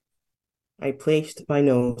nodded. I placed my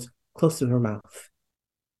nose close to her mouth.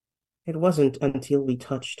 It wasn't until we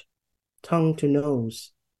touched, tongue to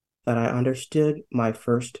nose, that I understood my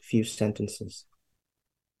first few sentences.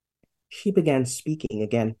 She began speaking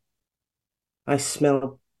again. I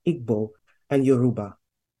smelled Igbo and Yoruba.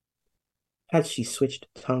 Had she switched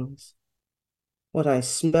tongues? What I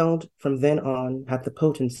smelled from then on had the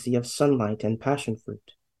potency of sunlight and passion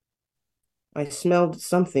fruit. I smelled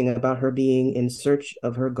something about her being in search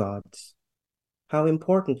of her gods, how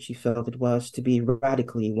important she felt it was to be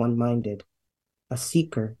radically one-minded, a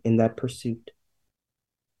seeker in that pursuit.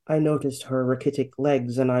 I noticed her rachitic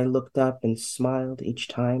legs and I looked up and smiled each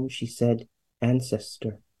time she said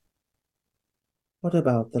ancestor. What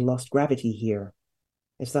about the lost gravity here?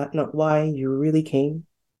 Is that not why you really came?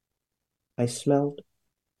 I smelled.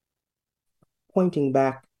 Pointing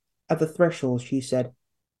back at the threshold, she said,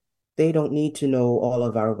 "They don't need to know all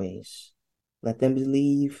of our ways. Let them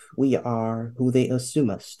believe we are who they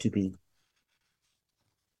assume us to be."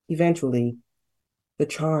 Eventually, the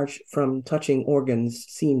charge from touching organs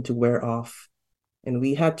seemed to wear off. and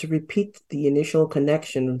we had to repeat the initial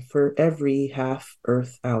connection for every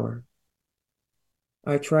half-Earth hour.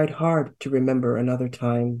 I tried hard to remember another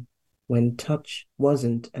time when touch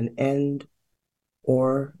wasn't an end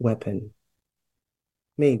or weapon.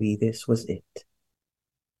 Maybe this was it.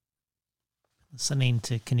 Listening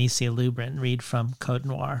to Canisia Lubrin read from Code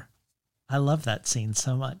Noir. I love that scene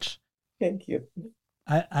so much. Thank you.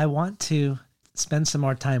 I want to spend some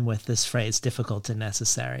more time with this phrase, difficult and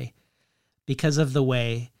necessary, because of the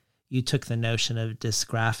way you took the notion of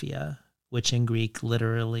dysgraphia, which in Greek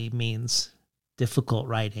literally means difficult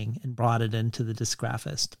writing, and brought it into the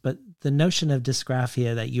dysgraphist. But the notion of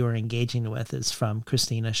dysgraphia that you are engaging with is from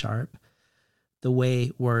Christina Sharp. The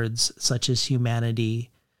way words such as humanity,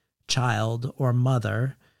 child, or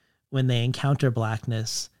mother, when they encounter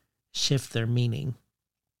blackness, shift their meaning.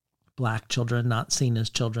 Black children not seen as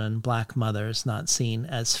children, black mothers not seen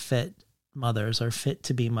as fit mothers or fit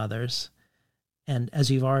to be mothers. And as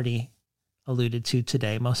you've already alluded to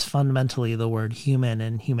today, most fundamentally the word human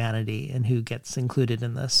and humanity and who gets included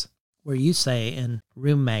in this. Where you say in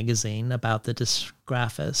Room magazine about the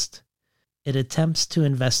dysgraphist, it attempts to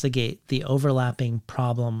investigate the overlapping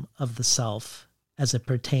problem of the self as it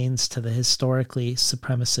pertains to the historically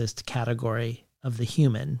supremacist category of the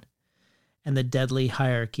human and the deadly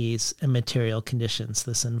hierarchies and material conditions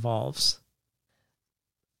this involves.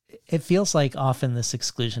 It feels like often this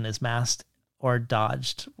exclusion is masked or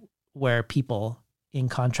dodged, where people, in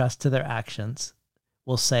contrast to their actions,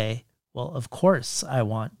 will say, well, of course I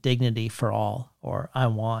want dignity for all, or I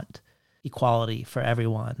want equality for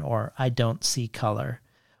everyone, or I don't see color,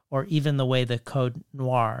 or even the way the Code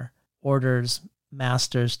Noir orders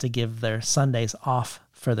masters to give their Sundays off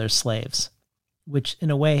for their slaves, which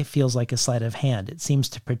in a way feels like a sleight of hand. It seems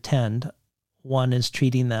to pretend one is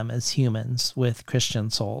treating them as humans with Christian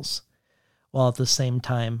souls, while at the same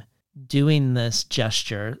time doing this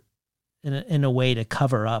gesture in a way to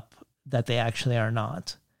cover up that they actually are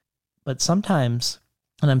not. But sometimes,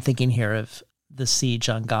 and I'm thinking here of the siege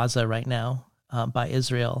on Gaza right now by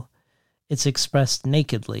Israel, it's expressed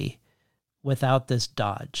nakedly without this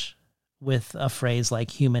dodge, with a phrase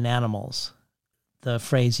like human animals, the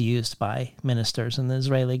phrase used by ministers in the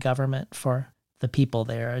Israeli government for the people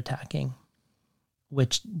they are attacking,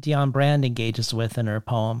 which Dion Brand engages with in her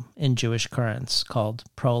poem In Jewish Currents called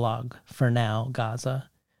Prologue for Now, Gaza,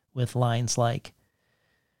 with lines like,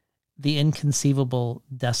 the inconceivable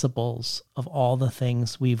decibels of all the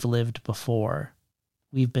things we've lived before.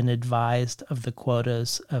 We've been advised of the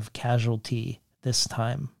quotas of casualty this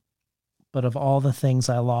time, but of all the things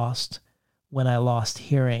I lost when I lost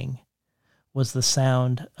hearing was the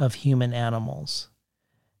sound of human animals.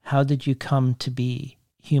 How did you come to be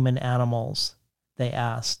human animals? They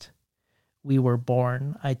asked. We were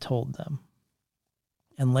born, I told them.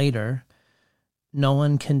 And later, no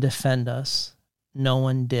one can defend us. No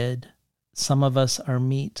one did. Some of us are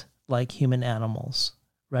meat like human animals,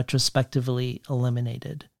 retrospectively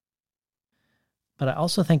eliminated. But I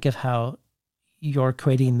also think of how you're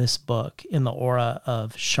creating this book in the aura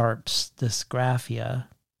of Sharp's dysgraphia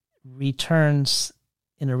returns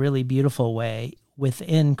in a really beautiful way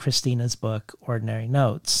within Christina's book, Ordinary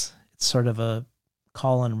Notes. It's sort of a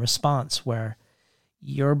call and response where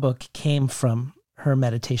your book came from her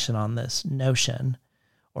meditation on this notion,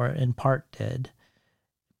 or in part did,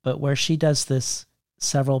 but where she does this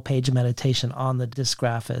several page meditation on the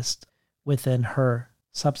dysgraphist within her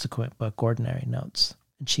subsequent book, Ordinary Notes.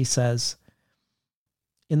 And she says,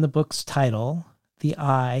 in the book's title, the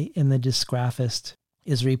I in the dysgraphist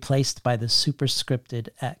is replaced by the superscripted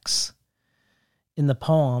X. In the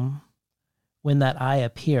poem, when that I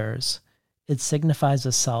appears, it signifies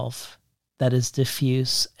a self that is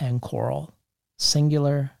diffuse and choral,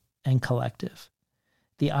 singular and collective.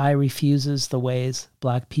 The I refuses the ways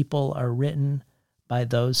Black people are written by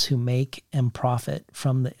those who make and profit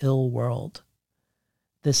from the ill world.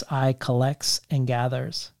 This I collects and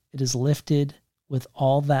gathers. It is lifted with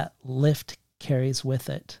all that lift carries with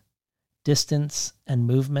it, distance and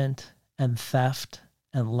movement and theft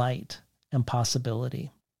and light and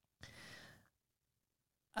possibility.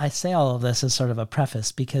 I say all of this as sort of a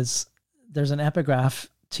preface because there's an epigraph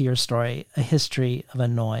to your story, A History of a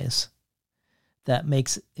Noise, that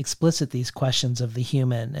makes explicit these questions of the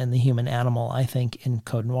human and the human animal, I think, in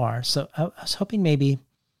Code Noir. So I was hoping maybe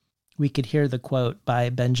we could hear the quote by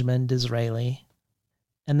Benjamin Disraeli,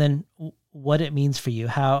 and then what it means for you,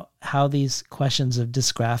 how these questions of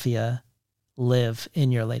dysgraphia live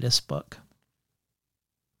in your latest book.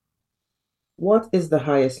 What is the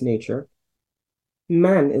highest nature?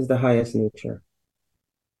 Man is the highest nature.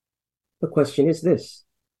 The question is this: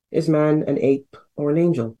 is man an ape or an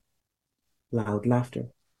angel? Loud laughter.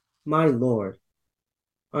 My lord,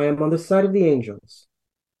 I am on the side of the angels.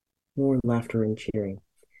 More laughter and cheering.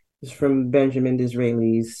 This is from Benjamin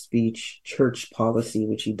Disraeli's speech, Church Policy,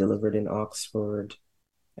 which he delivered in Oxford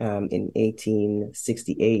in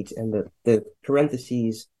 1868. And the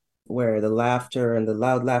parentheses where the laughter and the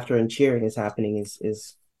loud laughter and cheering is happening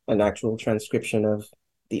is an actual transcription of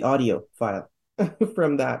the audio file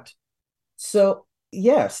from that. So,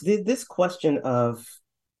 yes, this question of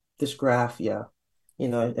dysgraphia,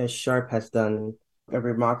 as Sharp has done a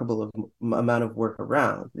remarkable amount of work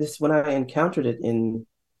around this, when I encountered it in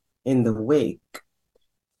the wake,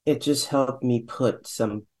 it just helped me put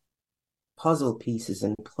some puzzle pieces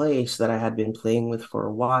in place that I had been playing with for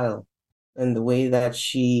a while. And the way that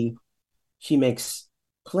she makes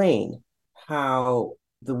plain how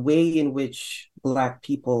the way in which Black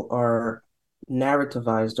people are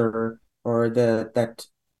narrativized, or that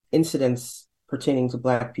incidents pertaining to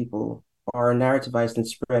Black people are narrativized and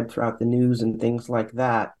spread throughout the news and things like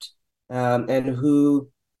that, and who,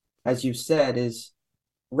 as you said, is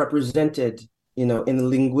represented, in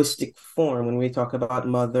linguistic form when we talk about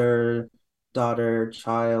mother, daughter,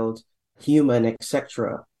 child, human,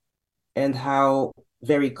 etc., and how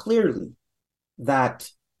very clearly that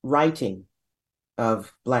writing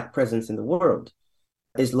of Black presence in the world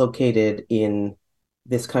is located in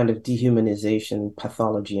this kind of dehumanization,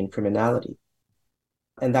 pathology, and criminality.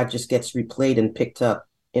 And that just gets replayed and picked up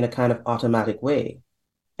in a kind of automatic way.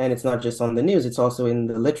 And it's not just on the news, it's also in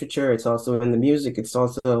the literature, it's also in the music, it's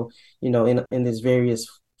also, in these various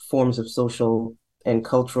forms of social and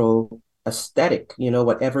cultural aesthetic,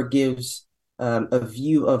 whatever gives a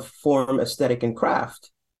view of form, aesthetic, and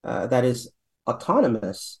craft that is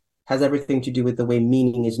autonomous has everything to do with the way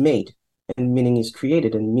meaning is made and meaning is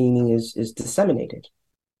created and meaning is disseminated.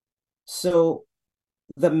 So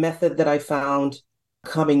the method that I found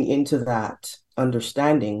coming into that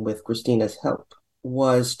understanding with Christina's help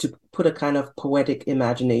was to put a kind of poetic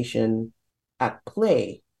imagination at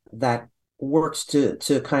play that works to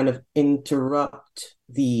kind of interrupt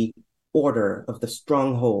the order of the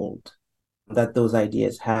stronghold that those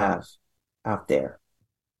ideas have out there.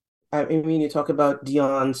 I mean, you talk about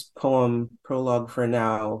Dion's poem, Prologue for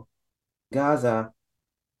Now, Gaza,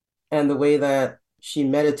 and the way that she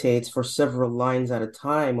meditates for several lines at a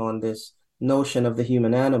time on this notion of the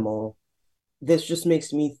human animal. This just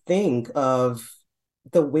makes me think of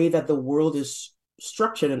the way that the world is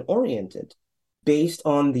structured and oriented based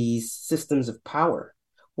on these systems of power.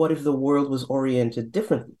 What if the world was oriented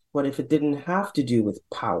differently? What if it didn't have to do with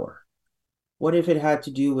power? What if it had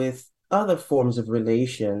to do with other forms of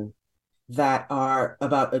relation that are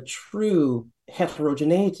about a true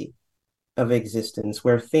heterogeneity of existence,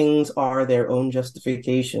 where things are their own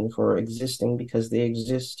justification for existing because they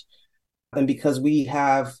exist, and because we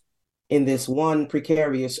have in this one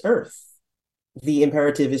precarious earth, the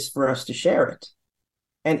imperative is for us to share it.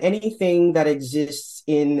 And anything that exists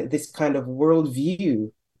in this kind of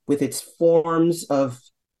worldview with its forms of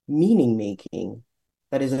meaning making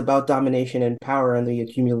that is about domination and power and the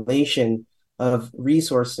accumulation of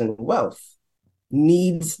resource and wealth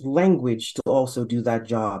needs language to also do that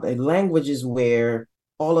job. And language is where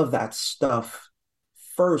all of that stuff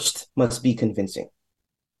first must be convincing,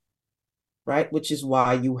 right? Which is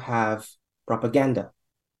why you have propaganda,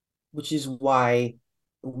 which is why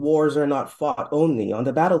wars are not fought only on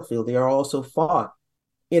the battlefield. They are also fought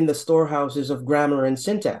in the storehouses of grammar and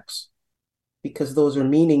syntax, because those are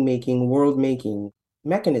meaning-making, world-making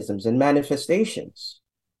mechanisms and manifestations,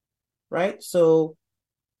 right? So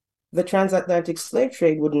the transatlantic slave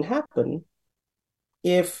trade wouldn't happen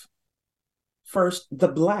if first the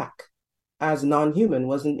Black as non-human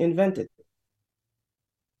wasn't invented.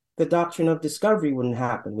 The doctrine of discovery wouldn't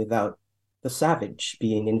happen without the savage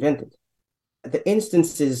being invented. The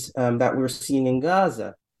instances that we're seeing in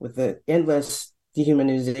Gaza with the endless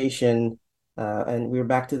dehumanization, and we're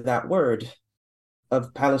back to that word,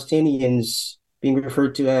 of Palestinians being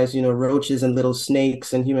referred to as, roaches and little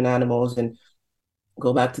snakes and human animals, and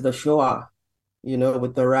go back to the Shoah,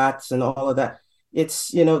 with the rats and all of that.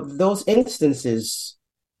 It's, those instances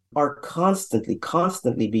are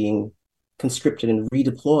constantly being conscripted and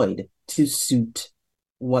redeployed to suit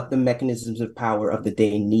what the mechanisms of power of the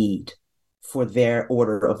day need for their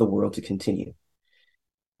order of the world to continue.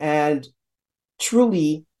 And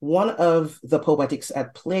truly, one of the poetics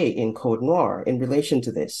at play in Code Noir in relation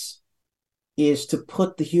to this is to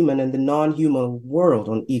put the human and the non-human world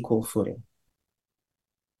on equal footing,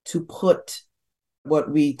 to put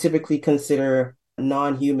what we typically consider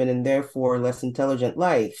non-human and therefore less intelligent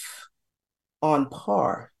life on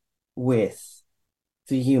par with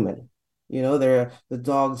the human, There are the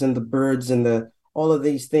dogs and the birds and the all of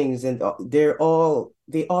these things, and they all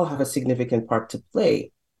have a significant part to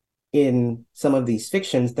play in some of these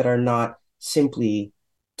fictions that are not simply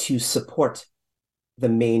to support the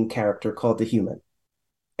main character called the human.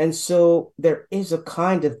 And so there is a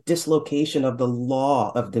kind of dislocation of the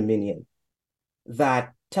law of dominion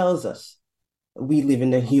that tells us we live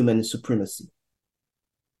in a human supremacy.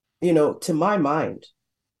 To my mind,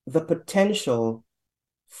 the potential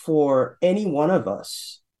for any one of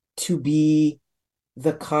us to be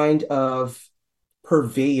the kind of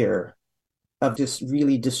purveyor of this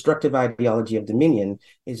really destructive ideology of dominion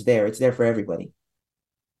is there. It's there for everybody.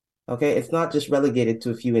 Okay, it's not just relegated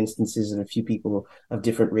to a few instances and a few people of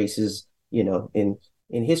different races. In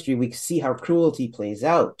history, we see how cruelty plays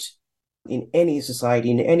out in any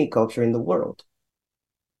society, in any culture in the world.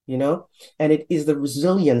 And it is the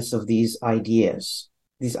resilience of these ideas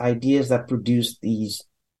that produce these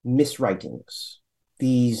miswritings,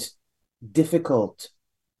 these difficult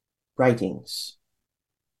writings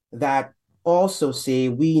that also say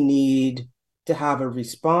we need to have a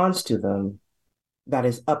response to them that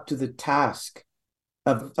is up to the task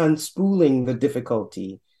of unspooling the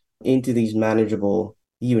difficulty into these manageable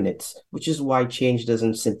units, which is why change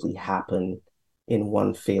doesn't simply happen in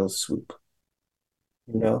one fell swoop.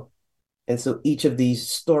 And so each of these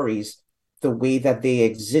stories, the way that they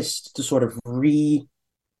exist to sort of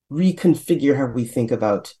reconfigure how we think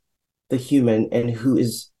about the human and who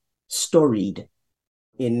is storied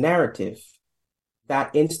in narrative,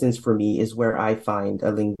 that instance for me is where I find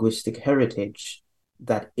a linguistic heritage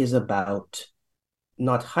that is about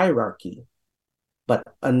not hierarchy, but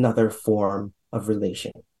another form of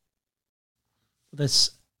relation.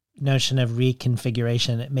 This notion of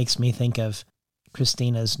reconfiguration, it makes me think of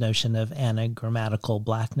Christina's notion of anagrammatical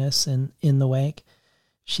blackness in The Wake.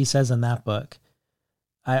 She says in that book,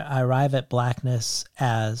 I arrive at blackness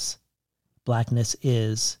as blackness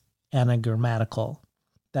is anagrammatical.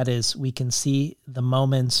 That is, we can see the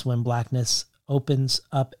moments when blackness opens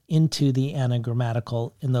up into the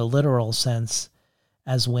anagrammatical in the literal sense,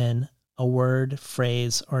 as when a word,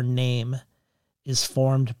 phrase, or name is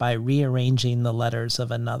formed by rearranging the letters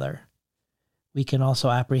of another. We can also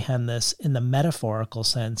apprehend this in the metaphorical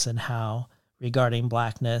sense in how, regarding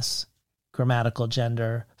blackness, grammatical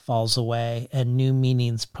gender falls away and new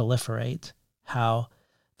meanings proliferate, how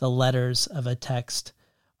the letters of a text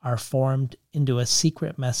are formed into a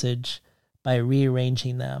secret message by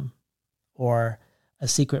rearranging them, or a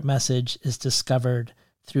secret message is discovered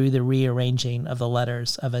through the rearranging of the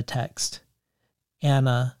letters of a text.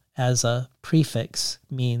 Ana, as a prefix,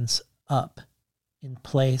 means up, in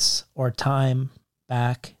place or time,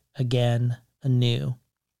 back, again, anew.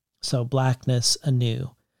 So blackness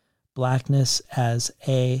anew. Blackness as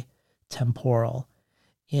atemporal,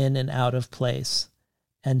 in and out of place,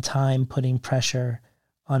 and time putting pressure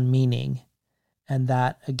on meaning, and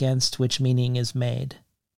that against which meaning is made.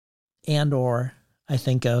 And or I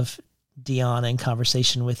think of Dion in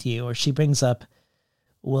Conversation with You, or she brings up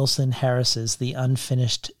Wilson Harris's The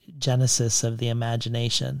Unfinished Genesis of the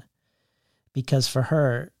Imagination, because for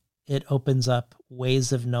her, it opens up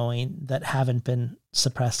ways of knowing that haven't been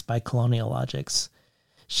suppressed by colonial logics.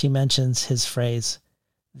 She mentions his phrase,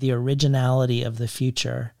 the originality of the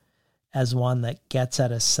future, as one that gets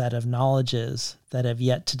at a set of knowledges that have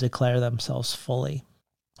yet to declare themselves fully.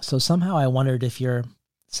 So somehow I wondered if your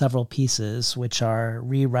several pieces, which are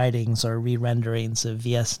rewritings or re-renderings of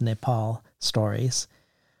V.S. Naipaul stories,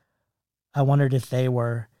 I wondered if they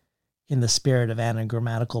were in the spirit of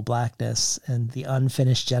anagrammatical blackness and the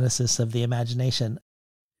unfinished genesis of the imagination.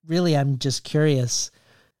 Really, I'm just curious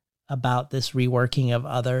about this reworking of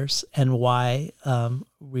others and why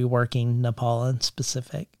reworking Naipaul in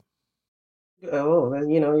specific. Oh,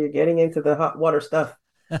 you're getting into the hot water stuff.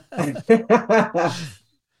 I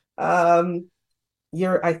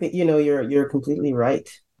think you're completely right,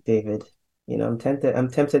 David. I'm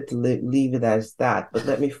tempted to leave it as that, but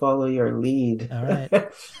let me follow your lead. All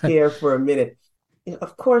right. Here for a minute.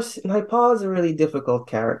 Of course, Naipaul is a really difficult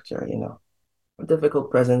character, a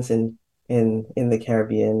difficult presence in the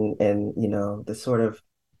Caribbean, and the sort of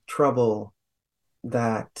trouble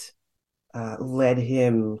that led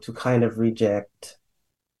him to kind of reject,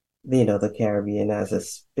 the Caribbean as a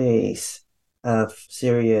space of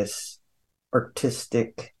serious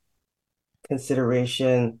artistic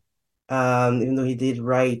consideration. Even though he did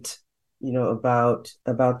write, about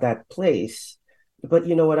that place. But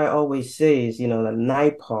what I always say is, that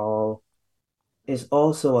Naipaul is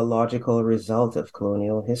also a logical result of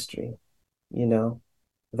colonial history,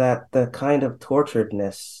 that the kind of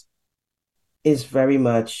torturedness is very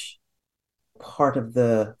much part of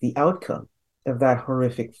the outcome of that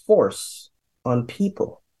horrific force on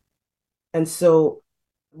people. And so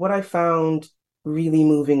what I found really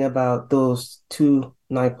moving about those two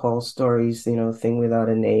Naipaul stories, Thing Without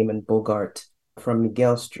a Name and Bogart from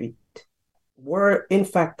Miguel Street, were in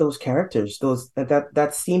fact those characters, those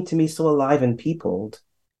that seemed to me so alive and peopled.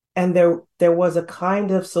 And there was a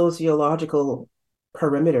kind of sociological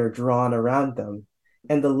perimeter drawn around them,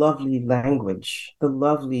 and the lovely language, the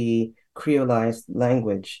lovely creolized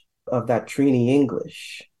language of that Trini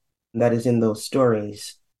English that is in those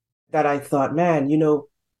stories, that I thought, man,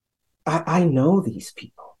 I know these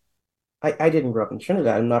people. I didn't grow up in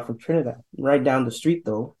Trinidad. I'm not from Trinidad. Right down the street,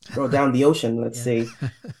 though, or down the ocean, let's say,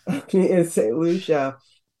 in St. Lucia.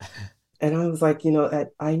 And I was like,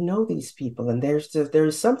 I know these people, and there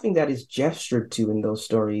is something that is gestured to in those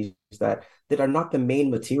stories that are not the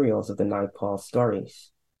main materials of the Naipaul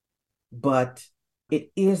stories, but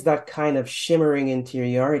it is that kind of shimmering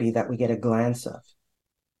interiority that we get a glance of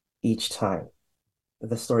each time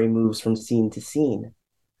the story moves from scene to scene.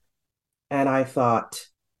 And I thought,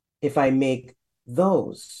 if I make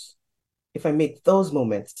those, if I make those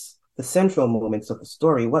moments the central moments of the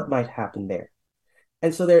story, what might happen there?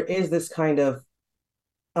 And so there is this kind of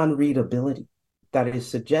unreadability that is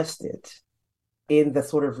suggested in the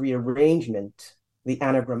sort of rearrangement, the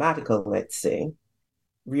anagrammatical, let's say,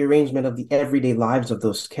 rearrangement of the everyday lives of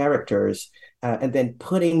those characters, and then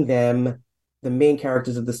putting them, the main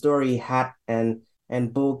characters of the story, Hat and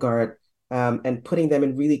Bogart, and putting them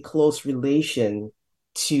in really close relation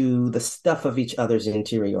to the stuff of each other's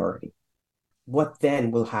interiority. What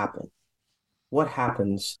then will happen? What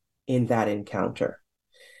happens in that encounter?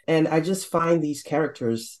 And I just find these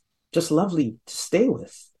characters just lovely to stay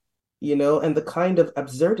with, and the kind of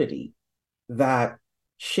absurdity that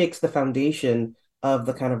shakes the foundation of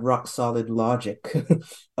the kind of rock solid logic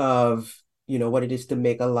of, what it is to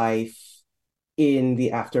make a life in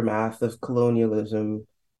the aftermath of colonialism,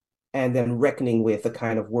 and then reckoning with a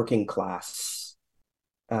kind of working class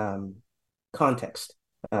context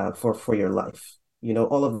for your life.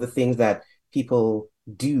 All of the things that people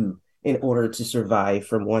do in order to survive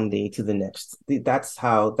from one day to the next.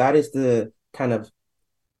 That is the kind of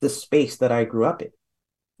the space that I grew up in.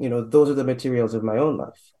 Those are the materials of my own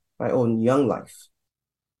life, my own young life.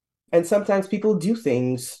 And sometimes people do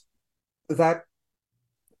things that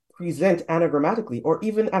present anagrammatically, or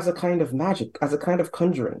even as a kind of magic, as a kind of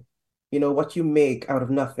conjuring. What you make out of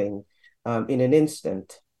nothing in an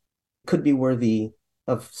instant could be worthy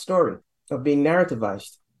of story, of being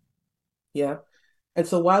narrativized. Yeah. And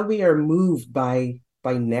so while we are moved by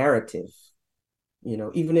narrative,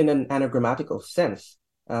 even in an anagrammatical sense,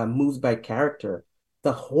 moved by character,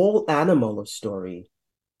 the whole animal of story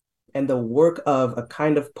and the work of a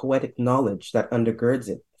kind of poetic knowledge that undergirds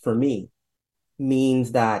it, for me,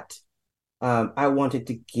 means that I wanted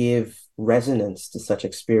to give resonance to such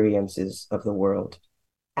experiences of the world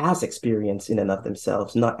as experience in and of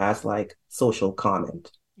themselves, not as like social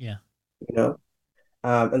comment. Yeah.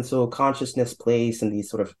 And so consciousness plays and these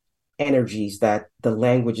sort of energies that the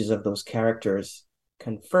languages of those characters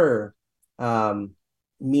confer,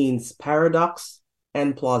 means paradox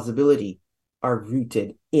and plausibility are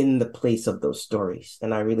rooted in the place of those stories.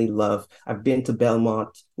 And I've been to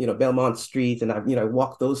Belmont Street, and I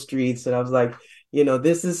walked those streets, and I was like,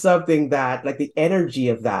 this is something that, like, the energy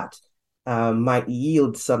of that might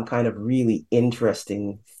yield some kind of really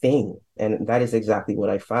interesting thing. And that is exactly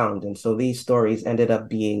what I found. And so these stories ended up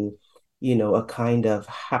being, a kind of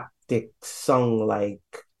haptic, song-like,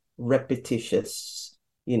 repetitious,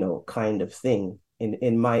 kind of thing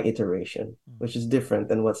in my iteration, which is different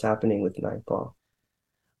than what's happening with Naipaul.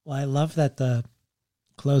 Well, I love that the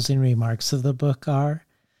closing remarks of the book are,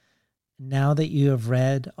 now that you have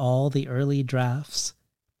read all the early drafts,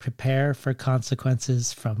 prepare for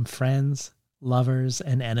consequences from friends, lovers,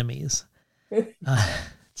 and enemies.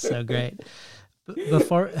 So great.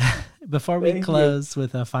 Before we close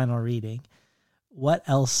with a final reading, what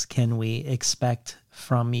else can we expect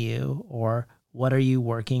from you, or what are you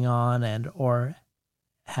working on, or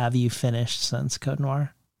have you finished since Code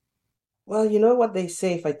Noir? Well, you know what they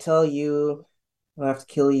say, if I tell you, I'll have to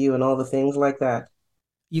kill you and all the things like that.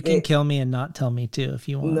 You can kill me and not tell me too if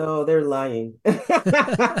you want. No, they're lying.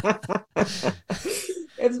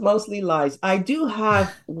 It's mostly lies. I do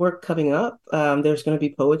have work coming up. There's going to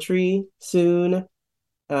be poetry soon.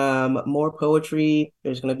 More poetry.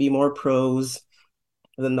 There's going to be more prose,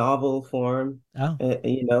 the novel form. Oh.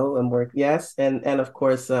 And work. Yes, and of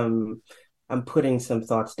course, I'm putting some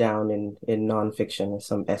thoughts down in nonfiction,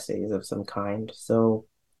 some essays of some kind. So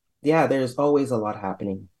yeah, there's always a lot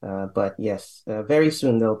happening. But yes, very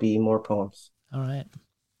soon there'll be more poems. All right.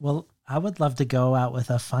 Well, I would love to go out with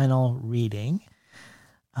a final reading.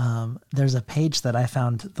 There's a page that I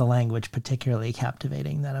found the language particularly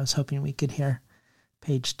captivating that I was hoping we could hear.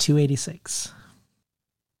 Page 286.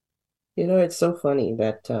 It's so funny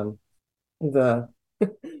that the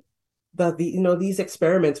these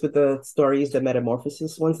experiments with the stories, the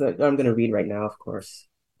metamorphosis ones that I'm going to read right now, of course,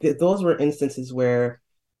 those were instances where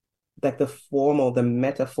like the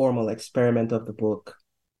metaformal experiment of the book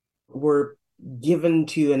were given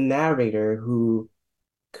to a narrator who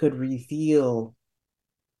could reveal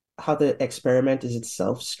how the experiment is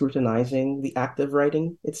itself scrutinizing the act of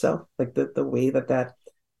writing itself, like the way that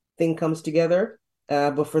thing comes together.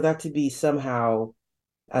 But for that to be somehow,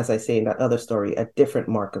 as I say in that other story, a different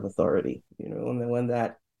mark of authority, and the one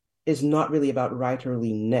that is not really about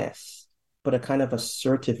writerliness, but a kind of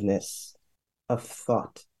assertiveness of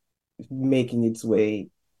thought making its way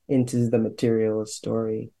into the material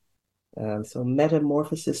story. So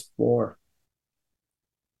Metamorphosis 4.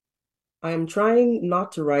 I am trying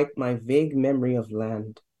not to write my vague memory of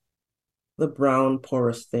land, the brown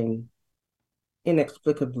porous thing,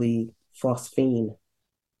 inexplicably phosphine,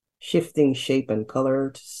 shifting shape and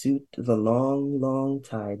color to suit the long, long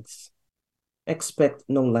tides. Expect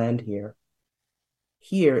no land here.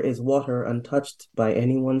 Here is water untouched by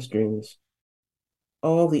anyone's dreams.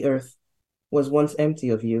 All the earth was once empty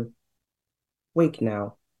of you. Wake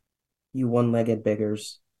now, you one-legged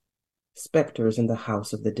beggars, specters in the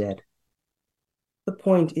house of the dead. The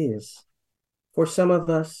point is, for some of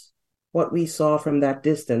us, what we saw from that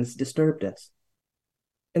distance disturbed us.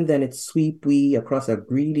 And then it swept we across a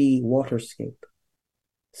greedy waterscape,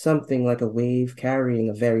 something like a wave carrying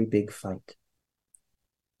a very big fight.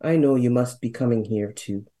 I know you must be coming here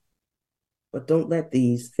too, but don't let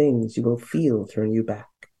these things you will feel turn you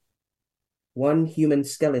back. One human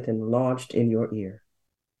skeleton lodged in your ear,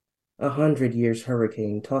 100 years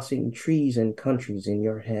hurricane tossing trees and countries in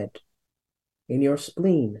your head. In your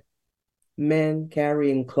spleen, men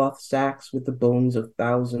carrying cloth sacks with the bones of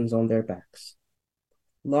thousands on their backs.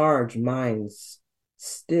 Large mines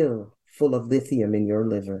still full of lithium in your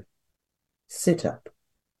liver. Sit up.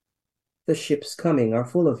 The ships coming are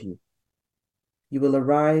full of you. You will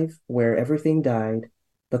arrive where everything died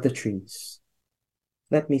but the trees.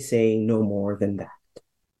 Let me say no more than that.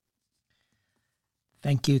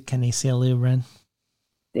 Thank you, Canisia Lubrin.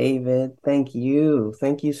 David, thank you.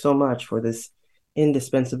 Thank you so much for this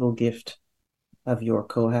indispensable gift of your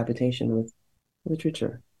cohabitation with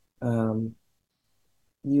literature.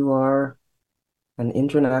 You are an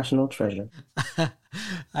international treasure.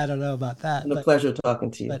 I don't know about that. And a pleasure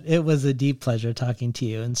talking to you. But it was a deep pleasure talking to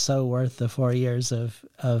you, and so worth the 4 years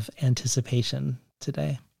of anticipation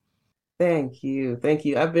today. Thank you. Thank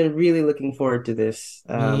you. I've been really looking forward to this.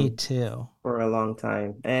 Me too. For a long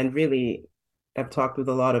time. And really, I've talked with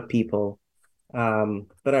a lot of people,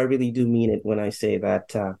 but I really do mean it when I say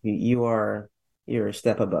that you're a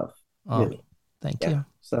step above. Really. Thank you.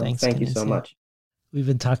 So Thanks, thank you so much. We've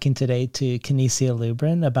been talking today to Canisia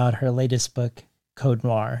Lubrin about her latest book, Code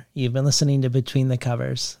Noir. You've been listening to Between the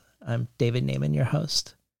Covers. I'm David Naiman, your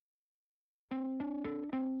host.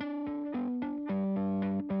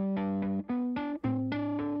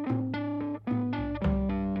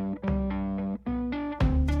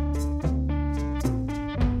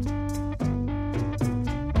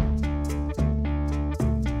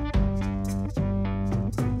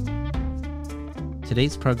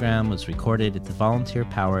 Today's program was recorded at the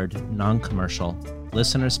volunteer-powered, non-commercial,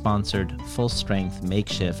 listener-sponsored, full-strength,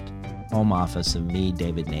 makeshift home office of me,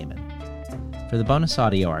 David Naiman. For the bonus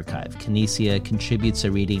audio archive, Canisia contributes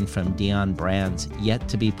a reading from Dion Brand's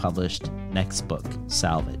yet-to-be-published next book,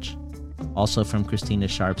 Salvage. Also from Christina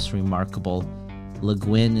Sharp's remarkable Le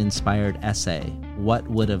Guin-inspired essay, What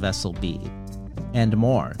Would a Vessel Be? And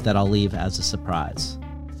more that I'll leave as a surprise.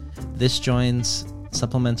 This joins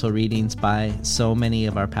supplemental readings by so many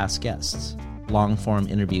of our past guests, long-form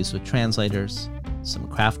interviews with translators, some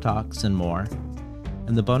craft talks, and more.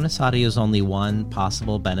 And the bonus audio is only one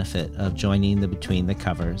possible benefit of joining the Between the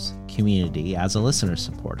Covers community as a listener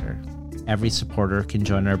supporter. Every supporter can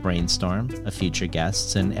join our brainstorm of future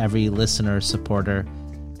guests, and every listener supporter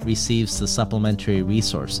receives the supplementary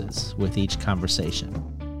resources with each conversation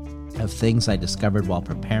of things I discovered while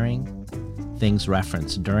preparing, things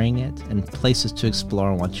referenced during it, and places to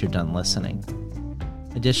explore once you're done listening.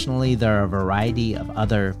 Additionally, there are a variety of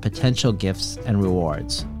other potential gifts and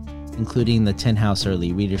rewards, including the Tin House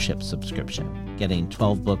Early Readership subscription, getting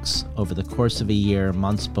 12 books over the course of a year,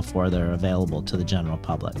 months before they're available to the general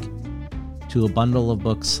public, to a bundle of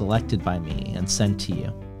books selected by me and sent to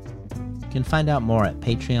you. You can find out more at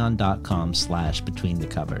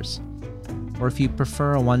patreon.com/betweenthecovers. Or if you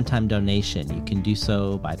prefer a one-time donation, you can do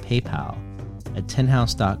so by PayPal at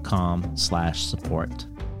tinhouse.com/support.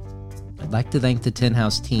 I'd like to thank the Tin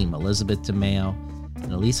House team, Elizabeth DeMeo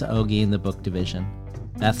and Elisa Ogie in the book division,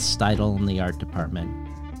 Beth Steidel in the art department,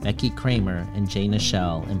 Becky Kramer and Jana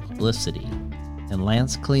Shell in publicity, and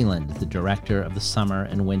Lance Cleland, the director of the summer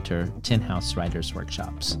and winter Tin House Writers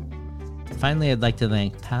Workshops. Finally, I'd like to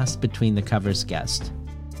thank past Between the Covers guest,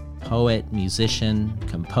 poet, musician,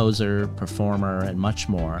 composer, performer, and much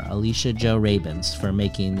more, Alicia Jo Rabins, for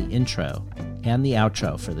making the intro and the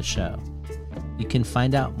outro for the show. You can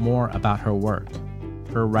find out more about her work,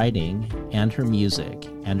 her writing, and her music,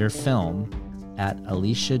 and her film at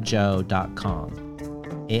aliciajo.com,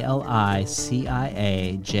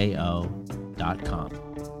 ALICIAJO.com.